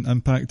significant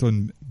impact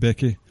on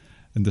Becky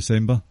in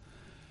December.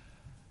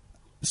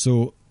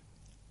 So,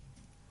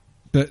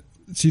 but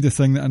see, the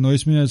thing that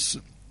annoys me is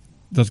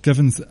they're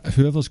giving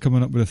whoever's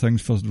coming up with the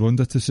things for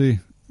Ronda to say,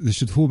 they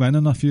should home in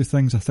on a few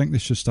things. I think they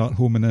should start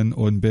homing in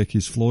on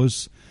Becky's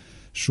flaws,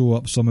 show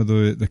up some of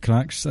the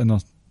cracks in her,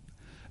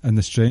 and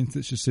the strength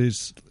that she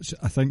says.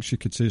 I think she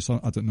could say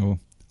something, I don't know,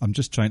 I'm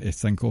just trying to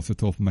think off the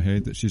top of my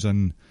head, that she's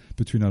in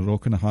between a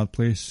rock and a hard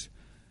place.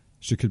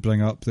 She could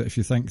bring up that if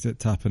you think that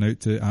tapping out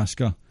to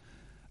Asuka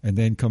and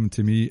then coming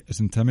to me is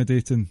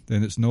intimidating,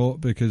 then it's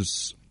not,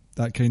 because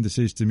that kind of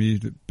says to me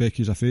that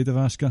Becky's afraid of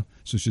Asuka,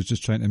 so she's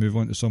just trying to move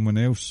on to someone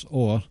else,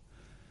 or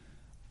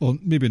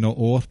maybe not.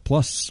 Or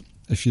plus,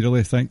 if she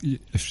really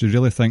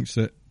thinks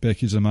that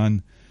Becky's a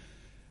man,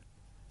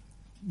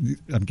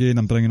 again,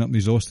 I'm bringing up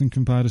these Austin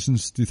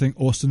comparisons. Do you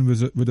think Austin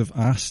would have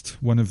asked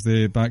one of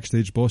the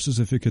backstage bosses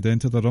if he could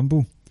enter the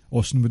Rumble,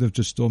 Austin would have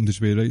just stormed his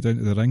way right down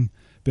to the ring.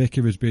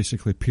 Becky was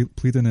basically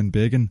pleading and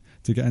begging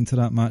to get into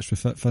that match with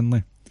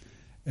Finlay.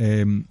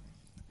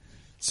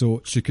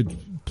 So she could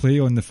play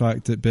on the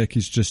fact that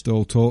Becky's just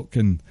all talk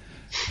and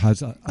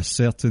has a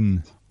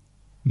certain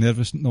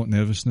not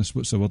nervousness,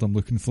 what's the word I'm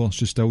looking for?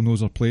 She still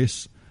knows her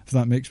place, if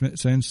that makes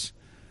sense.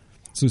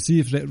 So see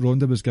if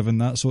Ronda was given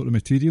that sort of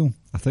material,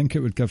 I think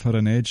it would give her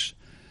an edge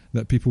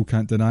that people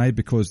can't deny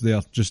because they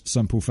are just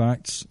simple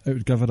facts. It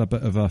would give her a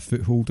bit of a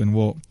foothold in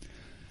what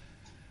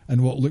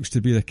looks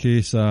to be the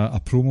case,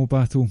 a promo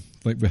battle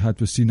like we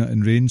had with Cena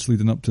and Reigns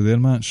leading up to their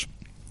match.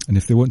 And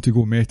if they want to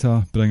go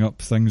meta, bring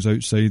up things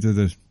outside of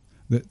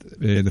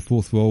the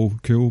fourth wall,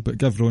 cool, but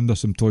give Ronda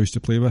some toys to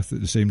play with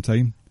at the same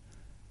time.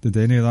 Did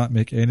any of that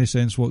make any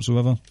sense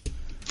whatsoever?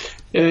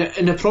 Yeah,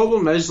 and the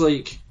problem is,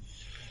 like,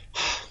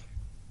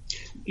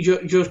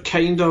 you're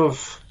kind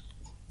of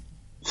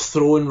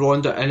throwing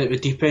Ronda in at the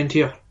deep end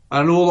here.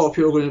 I know a lot of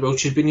people are going, well,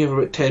 she's been here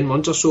for about 10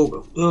 months or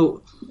so,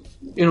 but,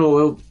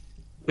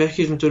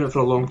 Becky's been doing it for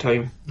a long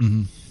time.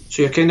 Mm-hmm.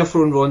 So you're kind of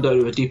throwing Ronda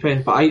at the deep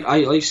end. But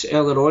I like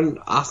earlier on,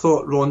 I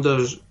thought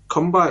Ronda's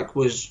comeback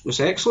was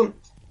excellent.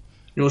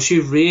 She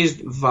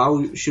raised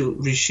value.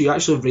 She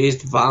actually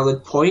raised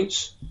valid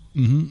points.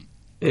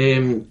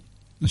 Mm-hmm.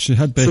 She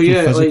had Becky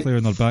physically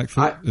on her back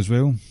foot as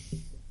well.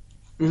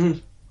 Mm-hmm.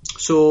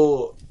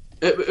 So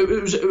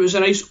it was a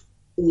nice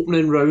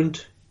opening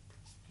round.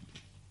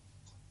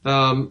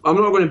 I'm not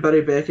going to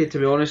bury Becky, to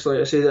be honest. Like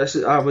I say,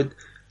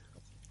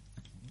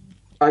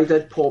 I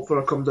did pop for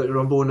her come down to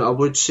Rumble, and I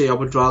would say I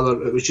would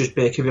rather it was just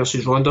Becky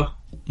versus Ronda.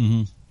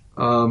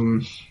 Mm-hmm.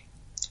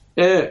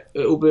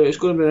 It's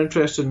going to be an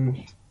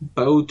interesting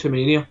build to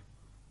Mania.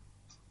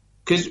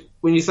 Because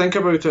when you think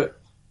about it,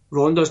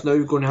 Ronda's now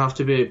going to have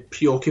to be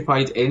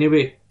preoccupied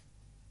anyway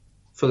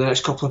for the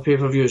next couple of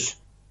pay-per-views.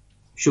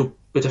 She'll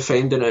be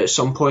defending it at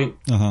some point.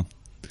 Uh-huh.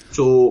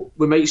 So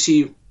we might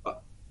see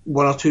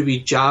one or two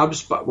wee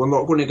jabs, but we're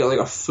not going to get like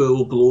a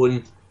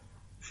full-blown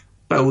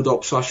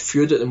build-up /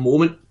 feud at the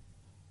moment.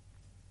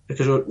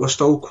 Because we're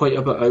still quite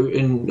a bit out,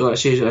 and like I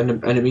say, in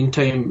the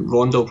meantime,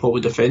 Ronda will probably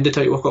defend the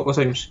title a couple of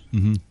times.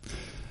 Mm-hmm.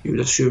 You would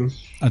assume.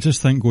 I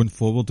just think going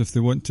forward, if they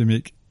want to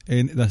make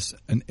this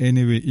in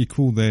any way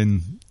equal,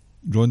 then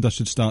Ronda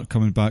should start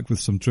coming back with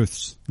some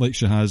truths, like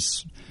she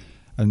has.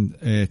 And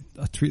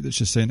a tweet that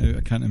she sent out,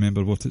 I can't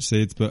remember what it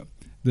said, but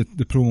the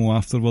promo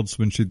afterwards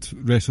when she'd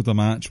wrestled a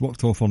match,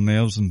 worked off her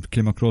nerves and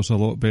came across a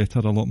lot better,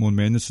 a lot more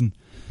menacing.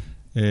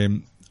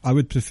 I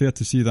would prefer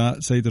to see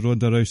that side of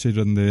Ronda Rousey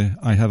than the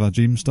I Have a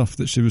Dream stuff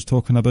that she was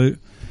talking about.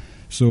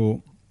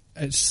 So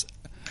it's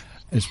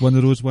one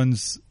of those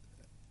ones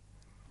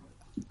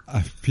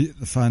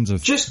the fans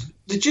of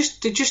they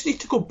just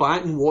need to go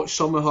back and watch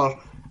some of her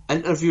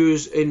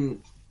interviews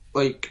in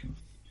like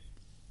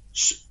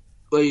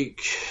I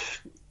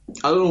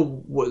don't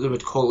know what they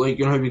would call it,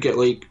 like, how we get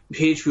like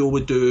HBO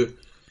would do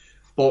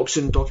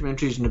boxing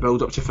documentaries in the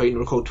build up to fight and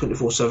they're called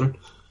 24/7.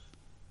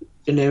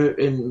 And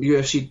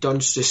UFC done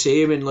the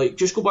same, and like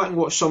just go back and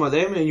watch some of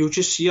them, and you'll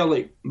just see her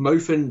like bad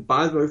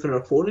mouthing her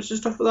opponents and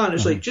stuff like that. And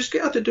it's like, just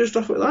get her to do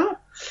stuff like that.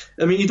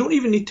 I mean, you don't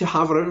even need to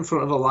have her out in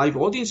front of a live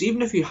audience.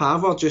 Even if you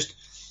have her just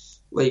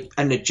like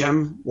in the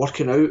gym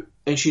working out,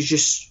 and she's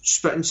just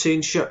spitting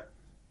saying shit,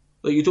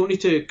 like you don't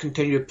need to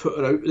continue to put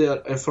her out there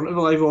in front of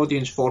a live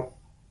audience for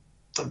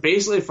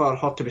basically for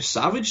her to be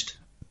savaged.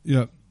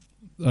 Yeah,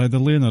 they're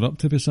laying her up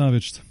to be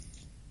savaged.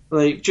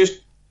 Like,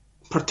 just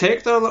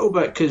protect her a little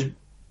bit, because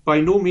by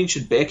no means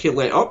should Becky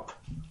let up.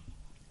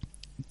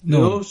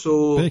 No,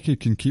 so Becky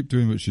can keep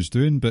doing what she's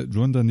doing, but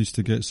Ronda needs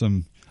to get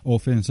some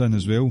offence in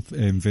as well,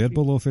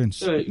 verbal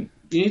offence. You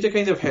need to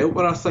kind of help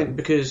her, I think,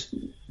 because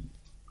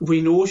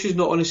we know she's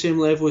not on the same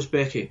level as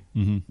Becky,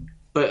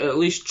 but at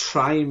least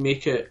try and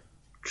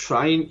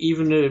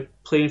even the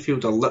playing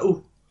field a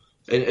little,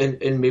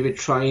 and maybe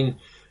try and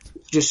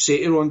just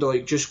say to Ronda,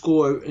 like, just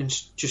go out and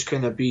just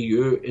kind of be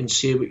you and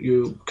say what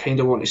you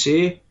kind of want to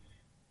say.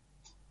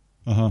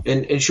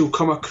 And she'll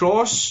come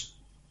across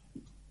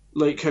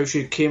like how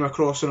she came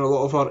across in a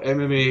lot of her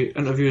MMA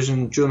interviews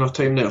and during her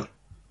time there.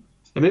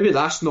 And maybe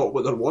that's not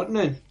what they're wanting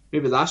then.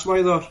 Maybe that's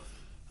why they're...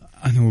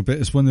 I know, but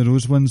it's one of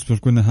those ones we're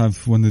going to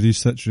have one of these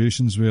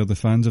situations where the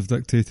fans have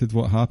dictated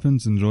what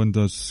happens and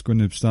Ronda's going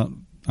to start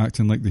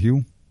acting like the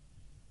heel.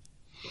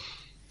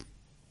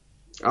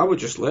 I would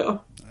just let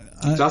her.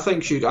 I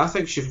think she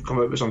could come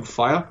out with some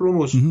fire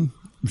promos.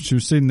 Mm-hmm. She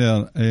was saying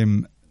there,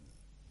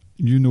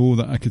 you know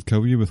that I could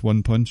kill you with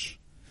one punch.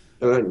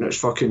 It's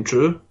fucking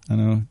true. I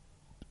know.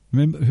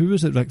 Remember, who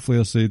was it Ric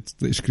Flair said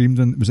that he screamed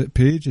in, was it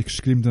Paige? He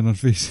screamed in her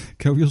face,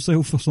 kill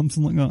yourself or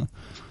something like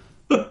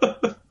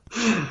that.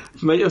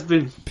 Might have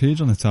been.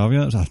 Paige or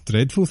Natalia, it's a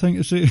dreadful thing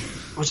to say.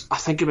 I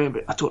think about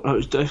it, I don't know,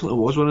 it definitely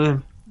was one of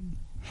them.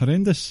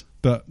 Horrendous,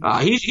 but...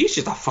 he's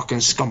just a fucking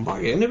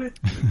scumbag anyway.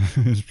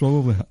 He was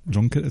probably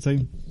drunk at the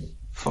time.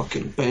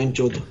 Fucking Ben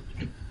Judd.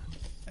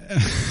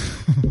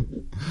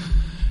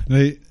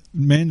 Right,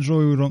 men's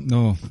Royal Rumble,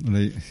 no,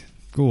 right,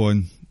 go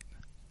on.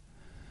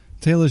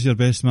 Tell us your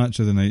best match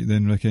of the night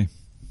then, Ricky.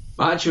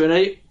 Match of the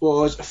night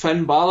was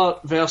Finn Balor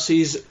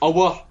versus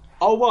our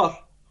our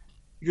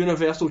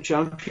Universal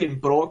Champion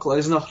Brock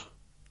Lesnar.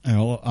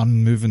 Well,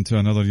 I'm moving to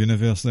another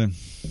universe then.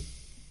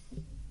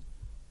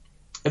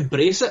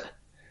 Embrace it.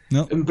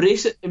 No,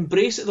 Embrace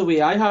it the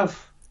way I have.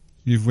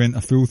 you've went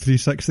a full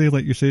 360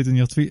 like you said in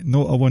your tweet,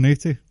 not a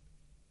 180.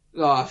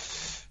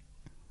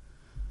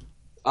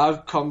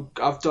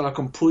 I've done a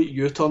complete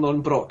U-turn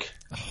on Brock.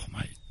 Oh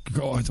my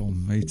God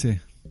almighty.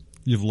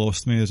 You've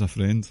lost me as a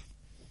friend.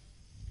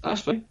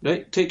 That's fine.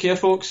 Right, take care,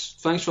 folks.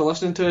 Thanks for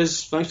listening to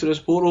us. Thanks for the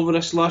support over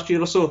this last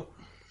year or so.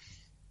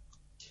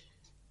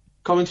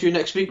 Coming to you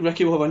next week,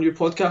 Ricky will have a new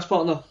podcast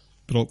partner.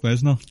 Brock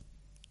Lesnar.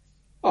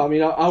 I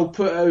mean, I'll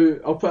put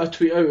a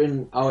tweet out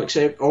and I'll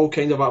accept all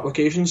kind of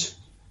applications.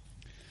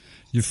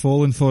 You've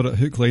fallen for it,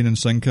 hook, line and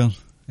sinker.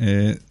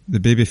 The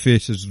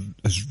babyface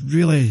has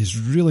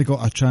really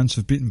got a chance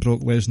of beating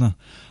Brock Lesnar.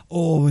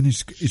 Oh, and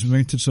he's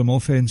mounted some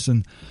offense,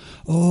 and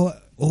oh,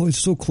 he's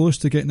so close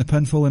to getting the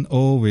pinfall, and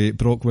oh wait,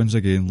 Brock wins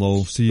again.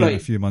 Lol. See you in a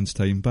few months'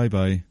 time. Bye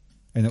bye.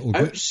 And it'll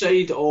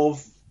outside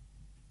of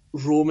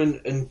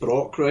Roman and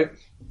Brock, right?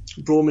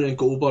 Roman and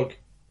Goldberg.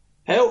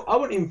 Hell, I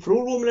wouldn't even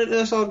throw Roman into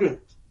this argument.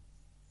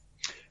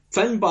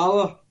 Finn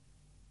Balor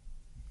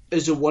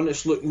is the one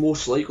that's looked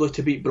most likely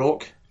to beat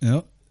Brock.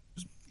 Yeah.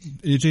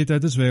 AJ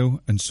did as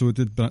well, and so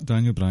did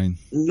Daniel Bryan.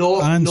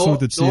 So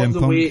did CM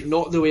Punk.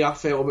 Not the way I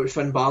felt about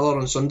Finn Balor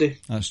on Sunday.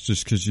 That's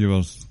just because you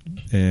were...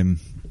 you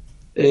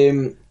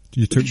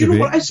took you the know bait.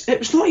 What? It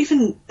was not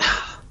even...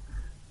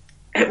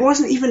 It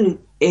wasn't even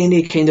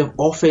any kind of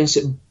offense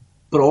that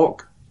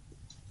Brock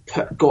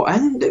got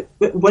in that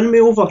won me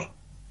over.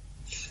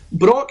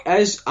 Brock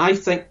is, I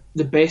think,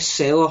 the best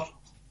seller.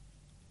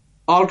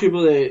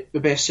 Arguably the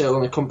best seller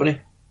in the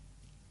company.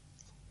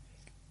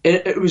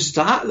 It was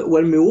that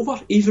won me over,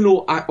 even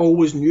though I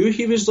always knew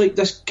he was like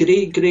this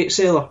great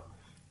seller.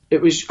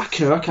 It was I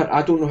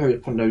don't know how to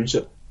pronounce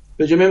it.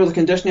 But do you remember the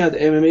condition he had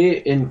at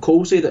MMA in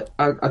Colsey that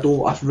I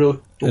really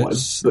don't want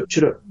to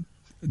butcher it.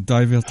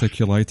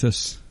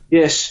 Diverticulitis.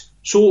 Yes.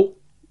 So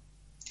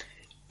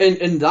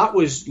and that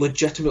was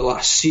legitimately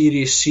a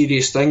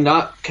serious thing.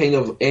 That kind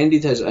of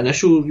ended his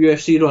initial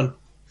UFC run.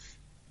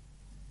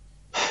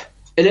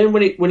 And then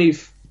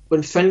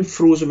when Finn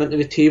throws him into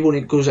the table and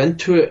he goes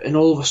into it, and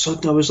all of a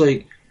sudden I was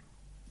like,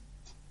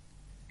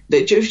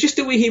 it was just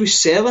the way he was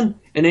selling,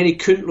 and then he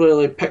couldn't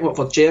really pick him up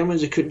for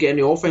Germans, he couldn't get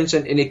any offense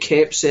in, and he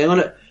kept selling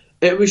it.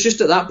 It was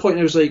just at that point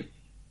I was like,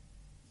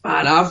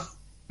 man, I've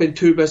been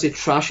too busy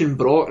trashing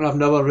Brock, and I've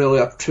never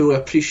really truly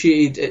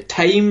appreciated, at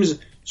times,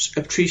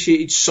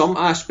 some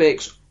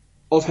aspects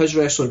of his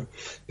wrestling,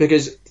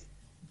 because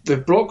the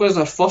Brock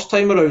Lesnar first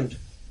time around,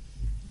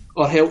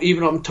 or hell,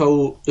 even up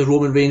until the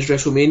Roman Reigns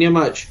WrestleMania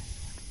match,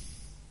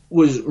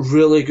 was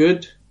really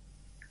good.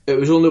 It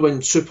was only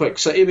when Suplex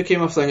City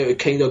became a thing it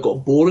kind of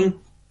got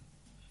boring.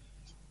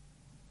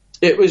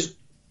 It was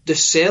the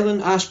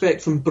selling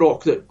aspect from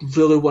Brock that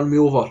really won me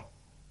over.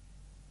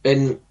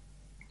 And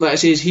like I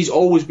say, he's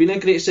always been a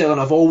great seller, and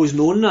I've always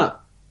known that.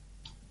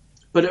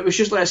 But it was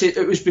just like I said,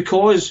 it was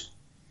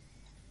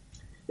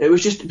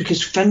just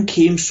because Finn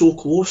came so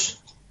close,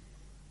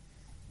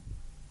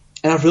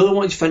 and I really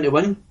wanted Finn to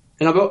win.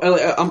 And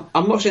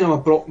I'm not saying I'm a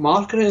Brock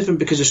mark or anything,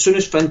 because as soon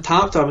as Finn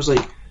tapped, I was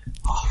like,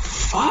 oh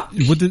fuck.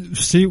 What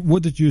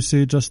did you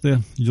say just there?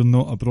 You're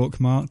not a Brock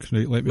mark,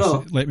 right? Let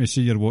me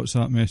see your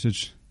WhatsApp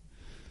message.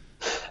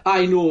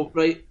 I know,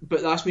 right?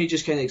 But that's me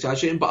just kind of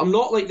exaggerating. But I'm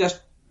not like this.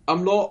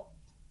 I'm not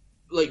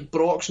like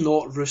Brock's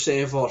not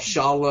Rusev or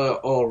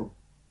Charlotte or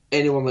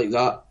anyone like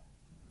that,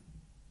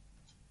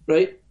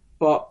 right?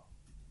 But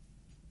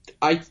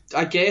I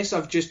guess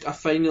I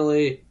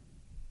finally,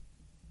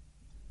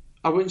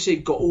 I wouldn't say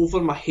got over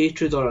my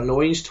hatred or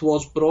annoyance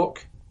towards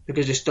Brock,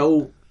 because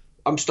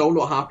I'm still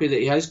not happy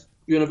that he is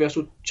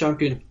Universal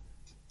Champion.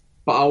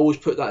 But I always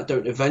put that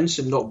down to Vince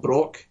and not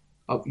Brock.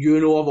 I've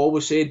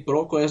always said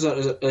Brock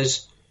Lesnar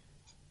is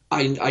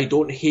I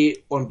don't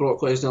hate on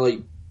Brock Lesnar like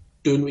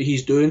doing what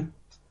he's doing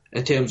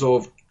in terms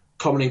of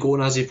coming and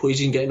going as he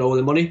pleases and getting all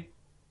the money.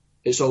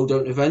 It's all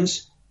down to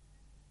Vince.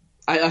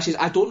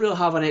 I don't really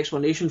have an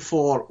explanation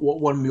for what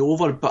won me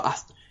over,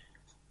 but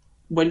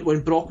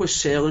when Brock was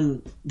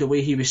selling the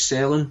way he was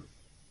selling,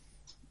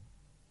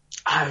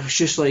 I was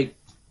just like,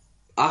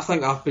 I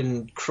think I've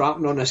been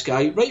crapping on this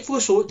guy, rightfully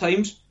so at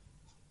times,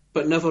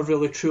 but never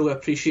really truly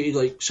appreciated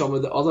like some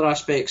of the other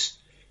aspects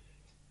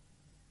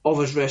of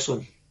his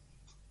wrestling,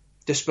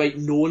 despite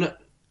knowing it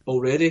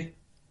already.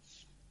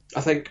 I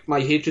think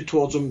my hatred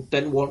towards him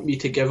didn't want me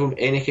to give him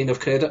any kind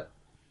of credit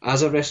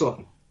as a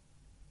wrestler.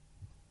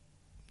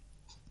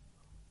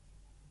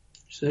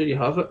 So there you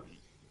have it.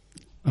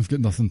 I've got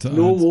nothing to add.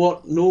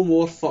 No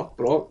more fuck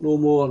Brock, no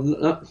more.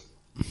 Nah.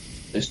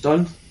 It's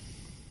done.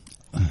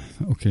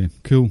 Okay,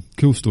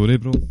 cool story,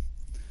 bro.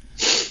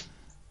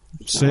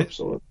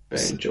 Absolute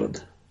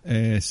bench.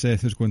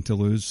 Seth is going to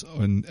lose at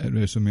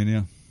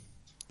WrestleMania.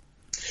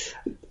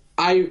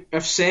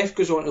 If Seth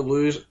goes on to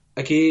lose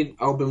again,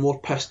 I'll be more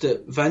pissed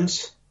at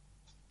Vince.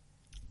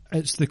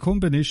 It's the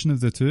combination of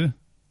the two.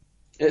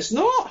 It's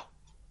not.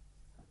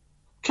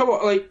 Come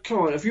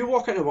on. If you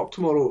walk into work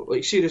tomorrow,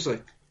 like seriously,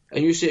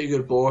 and you say to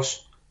your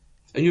boss,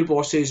 and your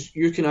boss says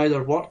you can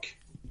either work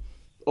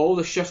all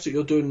the shifts that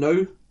you're doing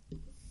now,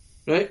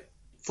 right,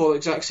 for the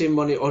exact same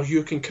money, or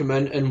you can come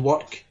in and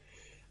work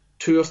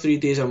 2 or 3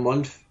 days a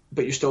month,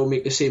 but you still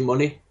make the same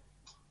money.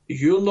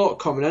 You're not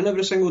coming in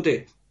every single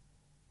day.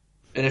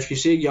 And if you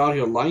say you are,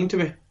 you're lying to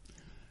me.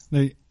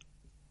 Right.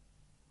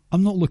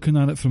 I'm not looking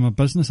at it from a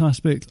business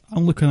aspect.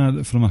 I'm looking at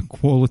it from a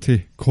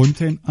quality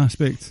content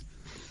aspect.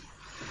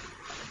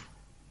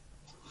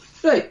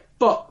 Right,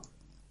 but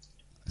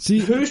see,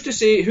 who's to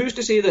say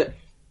that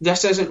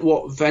this isn't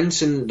what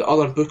Vince and the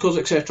other bookers,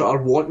 etc.,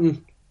 are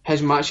wanting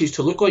his matches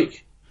to look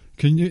like?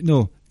 Can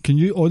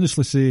you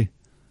honestly say,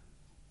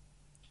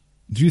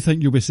 do you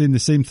think you'll be saying the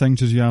same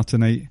things as you are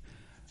tonight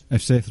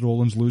if Seth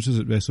Rollins loses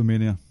at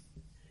WrestleMania?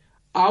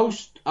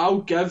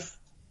 I'll give,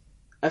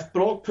 if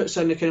Brock puts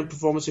in the kind of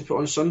performance he put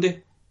on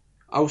Sunday,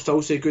 I'll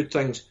still say good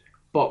things,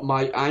 but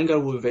my anger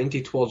will be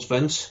vented towards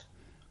Vince,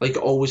 like it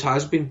always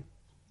has been.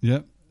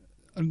 Yep.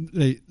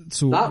 Right,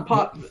 so that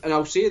part, and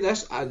I'll say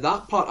this,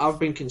 that part I've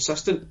been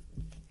consistent.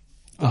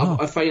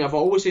 I've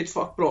always said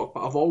fuck Brock,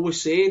 but I've always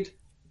said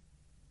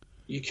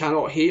you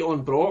cannot hate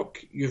on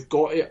Brock. You've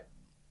got to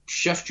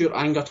shift your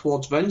anger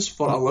towards Vince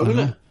for allowing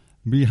it.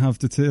 We have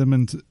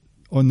determined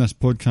on this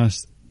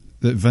podcast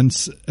that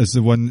Vince is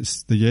the one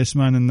that's the yes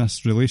man in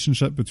this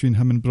relationship between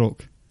him and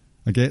Brock.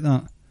 I get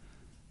that.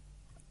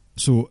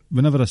 So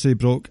whenever I say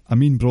Brock, I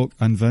mean Brock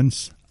and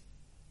Vince.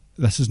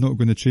 This is not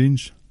going to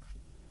change.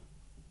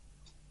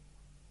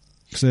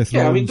 Seth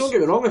Rollins. I mean, don't get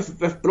me wrong,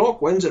 if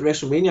Brock wins at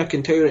WrestleMania, I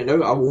can tell you right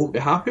now, I won't be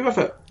happy with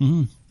it.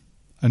 Mm-hmm.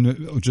 And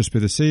it'll just be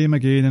the same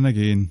again and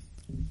again.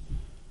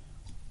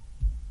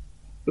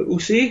 But we'll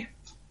see.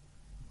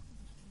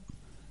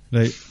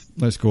 Right,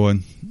 let's go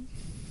on.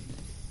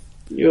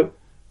 Yep.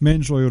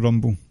 Men's Royal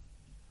Rumble.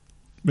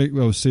 Right,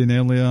 well, I was saying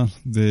earlier,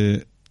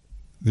 the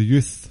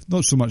youth,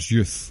 not so much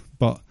youth,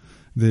 but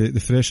the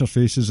fresher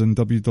faces in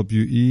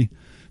WWE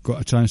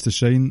got a chance to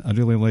shine. I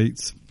really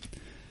liked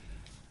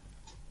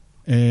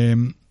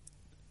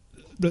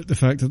the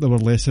fact that there were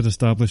lesser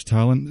established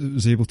talent that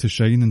was able to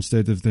shine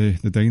instead of the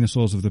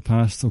dinosaurs of the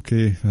past.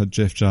 Okay, we had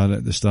Jeff Jarrett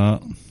at the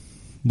start,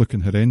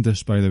 looking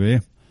horrendous, by the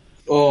way.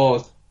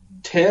 Oh,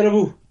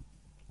 terrible.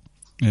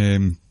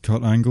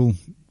 Kurt Angle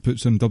put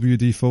some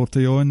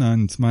WD-40 on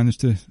and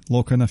managed to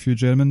lock in a few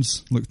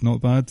Germans. Looked not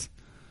bad.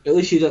 At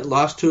least he didn't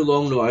last too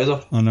long, though,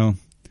 either. I know.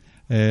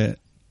 I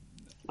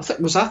think,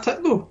 was that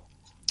it, though?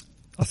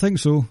 I think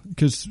so,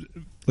 because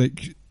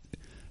like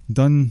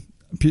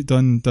Pete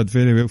Dunne did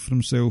very well for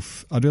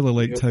himself. I really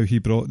liked how he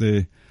brought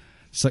the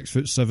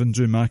 6'7"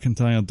 Drew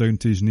McIntyre down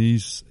to his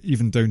knees,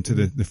 even down to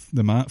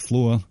the mat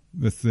floor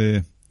with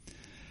the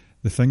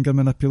finger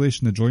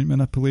manipulation, the joint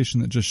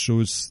manipulation. It just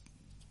shows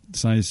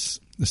the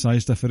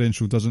size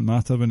differential doesn't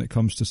matter when it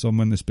comes to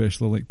someone,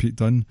 especially like Pete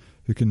Dunne,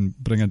 who can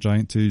bring a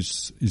giant to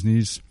his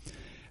knees.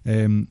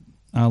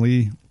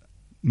 Ali,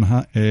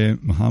 Mahatma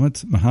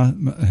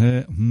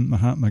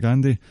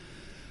Gandhi.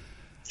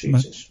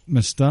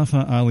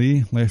 Mustafa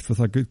Ali left with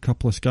a good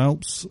couple of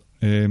scalps.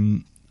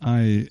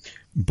 I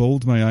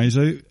bawled my eyes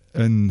out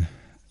in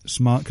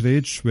smart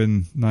rage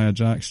when Nia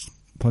Jax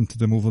punted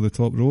him over the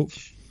top rope.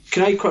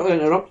 Can I quickly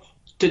interrupt?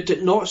 Did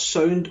it not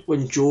sound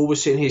when Joe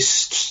was saying his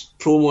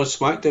promo on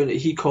SmackDown that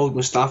he called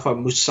Mustafa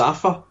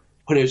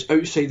when he was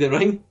outside the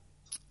ring?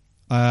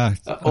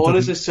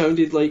 Honestly,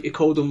 sounded like he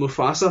called him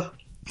Mufasa.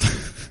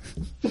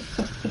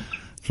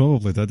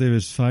 Probably did. He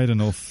was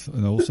firing off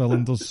in all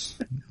cylinders.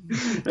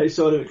 Right,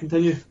 sorry,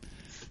 continue.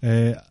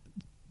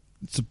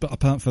 So, but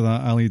apart from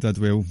that, Ali did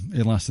well.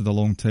 He lasted a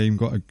long time,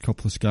 got a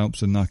couple of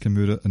scalps in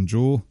Nakamura and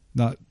Joe.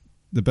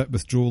 The bit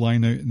with Joe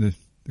lying out in the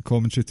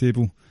commentary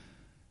table,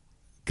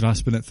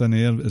 grasping at thin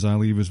air as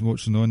Ali was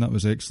watching on, that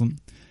was excellent.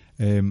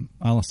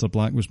 Aleister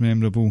Black was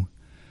memorable.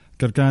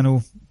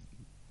 Gargano,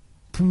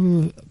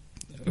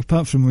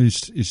 apart from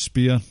his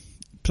spear,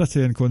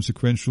 pretty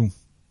inconsequential,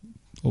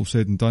 all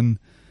said and done.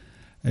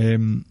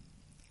 And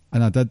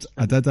I did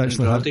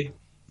actually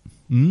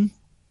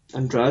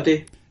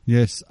Andrade.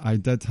 Yes, I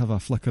did have a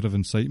flicker of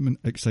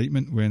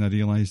excitement when I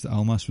realised that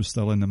Almas was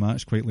still in the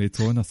match quite late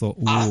on. I thought,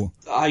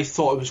 I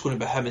thought it was going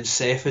to be him and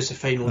Seth as the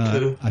final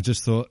two. I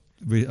just thought,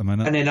 wait a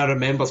minute. And then I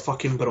remembered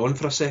fucking Braun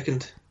for a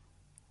second.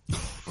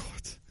 Oh,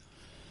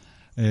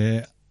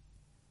 God.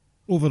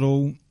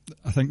 Overall,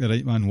 I think the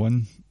right man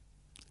won.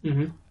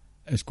 Mm-hmm.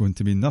 It's going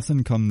to be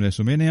nothing come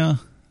WrestleMania.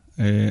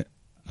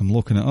 I'm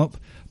looking it up.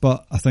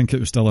 But I think it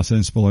was still a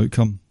sensible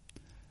outcome.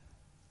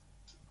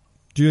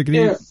 Do you agree?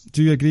 Yeah.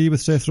 Do you agree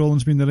with Seth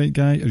Rollins being the right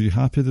guy? Are you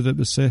happy that it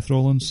was Seth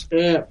Rollins?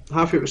 Yeah,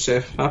 happy with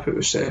Seth.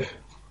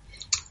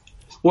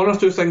 One or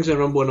two things in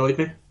Rumble annoyed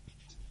me.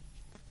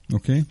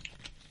 Okay.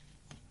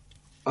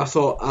 I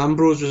thought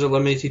Ambrose was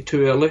eliminated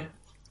too early.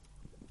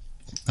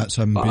 That's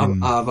him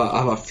being... I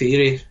have a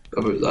theory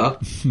about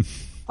that.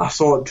 I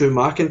thought Drew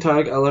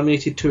McIntyre got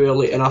eliminated too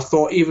early, and I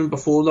thought even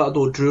before that,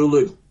 though, Drew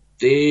looked...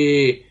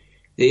 They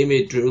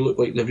made Drew look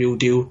like the real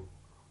deal.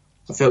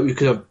 I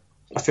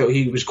felt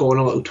he was going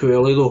a little too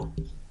early, though.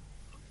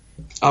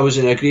 I was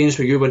in agreement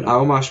with you when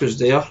Almas was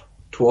there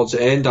towards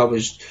the end.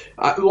 It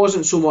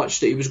wasn't so much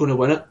that he was going to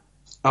win it.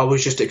 I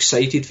was just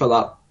excited for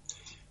that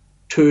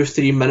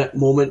 2-3 minute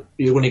moment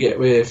you're going to get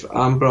with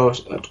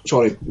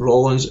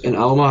Rollins and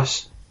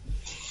Almas.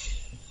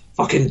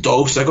 Fucking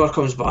Dolph Ziggler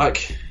comes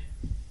back.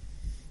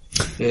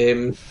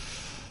 Nia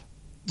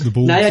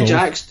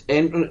Jax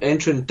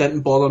entering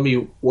didn't bother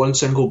me one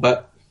single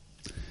bit.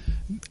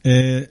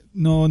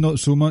 No, not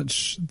so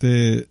much.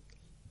 But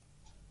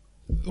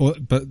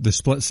the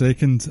split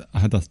second, I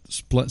had a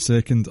split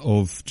second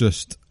of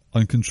just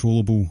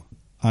uncontrollable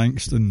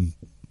angst and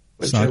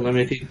Which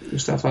eliminated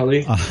Mustafa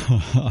Ali.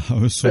 I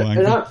was so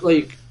angry. And that,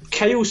 like,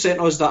 Kyle sent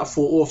us that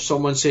photo of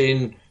someone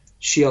saying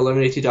she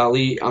eliminated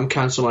Ali, I'm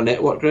cancelling my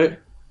network, right?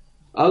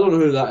 I don't know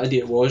who that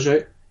idiot was,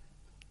 right?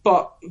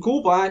 But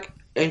go back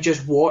and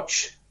just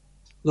watch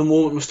the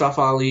moment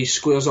Mustafa Ali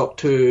squares up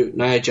to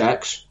Nia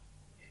Jax.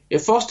 At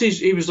first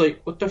he was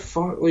like, what the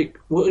fuck, like,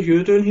 what are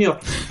you doing here?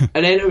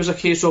 And then it was a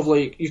case of,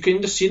 like, you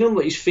can just see him,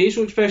 like, his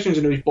facial expressions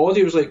and his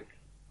body was like,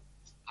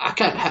 I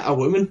can't hit a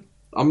woman.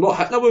 I'm not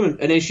hitting a woman.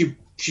 And then she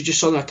just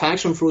suddenly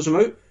attacks him and throws him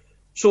out.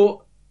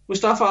 So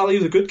Mustafa Ali,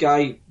 the good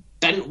guy,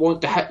 didn't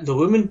want to hit the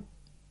woman.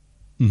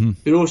 Mm-hmm.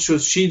 You know, so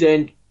she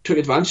then took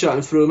advantage of that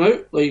and threw him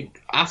out.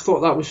 Like, I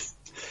thought that was...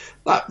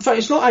 in fact,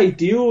 it's not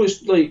ideal,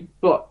 it's like,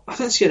 but I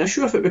didn't see an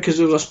issue with it because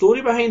there was a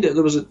story behind it.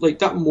 There was, like,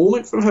 that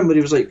moment from him where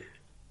he was like,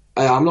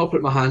 I'm not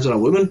putting my hands on a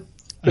woman.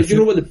 But you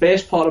know what the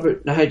best part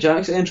about Nia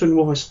Jax entering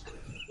was?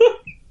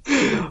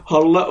 Her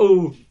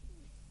little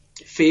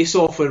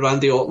face-off with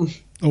Randy Orton.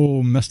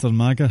 Oh, Mr.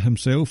 MAGA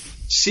himself.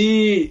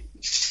 See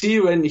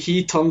when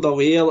he turned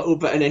away a little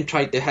bit and then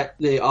tried to hit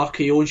the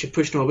RKO and she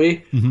pushed him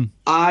away. Mm-hmm.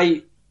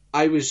 I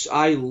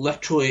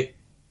literally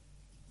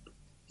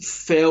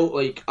felt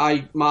like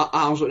my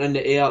arms went in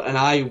the air and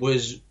I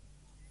was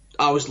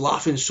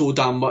laughing so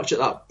damn much at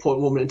that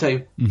moment in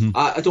time. Mm-hmm.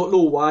 I don't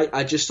know why,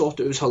 I just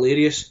thought it was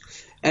hilarious.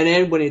 And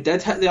then when he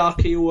did hit the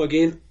RKO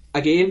again,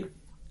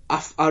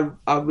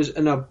 I was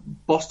in a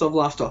burst of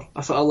laughter,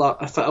 a fit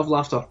of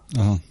laughter.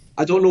 Uh-huh.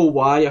 I don't know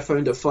why I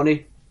found it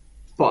funny,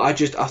 but I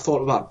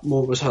thought that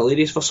moment was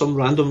hilarious for some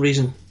random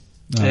reason.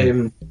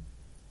 Uh-huh.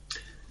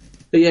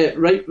 But yeah,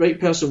 right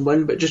person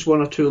win, but just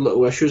one or two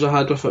little issues I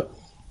had with it.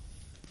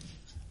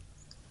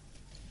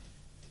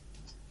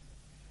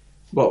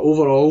 But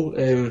overall...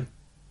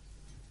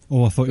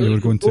 I thought you were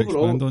going to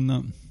expand on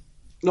that.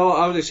 No,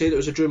 I would say it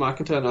was a Drew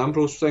McIntyre and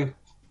Ambrose thing.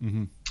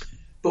 Mm-hmm.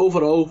 But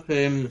overall,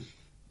 it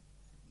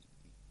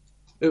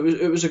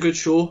was a good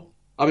show.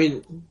 I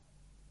mean,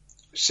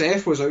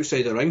 Seth was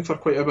outside the ring for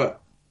quite a bit.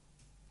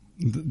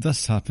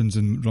 This happens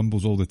in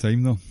Rumbles all the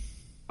time, though.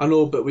 I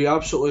know, but we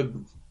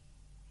absolutely...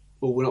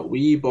 Well, not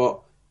we,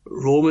 but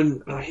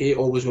Roman... I hate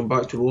always going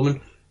back to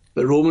Roman,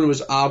 but Roman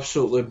was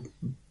absolutely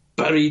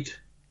buried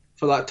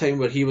for that time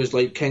where he was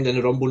like kind of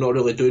in the Rumble, not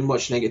really doing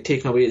much, and then get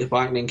taken away at the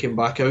back and then came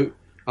back out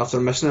after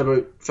missing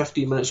about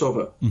 15 minutes of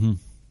it. Mm-hmm.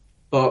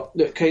 But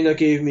it kind of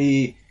gave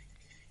me...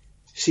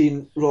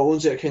 Seeing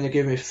Rollins, it kind of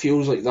gave me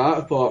feels like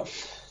that, but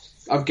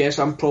I guess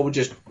I'm probably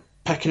just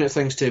picking at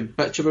things to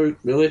bitch about,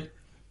 really.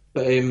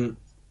 But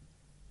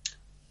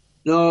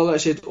no, like I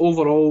said,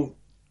 overall,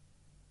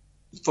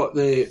 for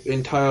the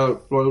entire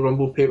Royal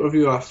Rumble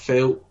pay-per-view, I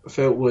felt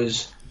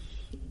was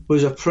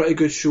a pretty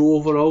good show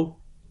overall.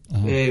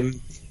 Uh-huh.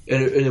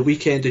 And the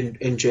weekend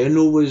in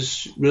general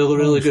was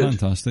really good.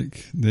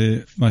 Fantastic.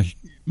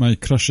 My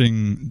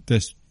crushing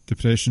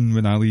depression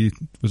when Ali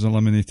was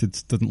eliminated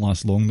didn't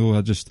last long,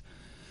 though.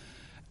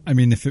 I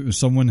mean, if it was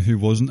someone who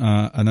wasn't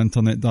an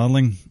internet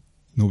darling,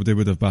 nobody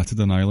would have batted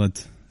an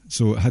eyelid.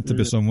 So it had to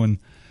be someone.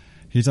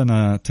 He's in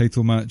a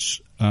title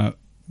match at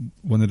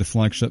one of the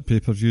flagship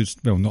pay-per-views.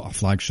 Well, not a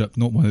flagship,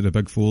 not one of the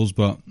big fours,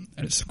 but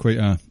it's quite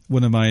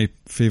one of my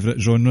favourite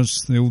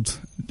genres, the old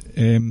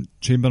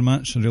chamber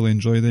match. I really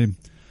enjoy them.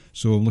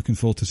 So I'm looking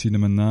forward to seeing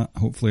him in that.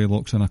 Hopefully he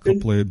locks in a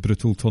couple of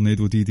brutal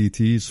tornado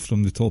DDTs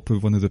from the top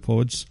of one of the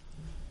pods.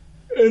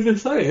 And the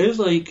thing is,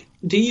 like,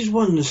 these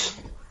ones,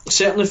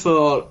 certainly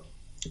for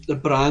the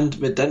brand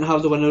that didn't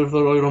have the winner of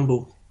the Royal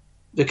Rumble,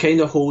 they kind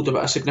of hold a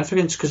bit of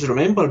significance, because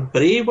remember,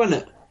 Bray won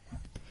it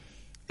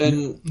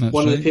in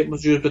one of the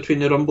pay-per-views between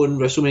the Rumble and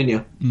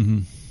WrestleMania. Mm-hmm.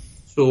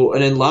 So,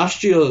 and then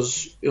last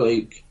year's,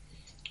 like,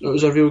 it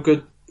was a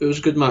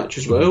good match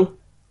as well.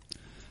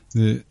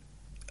 The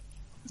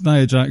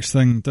Nia Jax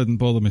thing didn't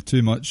bother me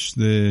too much.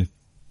 She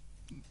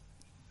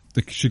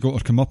got her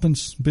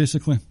comeuppance,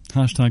 basically.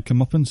 Hashtag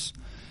comeuppance.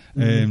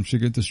 Mm-hmm. She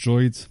got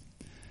destroyed.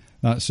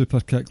 That super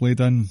kick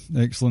laid in,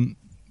 excellent.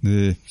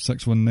 The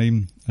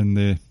 619 and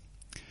the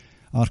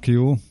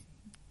RKO.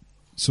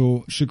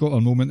 So she got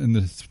her moment in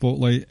the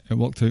spotlight. It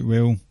worked out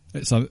well.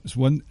 It's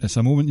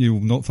a moment you'll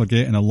not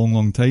forget in a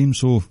long time.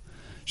 So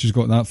she's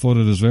got that for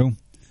her as well.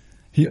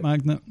 Heat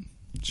magnet.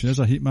 She is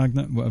a heat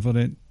magnet.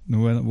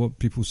 What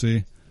people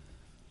say.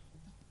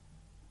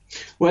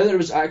 Whether it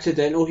was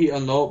accidental heat or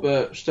not,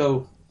 but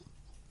still,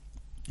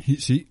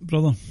 heat's heat,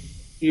 brother.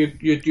 You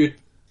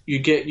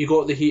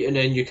got the heat, and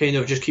then you kind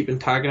of just keep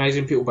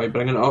antagonising people by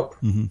bringing it up.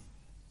 Mm-hmm.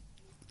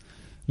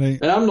 Right.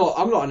 And I'm not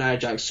an Nia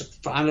Jax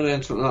fan or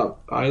anything like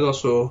that either.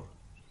 So,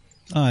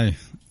 aye,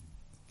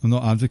 I'm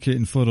not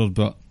advocating for her,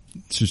 but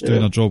She's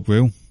doing her job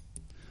well.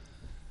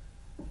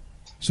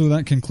 So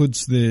that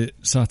concludes the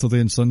Saturday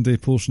and Sunday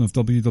portion of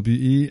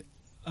WWE,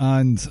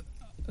 and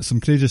some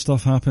crazy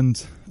stuff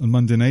happened on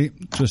Monday night,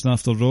 just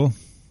after Raw.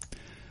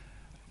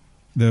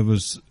 There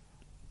was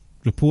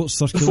reports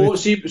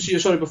circulating.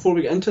 Before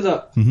we get into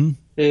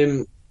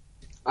that,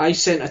 I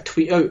sent a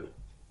tweet out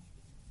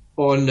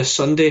on the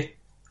Sunday,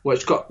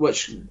 which got a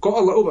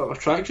little bit of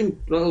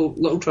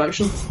little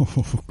traction.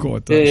 Oh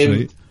God, that's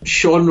right.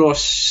 Sean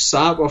Ross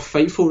Sapp of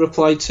Fightful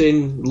replied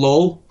saying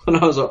 "lol," and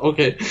I was like,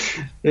 okay.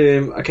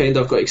 I kind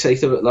of got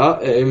excited about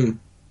that.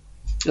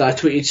 I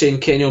tweeted saying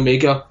Kenny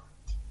Omega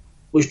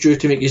was due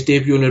to make his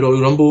debut in the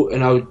Royal Rumble,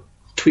 and I would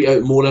tweet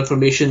out more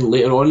information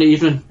later on in the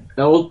evening.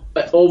 Now,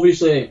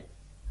 obviously,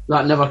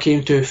 that never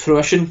came to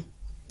fruition.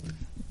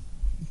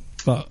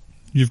 But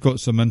you've got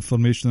some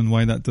information on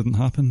why that didn't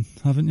happen,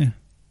 haven't you?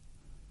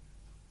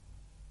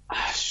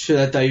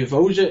 Should I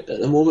divulge it at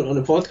the moment on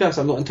the podcast?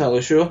 I'm not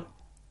entirely sure.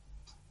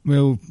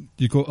 Well,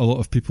 you got a lot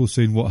of people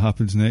saying what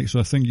happens next, so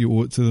I think you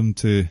owe it to them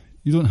to...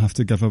 You don't have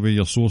to give away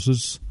your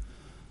sources.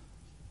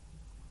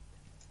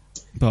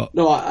 But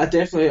no, I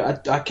definitely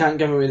I can't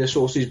give away the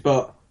sources,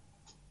 but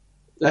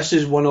this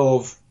is one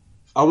of...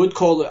 I would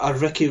call it a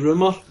Ricky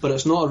rumour, but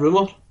it's not a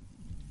rumour.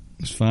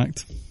 It's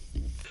fact.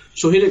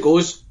 So here it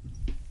goes.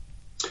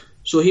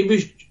 So he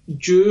was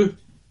due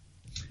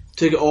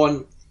to get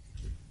on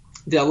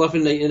the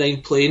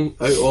 11.99 plane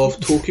out of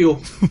Tokyo.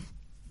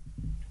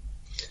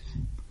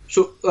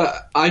 So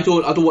I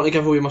don't want to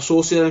give away my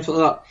sources or anything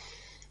like that.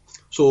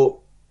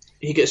 So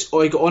he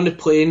got on the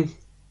plane,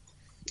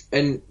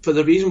 and for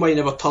the reason why he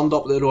never turned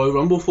up at the Royal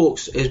Rumble,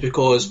 folks, is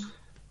because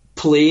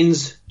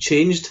planes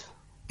changed.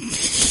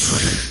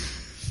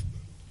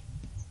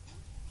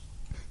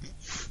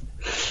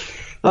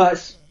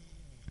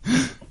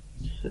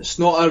 It's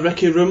not a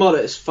Ricky rumour,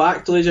 it's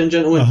fact, ladies and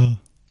gentlemen. Uh-huh.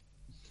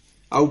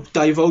 I'll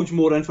divulge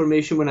more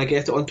information when I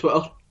get it on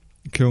Twitter.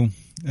 Cool.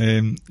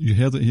 You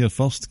heard it here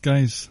first,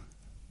 guys.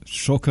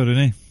 Shocker,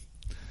 innit?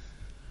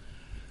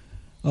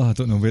 Oh, I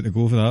don't know where to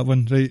go for that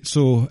one. Right,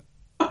 so...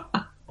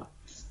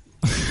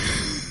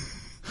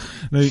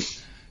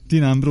 right,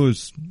 Dean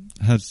Ambrose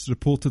has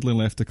reportedly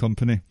left the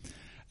company.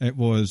 It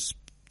was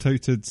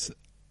touted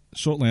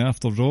shortly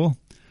after Raw,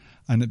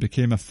 and it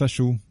became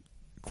official,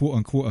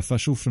 quote-unquote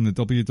official, from the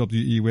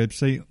WWE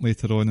website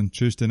later on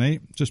Tuesday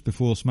night, just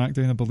before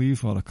SmackDown, I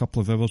believe, or a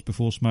couple of hours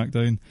before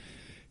SmackDown.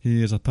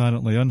 He is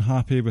apparently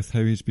unhappy with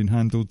how he's been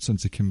handled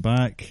since he came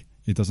back.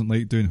 He doesn't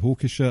like doing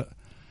hokey shit.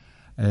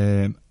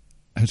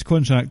 His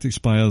contract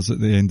expires at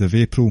the end of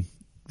April,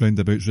 round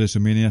about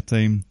WrestleMania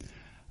time,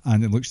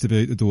 and it looks to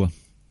be out the door.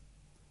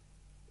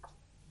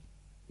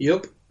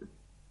 Yep.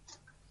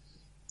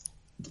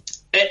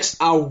 It's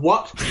a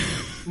what,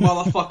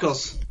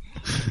 motherfuckers?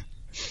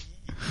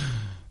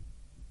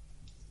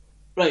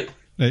 Right,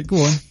 go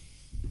on.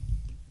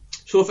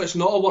 So if it's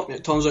not a work and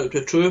it turns out to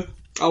be true,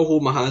 I'll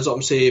hold my hands up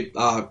and say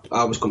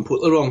I was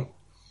completely wrong.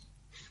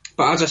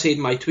 But as I said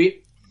in my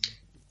tweet,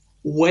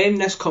 when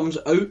this comes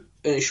out and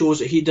it shows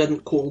that he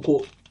didn't, quote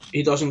unquote,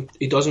 he does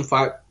in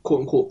fact,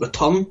 quote unquote,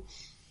 return,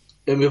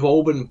 and we've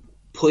all been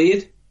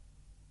played,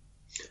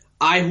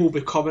 I will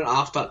be coming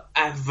after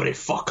every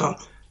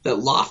fucker that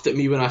laughed at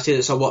me when I said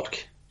it's a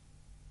work.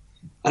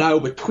 And I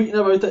will be tweeting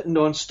about it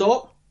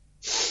non-stop.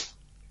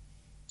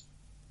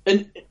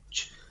 And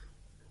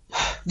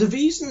the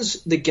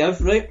reasons they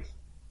give, right,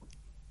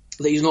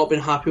 that he's not been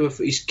happy with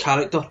his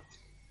character,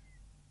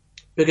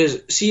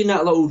 because seeing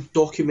that little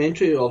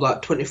documentary of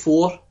that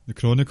 24, the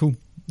Chronicle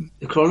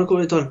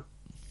they done,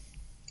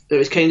 it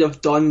was kind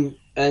of done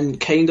in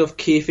kind of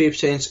kayfabe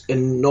sense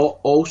and not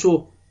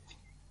also,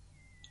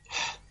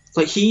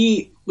 like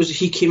he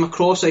came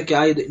across a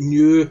guy that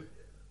knew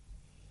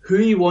who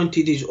he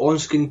wanted his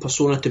on-screen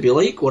persona to be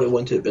like, what he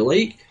wanted it to be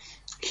like.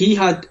 He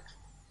had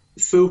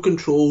full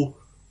control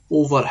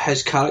over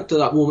his character at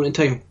that moment in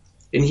time,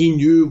 and he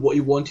knew what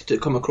he wanted to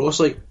come across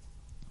like.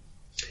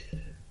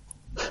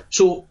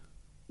 So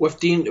with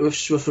Dean,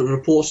 with a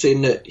report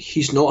saying that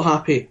he's not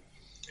happy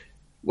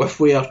with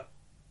where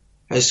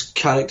his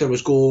character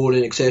was going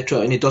and etc.,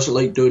 and he doesn't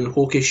like doing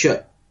hokey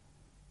shit,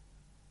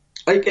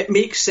 like, it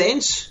makes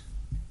sense,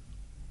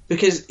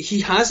 because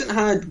he hasn't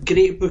had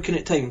great booking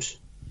at times.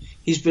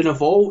 He's been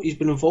involved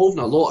in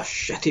a lot of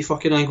shitty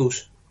fucking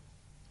angles.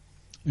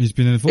 He's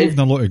been involved in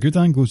a lot of good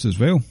angles as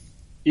well.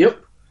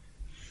 Yep.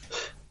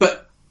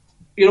 But,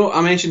 you know,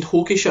 I mentioned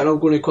hokey shit, and I'm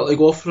going to quickly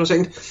go off for a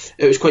second.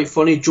 It was quite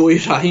funny. Joey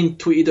Ryan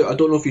tweeted out, I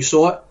don't know if you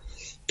saw it,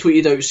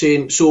 tweeted out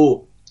saying,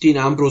 so Dean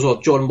Ambrose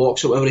or John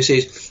Mox or whatever he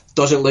says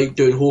doesn't like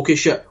doing hokey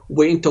shit.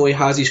 Wait until he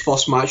has his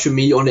first match with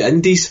me on the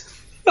Indies.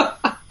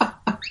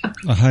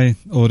 Aye,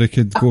 or he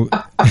could go...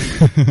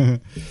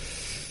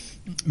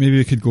 Maybe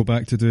we could go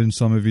back to doing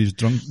some of his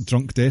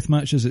drunk death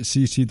matches at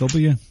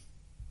CCW.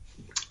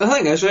 The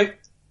thing is, right,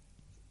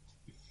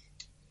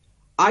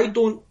 I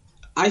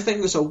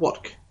think this will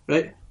work,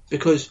 right?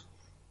 Because,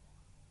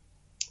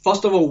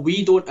 first of all,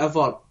 we don't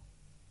ever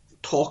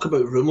talk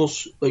about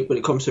rumours, like, when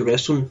it comes to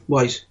wrestling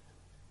wise.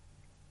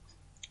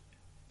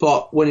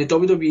 But when the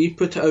WWE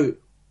put it out,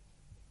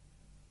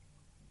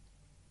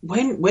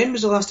 when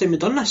was the last time we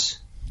done this?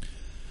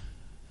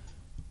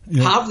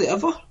 Yeah. Have they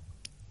ever?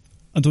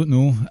 I don't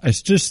know.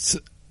 It's just,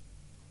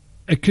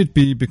 it could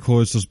be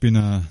because there's been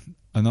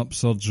an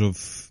upsurge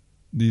of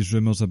these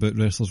rumours about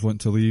wrestlers wanting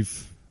to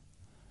leave.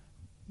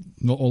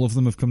 Not all of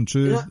them have come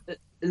true.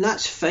 And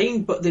that's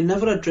fine, but they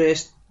never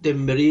addressed the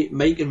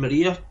Mike and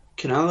Maria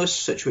Canales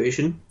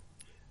situation.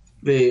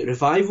 The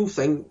Revival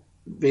thing,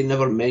 they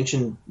never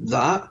mentioned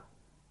that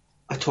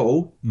at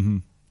all. Mm-hmm.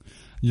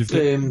 You've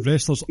got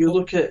wrestlers you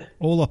look at,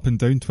 all up and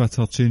down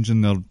Twitter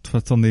changing their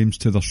Twitter names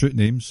to their shoot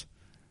names.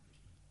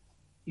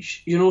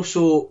 You know,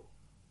 so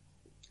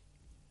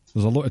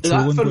there's a lot of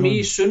trolling that for going me, on.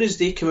 as soon as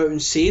they came out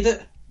and said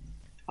it,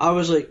 I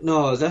was like,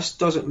 no, this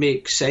doesn't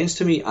make sense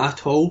to me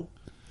at all.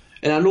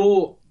 And I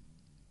know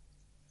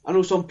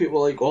some people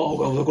are like, oh,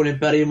 well, they're going to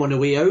bury him on the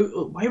way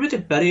out. Why would they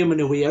bury him on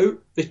the way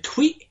out? The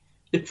tweet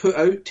they put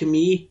out, to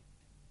me,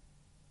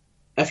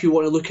 if you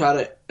want to look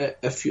at it,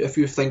 if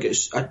you think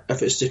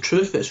if it's the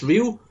truth, it's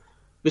real.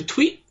 The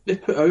tweet they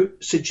put out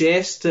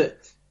suggests that,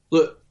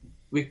 look,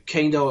 we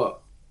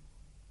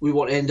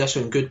want to end this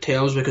on good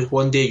terms because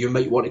one day you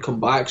might want to come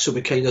back, so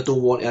we kind of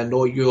don't want to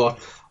annoy you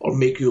or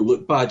make you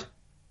look bad.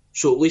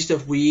 So at least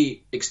if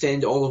we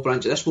extend the olive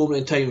branch at this moment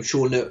in time,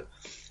 showing that,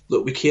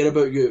 look, we care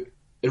about you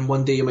and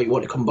one day you might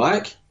want to come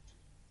back.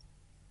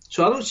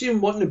 So I don't see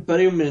him wanting to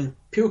bury him, and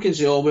people can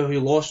say, oh, well, he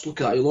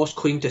lost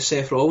clean to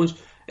Seth Rollins.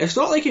 It's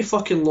not like he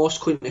fucking lost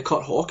clean to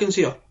Kurt Hawkins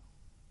here.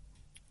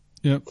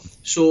 Yep.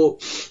 So...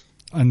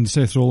 And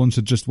Seth Rollins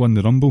had just won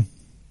the Rumble.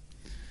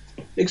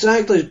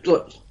 Exactly.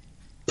 Look,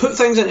 put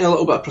things into a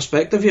little bit of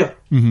perspective here.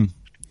 Mm-hmm.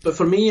 But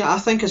for me, I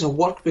think it's a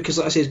work, because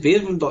like I said, they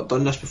haven't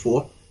done this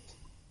before.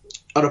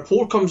 A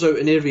report comes out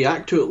and they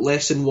react to it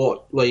less than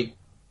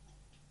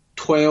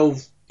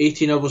 12,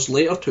 18 hours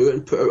later to it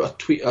and put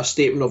out a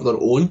statement of their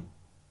own.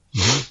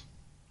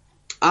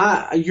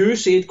 Mm-hmm. You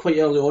said quite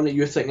early on that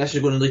you think this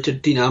is going to lead to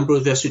Dean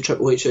Ambrose versus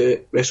Triple H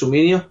at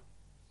WrestleMania.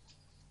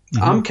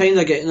 Mm-hmm. I'm kind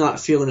of getting that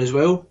feeling as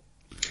well.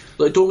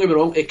 Like, don't get me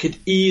wrong, it could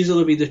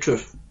easily be the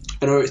truth.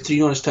 In about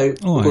 3 months' time,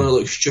 we're going to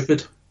look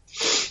stupid.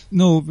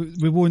 No,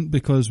 we won't,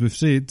 because we've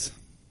said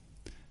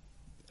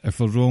if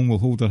we're wrong, we'll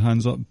hold our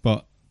hands up.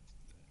 But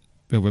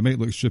well, we might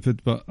look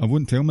stupid, but I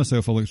won't tell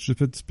myself I look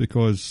stupid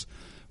because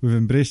we've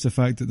embraced the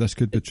fact that this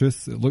could be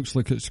truth. It looks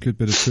like it could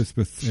be the truth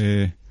with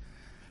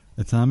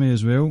Itami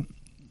as well.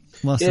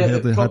 Last I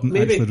heard, they hadn't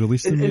actually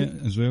released him yet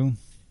as well.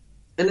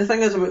 And the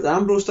thing is about the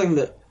Ambrose thing,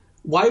 that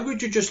why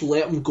would you just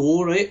let him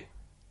go, right?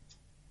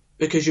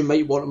 Because you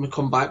might want him to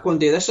come back one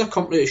day. This is a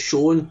company that's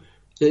showing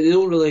that they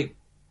don't really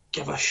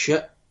give a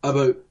shit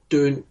about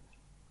doing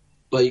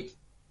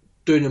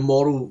things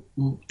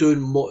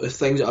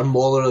that are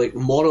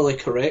morally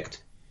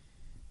correct,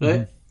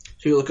 right? Mm-hmm.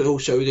 So you look at the whole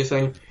Saudi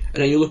thing,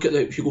 and then you look at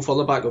if you go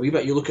further back a wee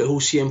bit, you look at the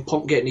whole CM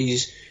Punk getting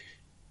his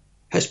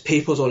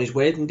papers on his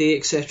wedding day,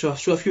 etc.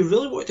 So if you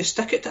really wanted to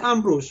stick it to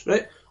Ambrose,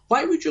 right,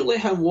 why would you let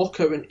him walk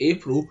out in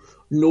April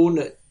knowing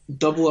that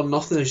Double or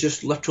Nothing is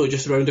just literally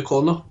just around the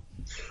corner?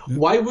 Yep.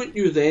 Why wouldn't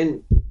you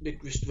then,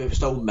 if it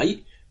still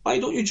might, why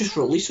don't you just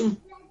release him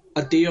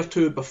a day or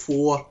two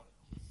before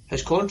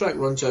his contract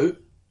runs out,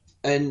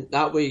 and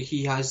that way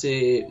he has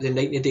the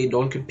 90-day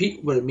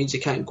non-compete, where it means he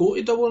can't go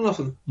to Double or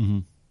Nothing.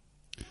 Mm-hmm.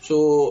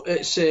 So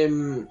it's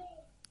to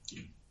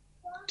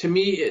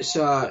me it's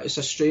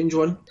a strange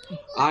one.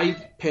 I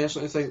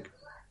personally think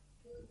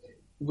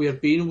we're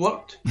being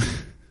worked.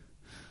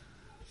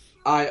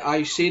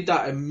 I said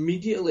that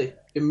immediately,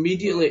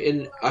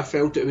 and I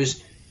felt it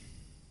was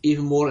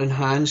even more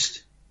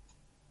enhanced,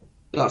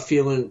 that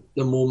feeling,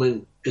 the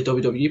moment the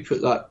WWE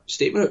put that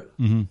statement out.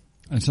 Mm-hmm.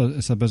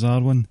 It's a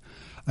bizarre one.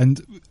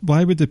 And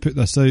why would they put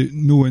this out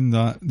knowing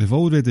that they've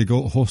already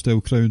got hostile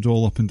crowds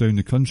all up and down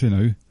the country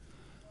now,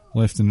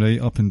 left and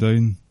right, up and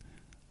down?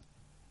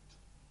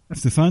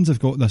 If the fans have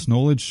got this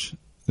knowledge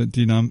that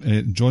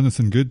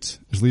Jonathan Good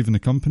is leaving the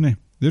company,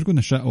 they're going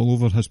to shit all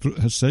over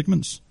his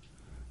segments.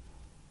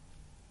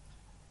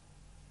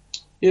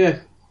 Yeah,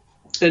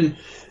 and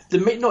they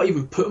might not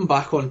even put him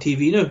back on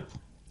TV now.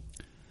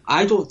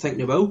 I don't think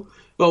they will.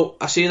 Well,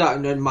 I say that,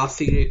 and then my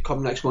theory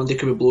come next Monday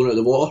could be blown out of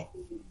the water.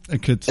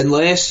 It could.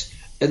 Unless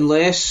they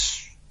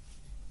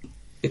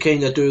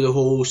kind of do the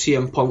whole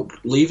CM Punk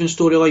leaving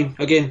storyline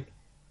again,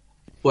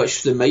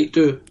 which they might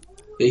do.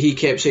 That he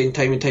kept saying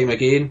time and time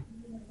again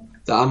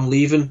that I'm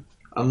leaving,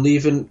 I'm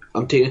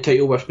taking the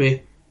title with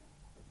me.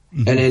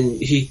 Mm-hmm. And then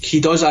he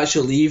does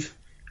actually leave,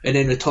 and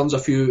then returns a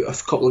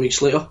couple of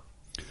weeks later.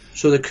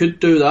 So they could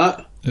do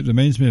that. It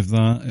reminds me of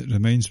that. It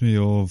reminds me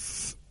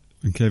of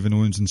when Kevin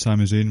Owens and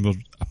Sami Zayn were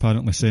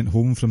apparently sent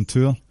home from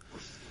tour.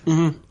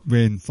 Mm-hmm.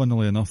 When,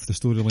 funnily enough, the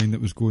storyline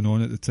that was going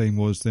on at the time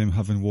was them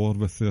having war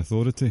with the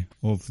authority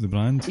of the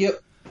brand. Yep.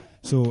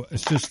 So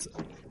it's just,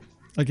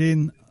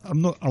 again,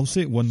 I'll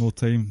say it one more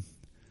time.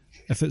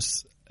 If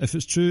it's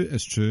true,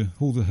 it's true.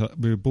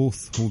 We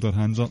both hold our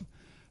hands up.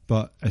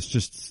 But it's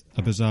just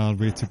a bizarre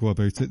way to go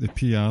about it. The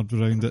PR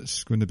around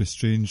it's going to be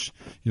strange.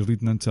 You're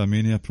leading into a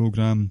Mania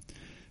programme.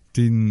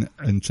 Dean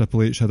and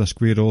Triple H had a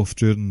square off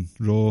during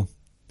Raw.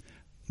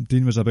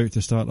 Dean was about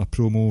to start a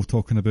promo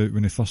talking about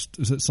when he first...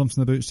 Is it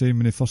something about saying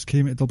when he first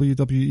came at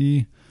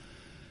WWE?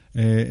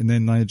 And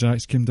then Nia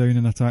Jax came down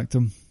and attacked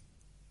him?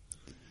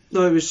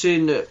 No, I was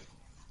saying that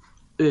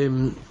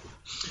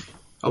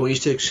I want you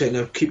to kind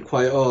of keep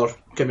quiet or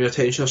give me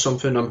attention or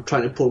something. I'm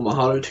trying to pour my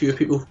heart out to you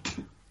people.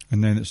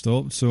 And then it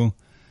stopped, so...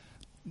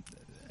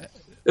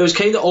 It was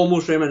kind of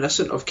almost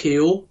reminiscent of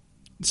KO.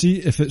 See,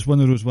 if it's one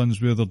of those ones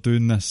where they're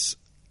doing this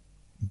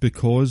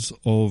because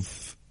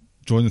of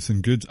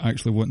Jonathan Good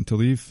actually wanting to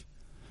leave,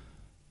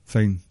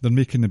 fine. They're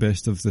making the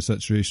best of the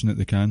situation that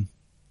they can.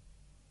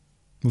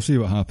 We'll see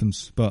what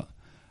happens, but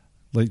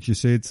like you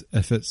said,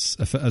 if it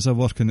is a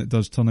work and it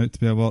does turn out to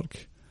be a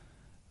work,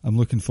 I'm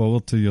looking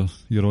forward to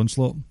your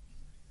onslaught.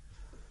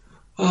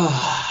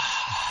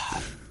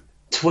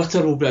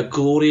 Twitter will be a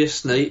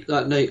glorious night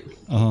that night.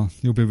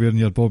 You'll be wearing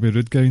your Bobby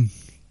Roode gown.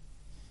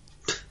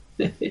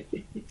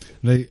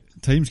 Right,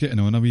 time's getting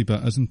on a wee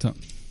bit, isn't it?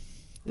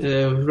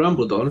 We've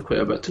rambled on quite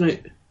a bit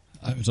tonight.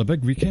 It was a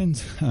big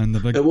weekend, and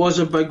It was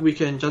a big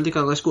weekend.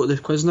 Jandika, let's go to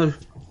the quiz now.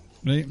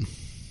 Right.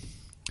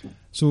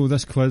 So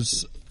this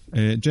quiz,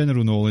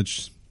 general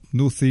knowledge,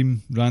 no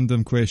theme,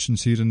 random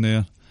questions here and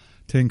there,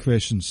 10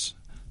 questions.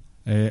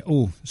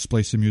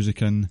 Splice the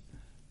music in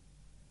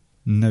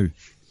now.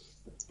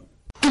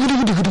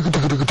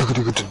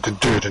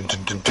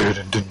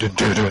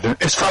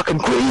 It's fucking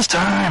quiz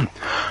time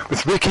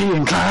with Ricky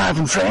and Clive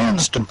and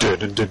friends. A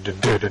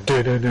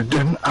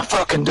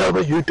fucking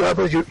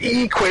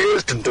WWE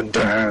quiz.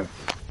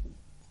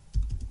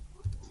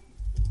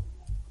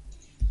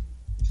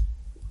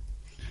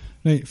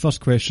 Right,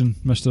 first question,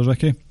 Mr.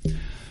 Ricky.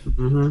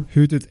 Mm-hmm.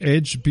 Who did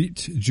Edge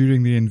beat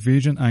during the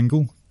invasion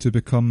angle to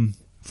become,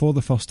 for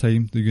the first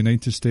time, the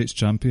United States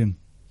champion?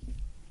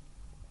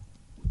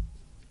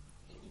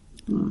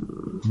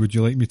 Would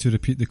you like me to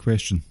repeat the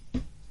question?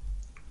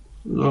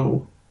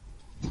 No.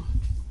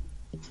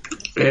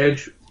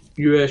 Edge,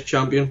 US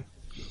champion.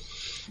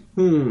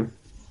 Would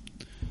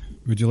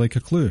you like a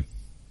clue?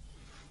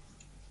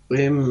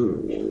 Yeah,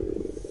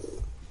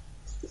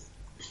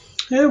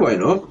 why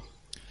not?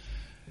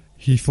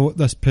 He fought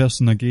this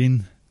person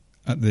again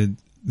at the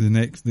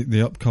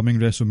upcoming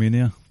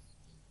WrestleMania.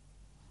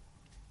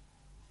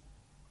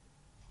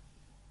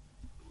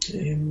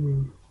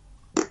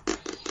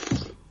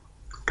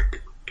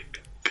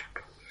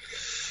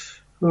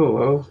 Oh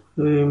well.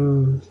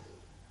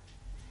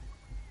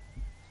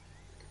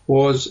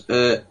 Was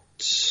it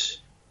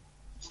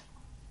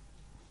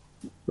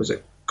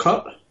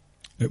Kurt?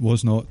 It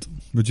was not.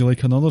 Would you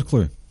like another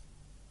clue?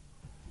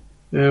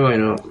 Yeah, why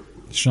not?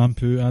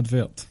 Shampoo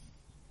advert.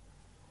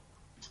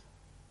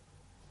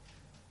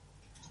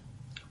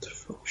 The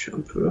fuck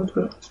shampoo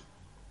advert?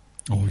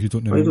 Oh, you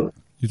don't know.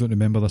 You don't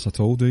remember this at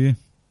all, do you?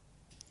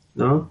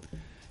 No.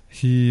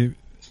 He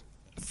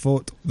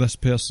fought this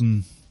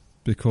person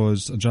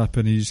because a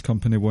Japanese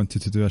company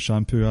wanted to do a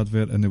shampoo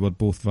advert and they were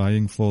both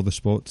vying for the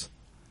spot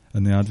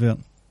in the advert.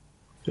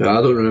 Yeah,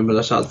 I don't remember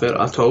this advert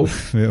at all.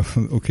 Well,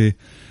 okay.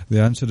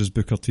 The answer is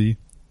Booker T.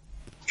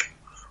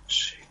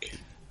 Sake.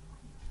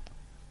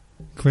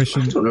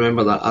 Question. I don't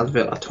remember that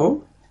advert at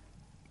all.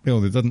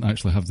 Well, they didn't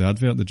actually have the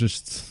advert, they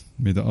just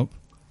made it up.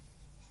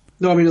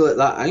 No, I mean like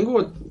that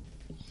angle.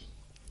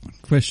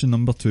 Question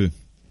number 2.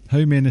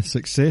 How many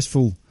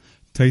successful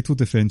title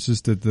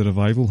defences did the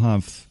Revival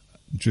have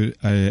in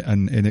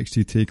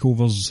NXT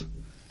takeovers?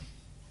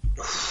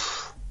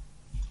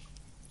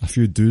 A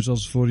few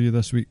doozers for you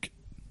this week,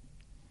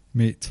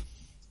 mate.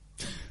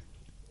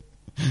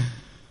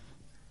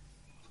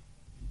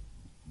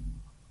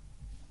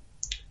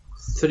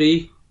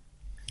 3.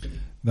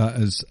 That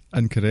is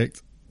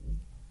incorrect.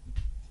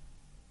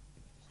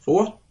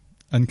 4.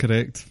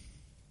 Incorrect.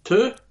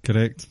 2.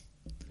 Correct.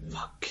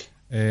 Fuck.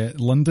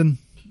 London,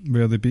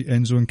 where they beat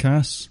Enzo and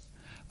Cass,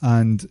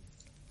 and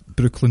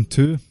Brooklyn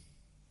 2.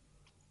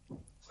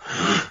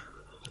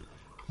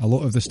 A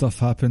lot of the stuff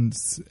happened.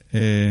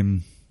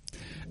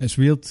 It's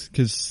weird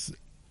because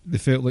they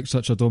felt like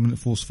such a dominant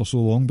force for so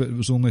long, but it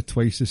was only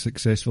twice they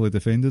successfully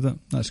defended it.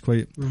 That's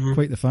quite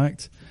the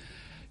fact.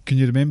 Can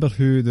you remember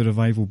who the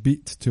Revival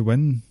beat to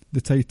win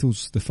the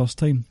titles the first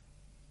time?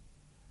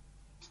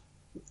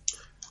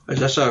 Is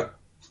this a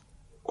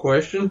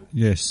question?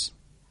 Yes.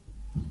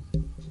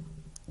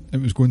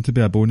 It was going to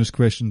be a bonus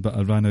question, but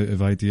I ran out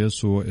of ideas,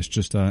 so it's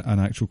just an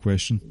actual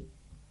question.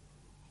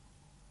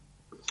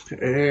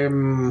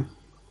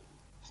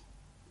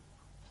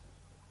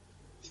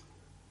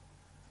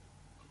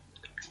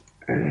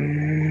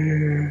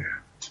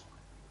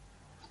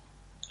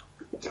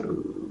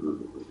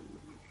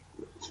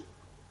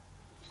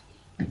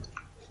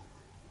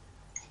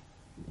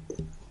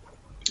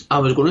 I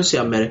was going to say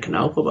American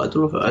Alpha, but I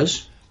don't know if it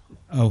is.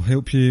 I'll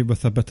help you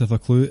with a bit of a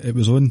clue. It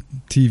was on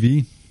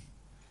TV.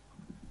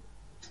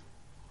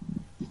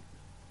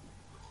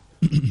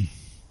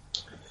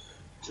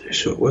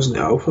 So it wasn't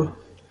Alpha.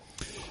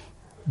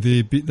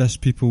 They beat this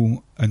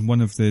people in one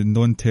of the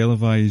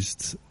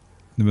non-televised,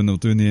 when they were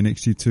doing the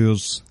NXT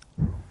tours,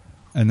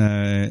 in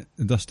the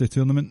Dusty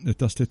tournament, the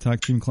Dusty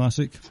Tag Team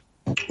Classic.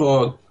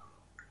 Oh,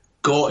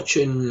 Gotch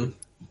and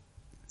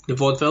The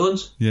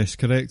Vaudevillains? Yes,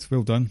 correct.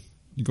 Well done.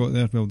 You got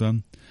there, well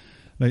done.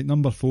 Right,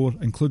 number 4,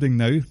 including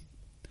now,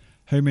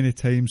 how many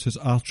times has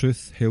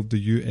R-Truth held the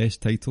US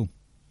title?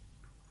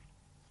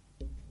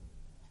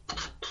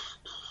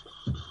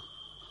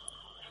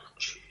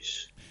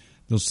 Jeez.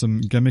 There's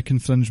some gimmick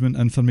infringement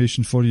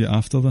information for you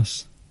after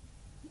this.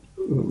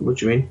 What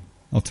do you mean?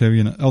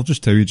 I'll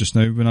just tell you just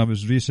now. When I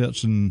was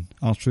researching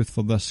R-Truth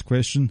for this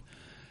question,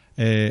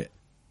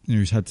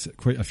 he's had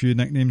quite a few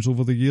nicknames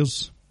over the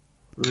years.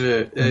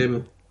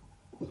 2.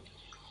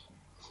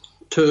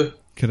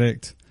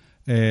 Correct.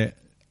 And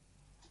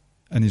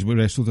he's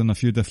wrestled in a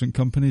few different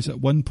companies.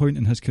 At one point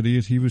in his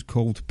career, he was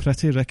called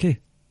Pretty Ricky.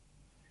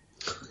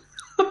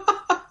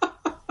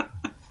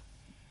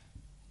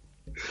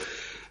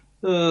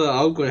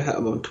 I'm going to hit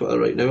him on Twitter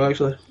right now,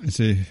 actually. I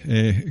say,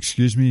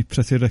 excuse me,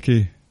 Pretty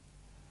Ricky,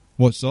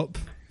 what's up?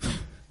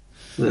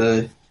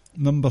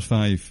 Number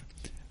 5,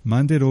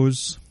 Mandy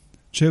Rose,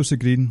 Chelsea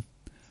Green,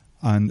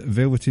 and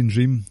Velveteen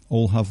Dream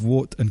all have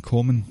what in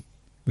common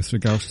with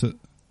regards to...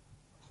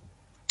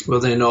 Were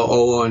they not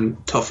all on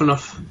Tough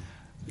Enough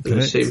in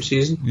the same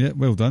season? Yeah,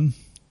 well done.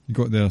 You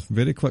got there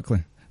very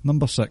quickly.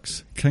 Number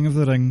 6, King of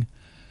the Ring.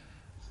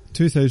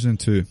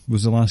 2002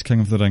 was the last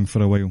King of the Ring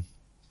for a while.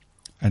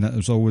 And it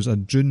was always a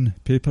June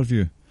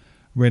pay-per-view.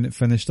 When it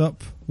finished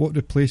up, what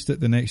replaced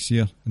it the next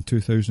year in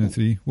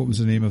 2003? What was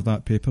the name of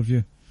that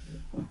pay-per-view?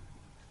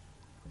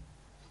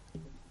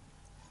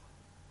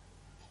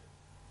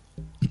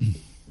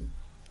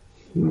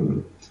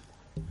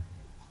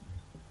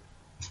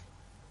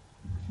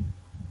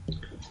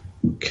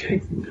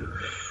 Okay.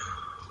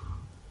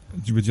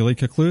 Would you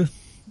like a clue?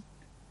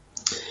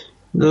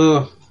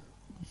 No.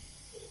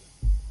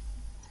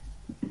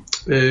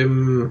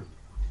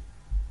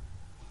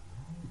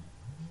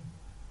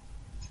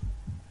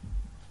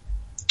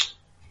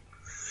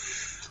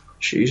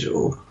 Jeez,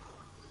 oh.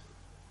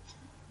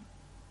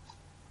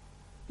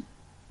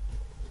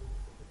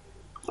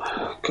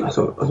 I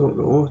don't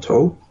know at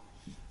all.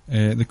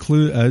 The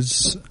clue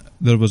is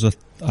there was a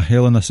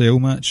Hell in a Cell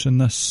match in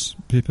this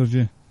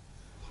pay-per-view.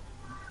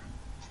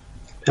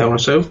 Hell in a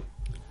Cell?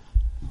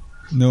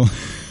 No.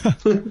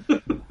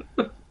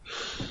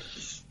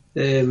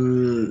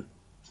 It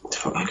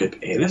could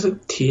be anything.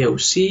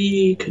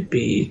 TLC, could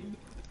be...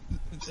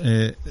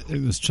 It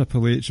was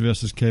Triple H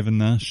versus Kevin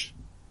Nash.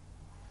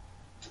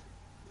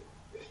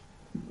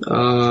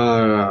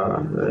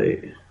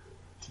 Right.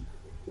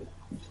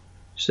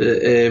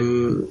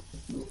 So,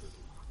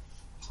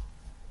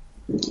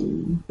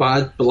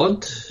 Bad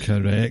Blood?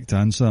 Correct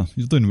answer.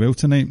 You're doing well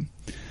tonight.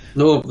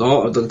 No, I'm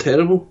not. I've done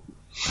terrible.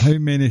 How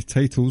many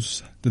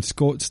titles did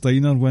Scott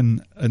Steiner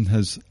win in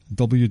his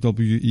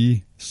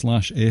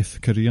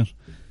WWE/F career?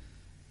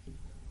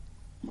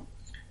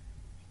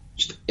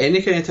 Just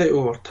any kind of title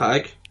or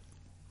tag?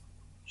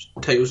 Just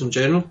titles in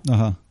general?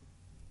 Uh-huh.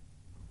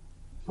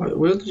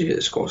 Where did you get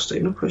the Scott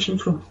Steiner question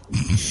from?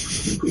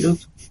 Weird.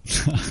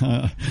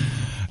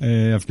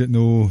 I've got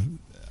no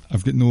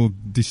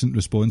decent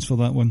response for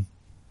that one.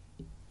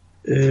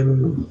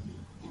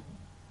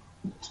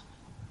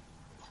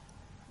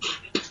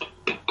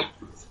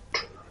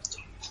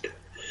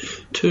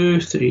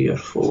 2, 3 or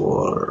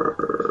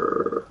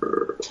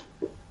 4.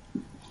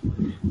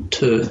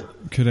 2.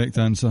 Correct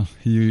answer.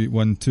 He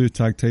won 2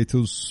 tag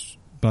titles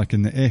back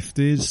in the F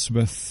days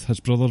with his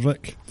brother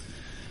Rick.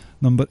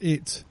 Number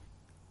 8.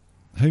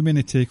 How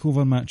many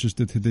takeover matches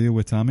did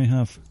Hideo Itami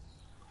have?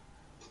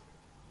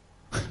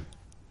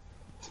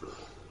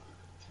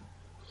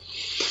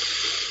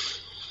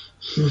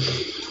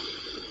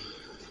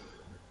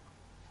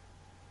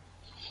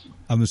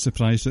 I was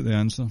surprised at the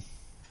answer.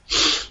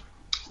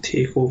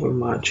 Takeover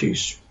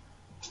matches.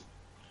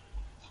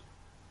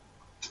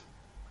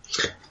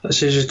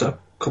 This is just a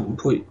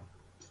complete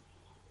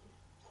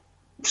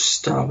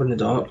stab in the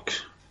dark.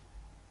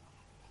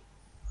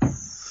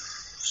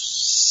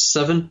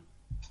 7?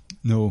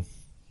 No.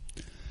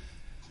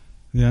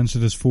 The answer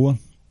is 4.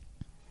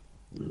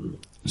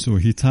 So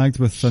he tagged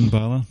with Finn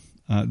Balor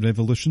at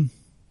Revolution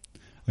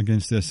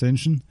against the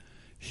Ascension.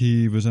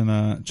 He was in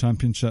a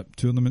championship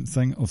tournament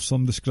thing of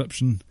some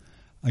description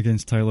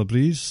against Tyler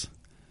Breeze.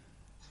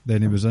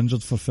 Then he was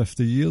injured for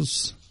 50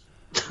 years.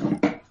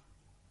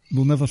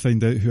 We'll never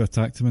find out who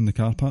attacked him in the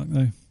car park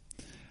now.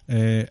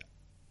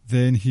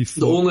 Then he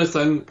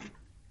fought...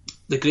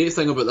 The great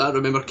thing about that,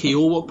 remember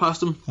KO walked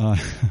past him?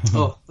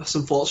 Oh, that's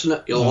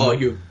unfortunate. Oh,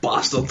 you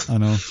bastard. I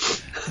know.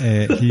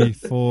 He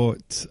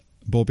fought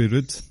Bobby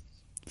Roode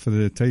for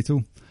the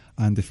title,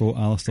 and they fought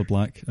Aleister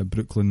Black at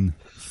Brooklyn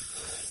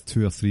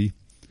 2 or 3.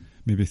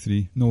 Maybe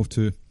 3. No,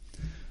 2.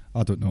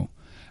 I don't know.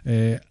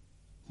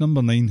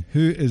 Number 9.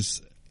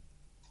 Whose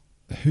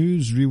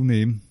real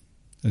name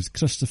is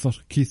Christopher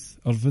Keith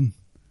Irvin?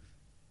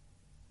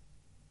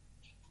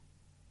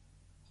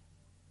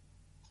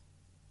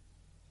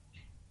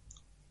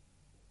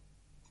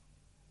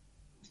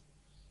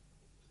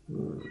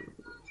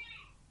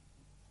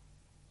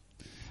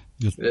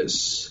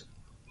 It's...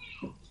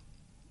 What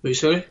are you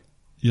sorry?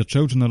 Your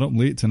children are up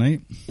late tonight.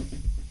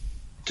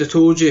 I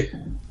told you.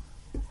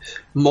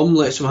 Mum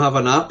lets him have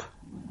a nap.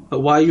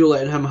 Why are you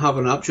letting him have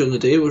a nap during the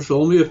day? What's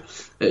wrong with you?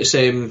 It's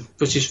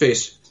what's his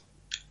face?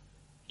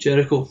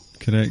 Jericho.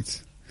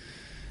 Correct.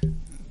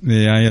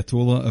 The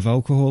Ayatollah of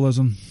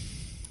alcoholism.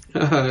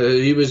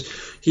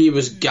 He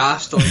was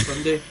gassed on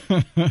Sunday,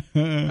 and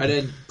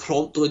then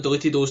promptly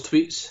deleted those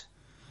tweets.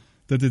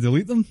 Did they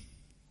delete them?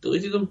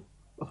 Deleted them,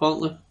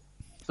 apparently.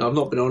 I've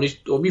not been on his.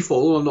 We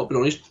follow him. I've not been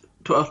on his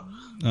Twitter.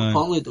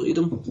 Apparently deleted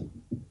them.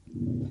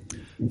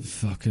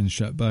 Fucking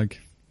shitbag.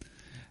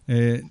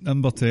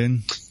 Number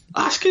 10.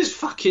 Ask his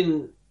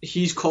fucking.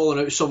 He's calling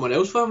out someone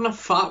else for having a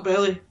fat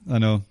belly. I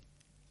know.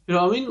 You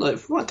know what I mean? Like,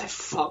 what the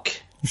fuck?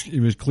 He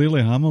was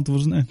clearly hammered,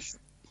 wasn't he?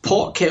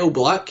 Pot kettle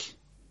black.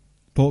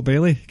 Pot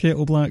belly,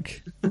 kettle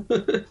black.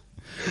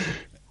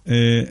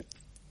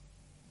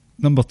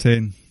 Number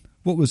 10.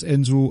 What was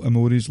Enzo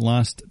Amore's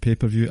last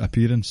pay-per-view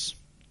appearance?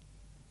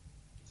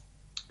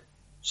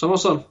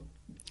 SummerSlam.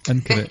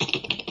 Incorrect.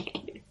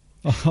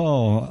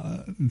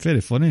 Oh,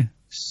 very funny.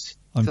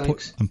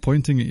 I'm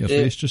pointing at your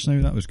face just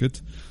now. That was good.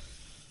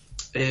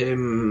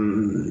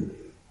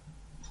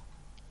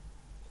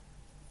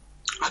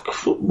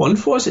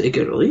 Month was it to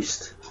get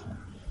released?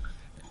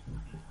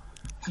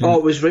 Oh,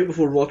 it was right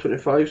before Raw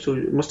 25, so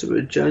it must have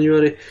been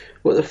January.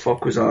 What the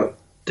fuck was that?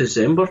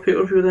 December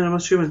pay-per-view then, I'm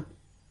assuming?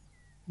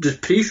 Does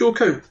pre-show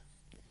count?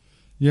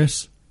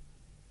 Yes.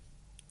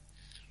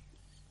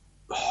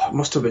 Oh, it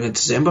must have been a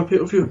December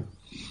pay-per-view.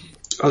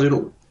 I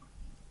don't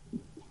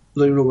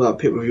even know what that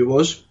pay-per-view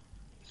was.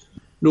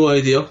 No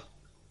idea.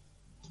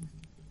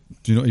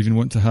 Do you not even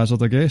want to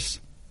hazard a guess?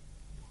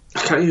 I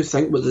can't even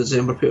think what the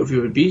December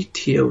pay-per-view would be.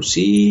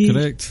 TLC?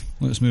 Correct.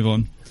 Let's move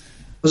on.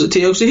 Was it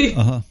TLC?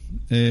 Uh-huh.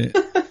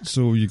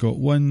 So you got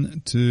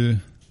 1, 2,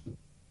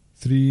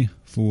 3,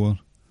 4,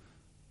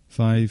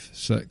 5,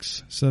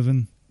 6,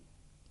 7.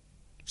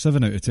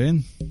 7 out of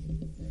 10.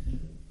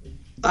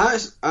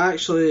 That's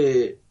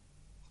actually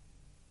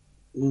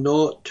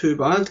not too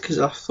bad, because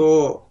I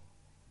thought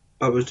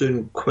I was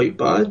doing quite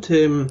bad.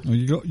 Well,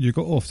 you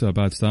got off to a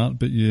bad start,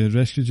 but you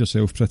rescued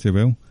yourself pretty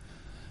well.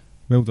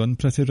 Well done,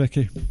 Pretty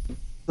Ricky.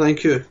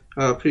 Thank you.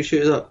 I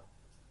appreciate that.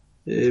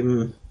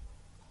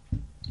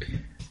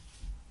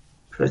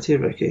 Pretty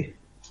Ricky.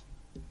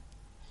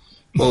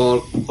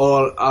 Or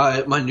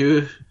my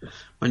new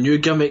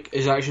gimmick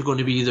is actually going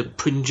to be the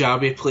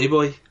Punjabi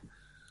Playboy.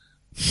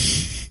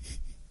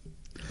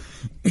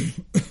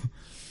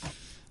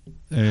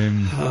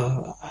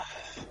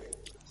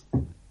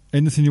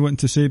 Anything you want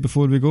to say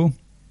before we go?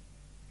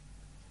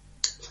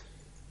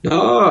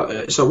 No,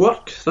 it's a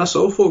work. That's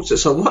all, folks.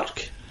 It's a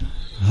work.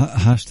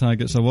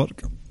 Hashtag it's a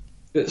work.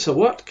 It's a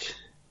work.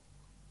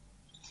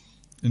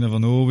 You never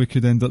know, we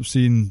could end up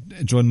seeing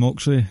John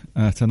Moxley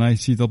at an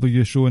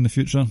ICW show in the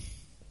future.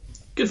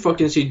 Could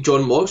fucking see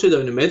John Moxley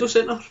down the Meadow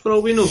Centre, for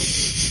all we know.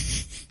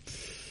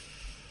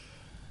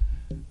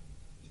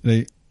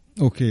 Right,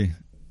 okay.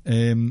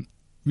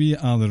 We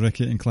are the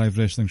Ricky and Clive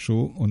Wrestling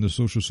Show on the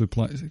Social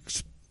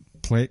Suplex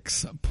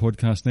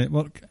Podcast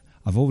Network.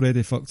 I've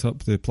already fucked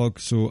up the plug,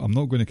 so I'm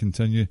not going to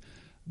continue.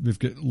 We've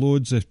got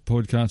loads of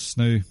podcasts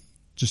now.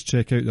 Just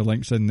check out the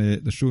links in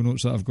the show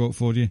notes that I've got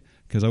for you,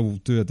 because I will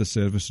do a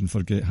disservice and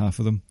forget half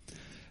of them.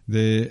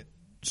 The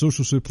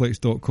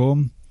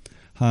socialsuplex.com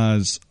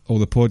has all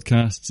the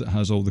podcasts, it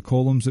has all the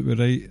columns that we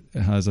write,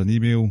 it has an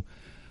email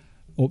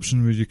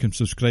option where you can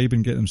subscribe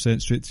and get them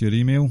sent straight to your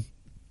email.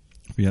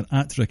 We are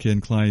at Ricky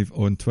and Clive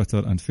on Twitter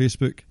and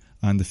Facebook,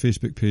 and the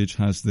Facebook page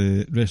has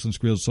the Wrestling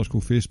Squares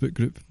Circle Facebook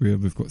group where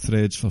we've got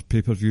threads for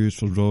pay-per-views,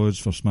 for Raws,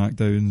 for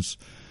SmackDowns.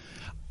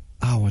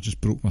 Oh, I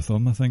just broke my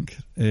thumb, I think.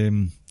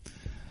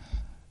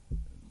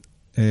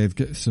 I've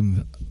got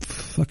some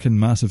fucking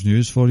massive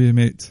news for you,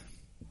 mate.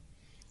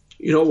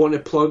 You don't want to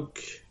plug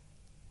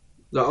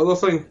that other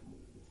thing?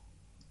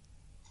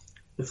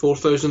 The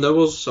 4,000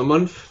 hours a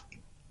month?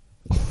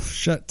 Oh,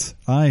 shit.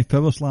 Aye,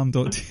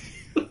 powerslam.tv.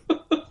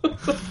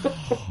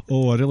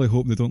 Oh, I really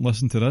hope they don't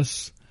listen to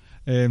this.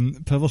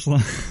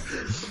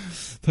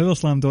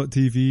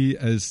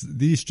 Powerslam.tv is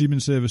the streaming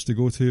service to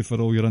go to for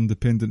all your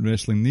independent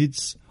wrestling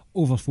needs.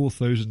 Over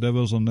 4,000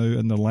 hours are now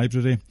in their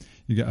library.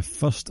 You get a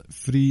first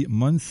free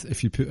month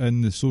if you put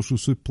in the Social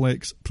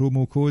Suplex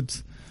promo code.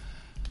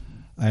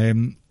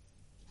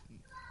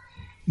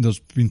 There's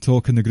been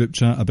talk in the group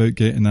chat about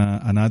getting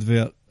an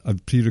advert, a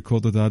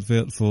pre-recorded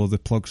advert for the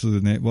plugs of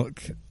the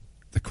network.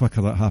 The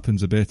quicker that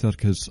happens, the better,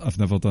 because I've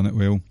never done it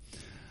well.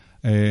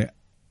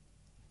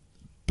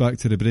 Back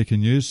to the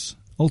breaking news.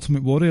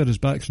 Ultimate Warrior is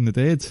back from the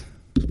dead.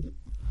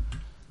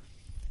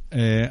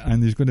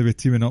 And he's going to be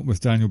teaming up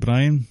with Daniel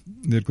Bryan.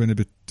 They're going to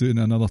be doing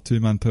another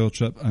 2-man power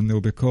trip, and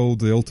they'll be called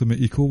the Ultimate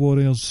Eco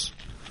Warriors.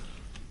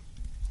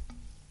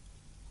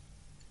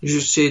 You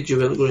just said you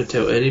weren't going to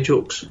tell any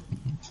jokes.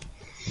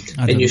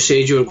 And you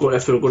said you were going,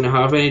 if we were going to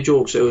have any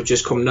jokes, it would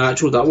just come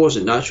natural. That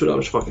wasn't natural, that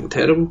was fucking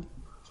terrible.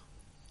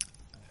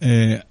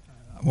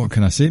 What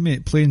can I say,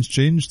 mate? Planes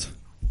changed.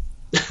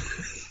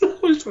 That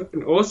was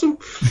fucking awesome.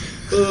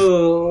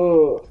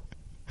 Oh.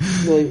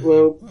 Right,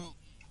 well,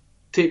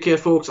 take care,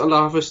 folks.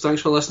 Allah Hafiz.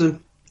 Thanks for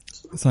listening.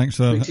 Thanks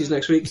for... Speak to you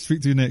next week.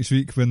 Speak to you next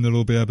week when there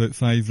will be about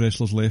 5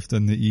 wrestlers left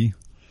in the E.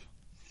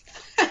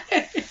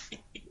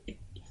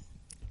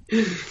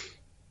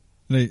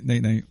 Right,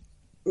 night.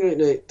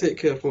 Night. Take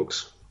care,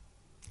 folks.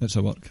 It's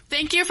a work.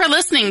 Thank you for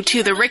listening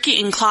to the Ricky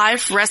and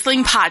Clive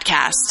Wrestling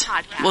Podcast.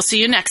 We'll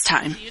see you next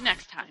time.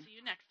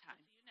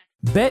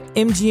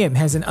 BetMGM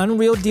has an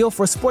unreal deal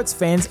for sports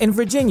fans in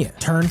Virginia.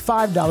 Turn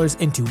 $5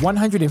 into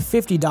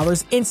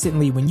 $150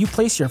 instantly when you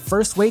place your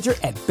first wager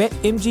at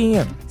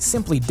BetMGM.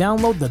 Simply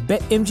download the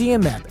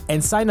BetMGM app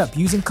and sign up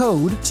using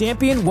code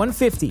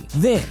Champion150.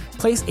 Then,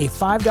 place a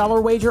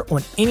 $5 wager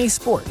on any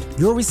sport.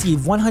 You'll receive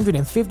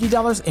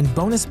 $150 in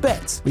bonus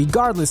bets,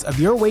 regardless of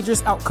your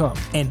wager's outcome.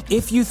 And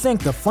if you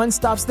think the fun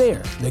stops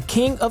there, the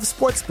king of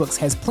sportsbooks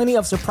has plenty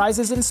of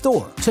surprises in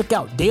store. Check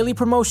out daily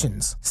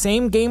promotions,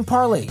 same-game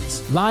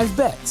parlays, live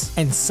bets,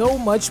 and so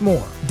much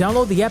more.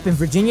 Download the app in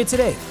Virginia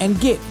today and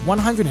get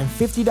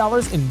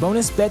 $150 in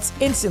bonus bets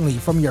instantly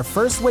from your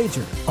first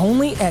wager.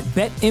 Only at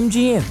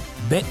BetMGM.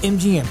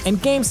 BetMGM and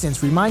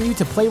GameSense remind you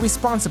to play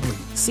responsibly.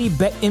 See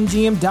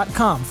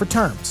BetMGM.com for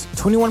terms.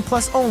 21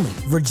 plus only.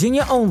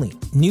 Virginia only.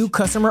 New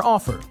customer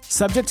offer.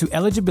 Subject to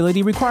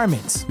eligibility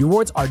requirements.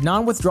 Rewards are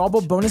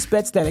non-withdrawable bonus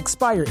bets that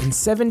expire in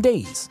 7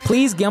 days.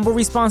 Please gamble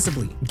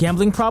responsibly.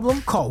 Gambling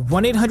problem? Call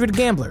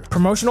 1-800-GAMBLER.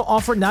 Promotional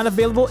offer not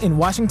available in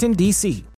Washington, D.C.